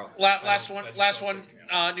 Sorry, Carl. Last one.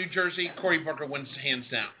 New Jersey, Cory Booker wins hands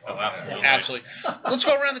down. Oh, absolutely. Absolutely. Let's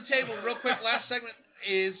go around the table real quick. Last segment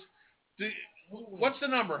is, what's the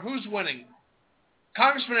number? Who's winning?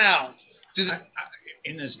 Congressman Al.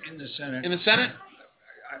 In the Senate. In the Senate?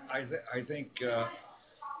 I think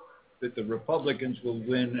that the Republicans will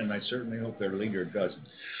win, and I certainly hope their leader doesn't.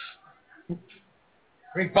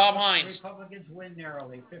 Bob Hines. Republicans win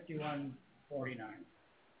narrowly, 51-49.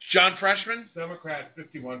 John Freshman? Democrat,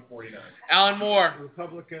 51-49. Alan Moore?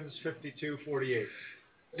 Republicans, 52-48.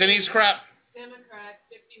 Denise Krepp? Democrat,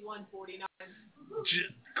 51-49.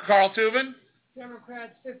 Carl Tubin?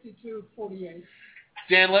 Democrats, 52-48.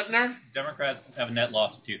 Dan Lipner? Democrats have a net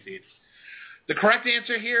loss of 2 seats. The correct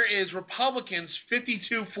answer here is Republicans,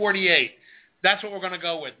 52-48. That's what we're going to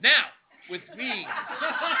go with. Now, with me.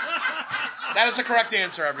 That is the correct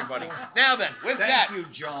answer, everybody. Now then, with that. Thank you,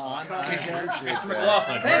 John.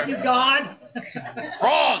 Thank you, God.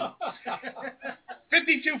 Wrong.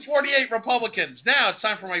 52-48 Republicans. Now it's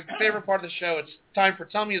time for my favorite part of the show. It's time for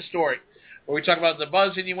Tell Me a Story, where we talk about the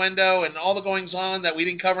buzz, innuendo, and all the goings-on that we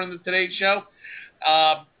didn't cover in today's show.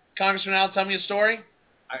 Congressman Al, tell me a story.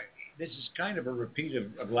 This is kind of a repeat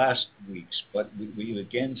of last week's, but we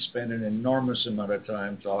again spent an enormous amount of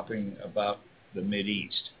time talking about the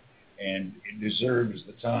Mideast, and it deserves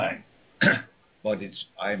the time. But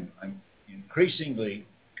I'm increasingly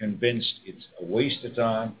convinced it's a waste of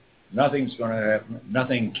time. Nothing's going to happen.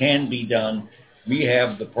 Nothing can be done. we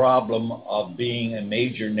have the problem of being a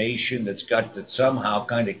major nation that's got to somehow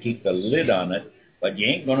kind of keep the lid on it, but you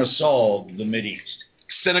ain't going to solve the Mideast.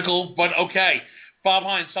 Cynical, but okay. Bob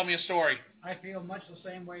Hines, tell me a story. I feel much the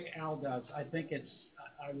same way Al does. I think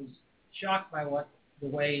I was shocked by the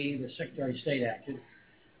way the Secretary of State acted.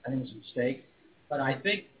 I think it was a mistake. But I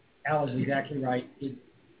think Al is exactly right.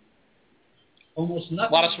 Almost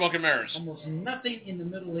nothing. A lot of smoke and mirrors. Almost nothing in the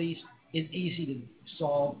Middle East is easy to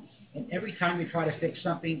solve. And every time we try to fix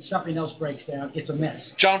something, something else breaks down. It's a mess.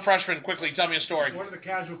 John Freshman, quickly, tell me a story. One of the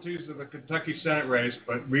casualties of the Kentucky Senate race,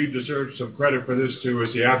 but Reed deserves some credit for this too,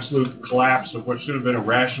 is the absolute collapse of what should have been a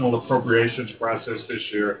rational appropriations process this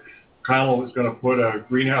year. Connell is going to put a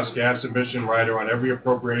greenhouse gas emission rider on every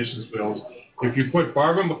appropriations bill. If you put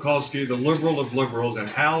Barbara Mikulski, the liberal of liberals, and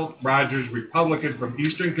Hal Rogers, Republican from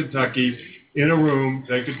Eastern Kentucky, in a room,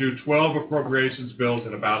 they could do 12 appropriations bills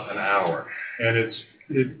in about an hour. And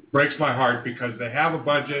it breaks my heart because they have a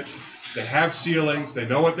budget, they have ceilings, they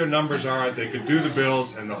know what their numbers are, they can do the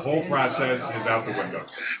bills, and the whole process is out the window.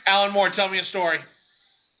 Alan Moore, tell me a story.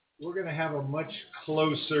 We're going to have a much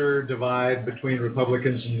closer divide between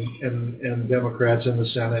Republicans and Democrats in the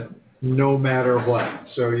Senate, no matter what.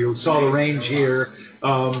 So you saw the range here.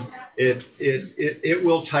 It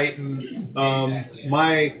will tighten.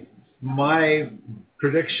 My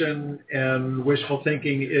prediction and wishful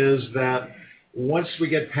thinking is that once we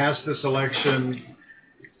get past this election,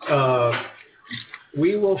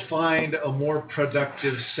 we will find a more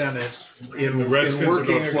productive Senate in working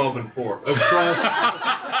 12-4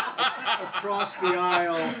 across the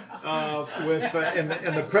aisle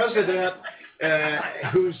and the president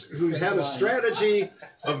who's had a strategy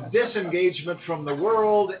of disengagement from the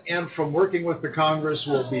world and from working with the Congress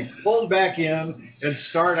will be pulled back in and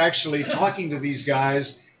start actually talking to these guys.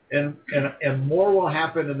 And more will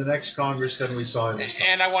happen in the next Congress than we saw in this Congress.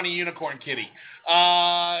 And I want a unicorn kitty.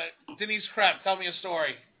 Denise Krepp, tell me a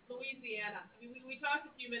story. Louisiana. I mean, we talked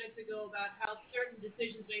a few minutes ago about how certain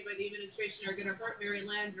decisions made by the administration are going to hurt Mary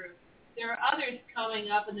Landrieu. There are others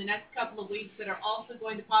coming up in the next couple of weeks that are also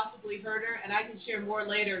going to possibly hurt her, and I can share more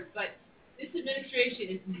later. But this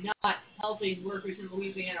administration is not helping workers in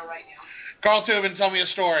Louisiana right now. Carl Tubin, tell me a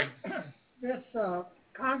story. This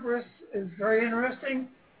Congress is very interesting.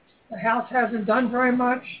 The House hasn't done very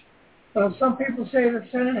much. Some people say the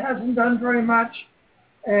Senate hasn't done very much.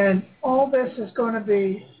 And all this is going to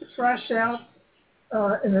be thrashed out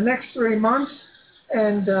in the next 3 months.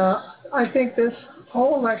 And I think this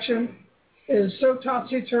whole election is so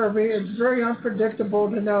topsy-turvy, it's very unpredictable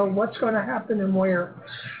to know what's going to happen and where.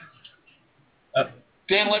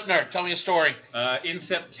 Dan Lipner, tell me a story. In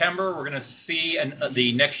September, we're going to see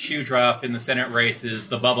the next shoe drop in the Senate race is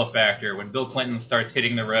the Bubba factor. When Bill Clinton starts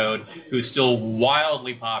hitting the road, who's still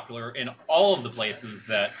wildly popular in all of the places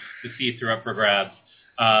that the seats are up for grabs,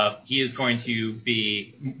 he is going to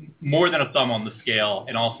be more than a thumb on the scale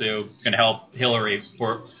and also going to help Hillary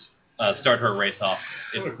start her race off.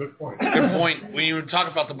 What a good point. Good point. When you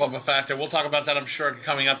talk about the Bubba factor, we'll talk about that, I'm sure,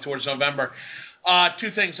 coming up towards November.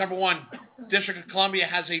 Two things. Number one, District of Columbia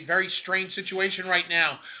has a very strange situation right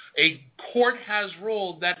now. A court has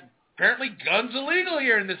ruled that apparently guns illegal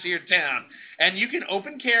here in this here town. And you can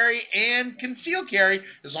open carry and conceal carry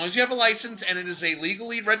as long as you have a license and it is a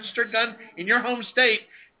legally registered gun in your home state.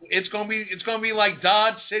 It's going to be like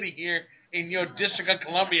Dodge City here in your District of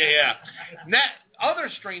Columbia here. Other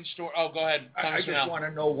strange story. Oh, go ahead. I just want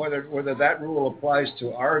to know whether that rule applies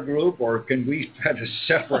to our group, or can we have a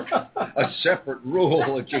separate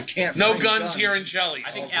rule that you can't. No guns here in Shelley.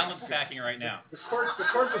 I think Alan's packing right now. The court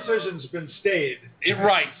decision's been stayed.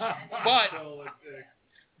 Right,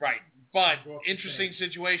 but interesting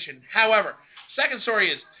situation. However, second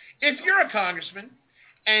story is if you're a congressman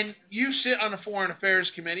and you sit on a Foreign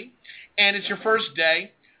Affairs Committee and it's your first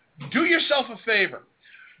day, do yourself a favor.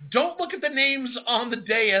 Don't look at the names on the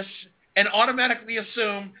dais and automatically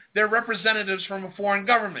assume they're representatives from a foreign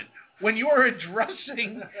government. When you are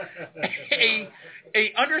addressing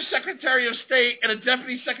a Undersecretary of State and a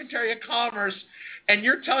Deputy Secretary of Commerce, and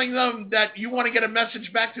you're telling them that you want to get a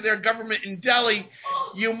message back to their government in Delhi,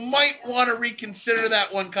 you might want to reconsider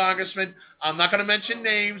that one, Congressman. I'm not going to mention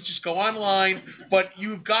names. Just go online. But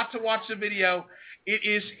you've got to watch the video. It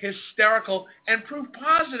is hysterical and proof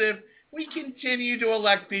positive. We continue to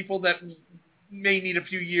elect people that may need a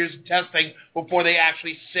few years of testing before they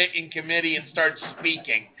actually sit in committee and start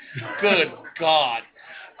speaking. Good God.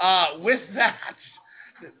 With that,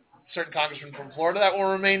 certain congressman from Florida that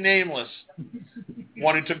will remain nameless.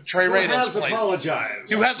 One who took Trey Radon's place.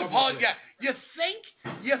 Who has apologized. You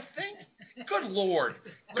think? Good Lord.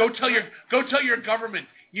 Go tell your government.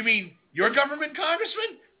 You mean your government,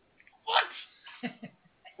 Congressman? What?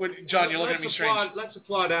 John, you're looking at me strange. Let's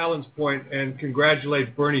applaud Alan's point and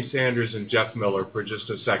congratulate Bernie Sanders and Jeff Miller for just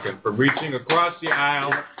a second for reaching across the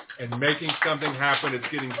aisle and making something happen. It's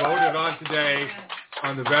getting voted on today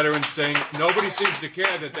on the veterans thing. Nobody seems to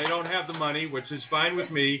care that they don't have the money, which is fine with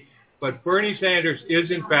me. But Bernie Sanders is,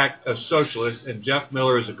 in fact, a socialist, and Jeff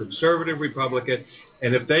Miller is a conservative Republican.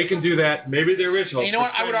 And if they can do that, maybe there is hope. You know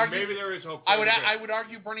what? I would argue. Maybe there is hope. I would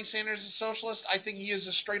argue Bernie Sanders is a socialist. I think he is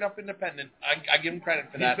a straight up independent. I give him credit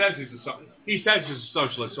for that. He says he's a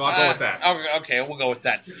socialist, so I'll go with that. Okay, we'll go with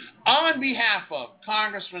that. On behalf of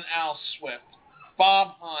Congressman Al Swift,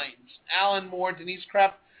 Bob Hines, Alan Moore, Denise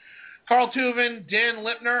Krepp, Carl Tuvin, Dan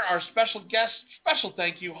Lipner, our special guest, special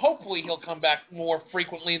thank you. Hopefully he'll come back more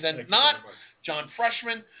frequently than not. John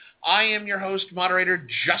Freshman. I am your host, moderator,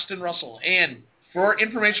 Justin Russell. And for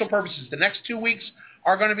informational purposes, the next 2 weeks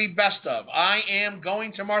are going to be best of. I am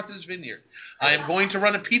going to Martha's Vineyard. I am going to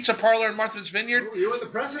run a pizza parlor in Martha's Vineyard. You and the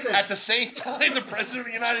president. At the same time, the president of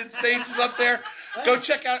the United States is up there. Go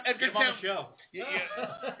check out Edgartown.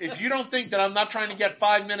 If you don't think that I'm not trying to get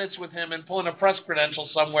 5 minutes with him and pulling a press credential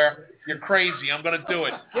somewhere, you're crazy. I'm going to do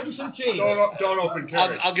it. Give him some cheese. Don't open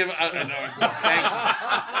carrots. I'll give it. Thank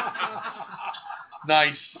you.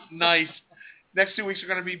 Nice. Next 2 weeks are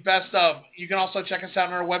going to be best of. You can also check us out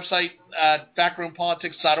on our website,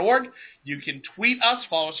 backroompolitics.org. You can tweet us,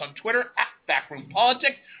 follow us on Twitter,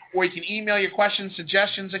 @BackroomPolitics, or you can email your questions,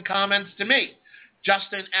 suggestions, and comments to me,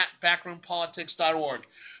 Justin @backroompolitics.org.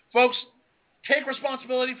 Folks, take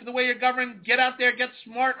responsibility for the way you're governed. Get out there, get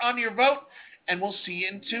smart on your vote, and we'll see you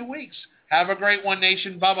in 2 weeks. Have a great one,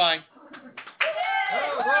 nation. Bye-bye.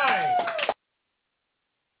 All right.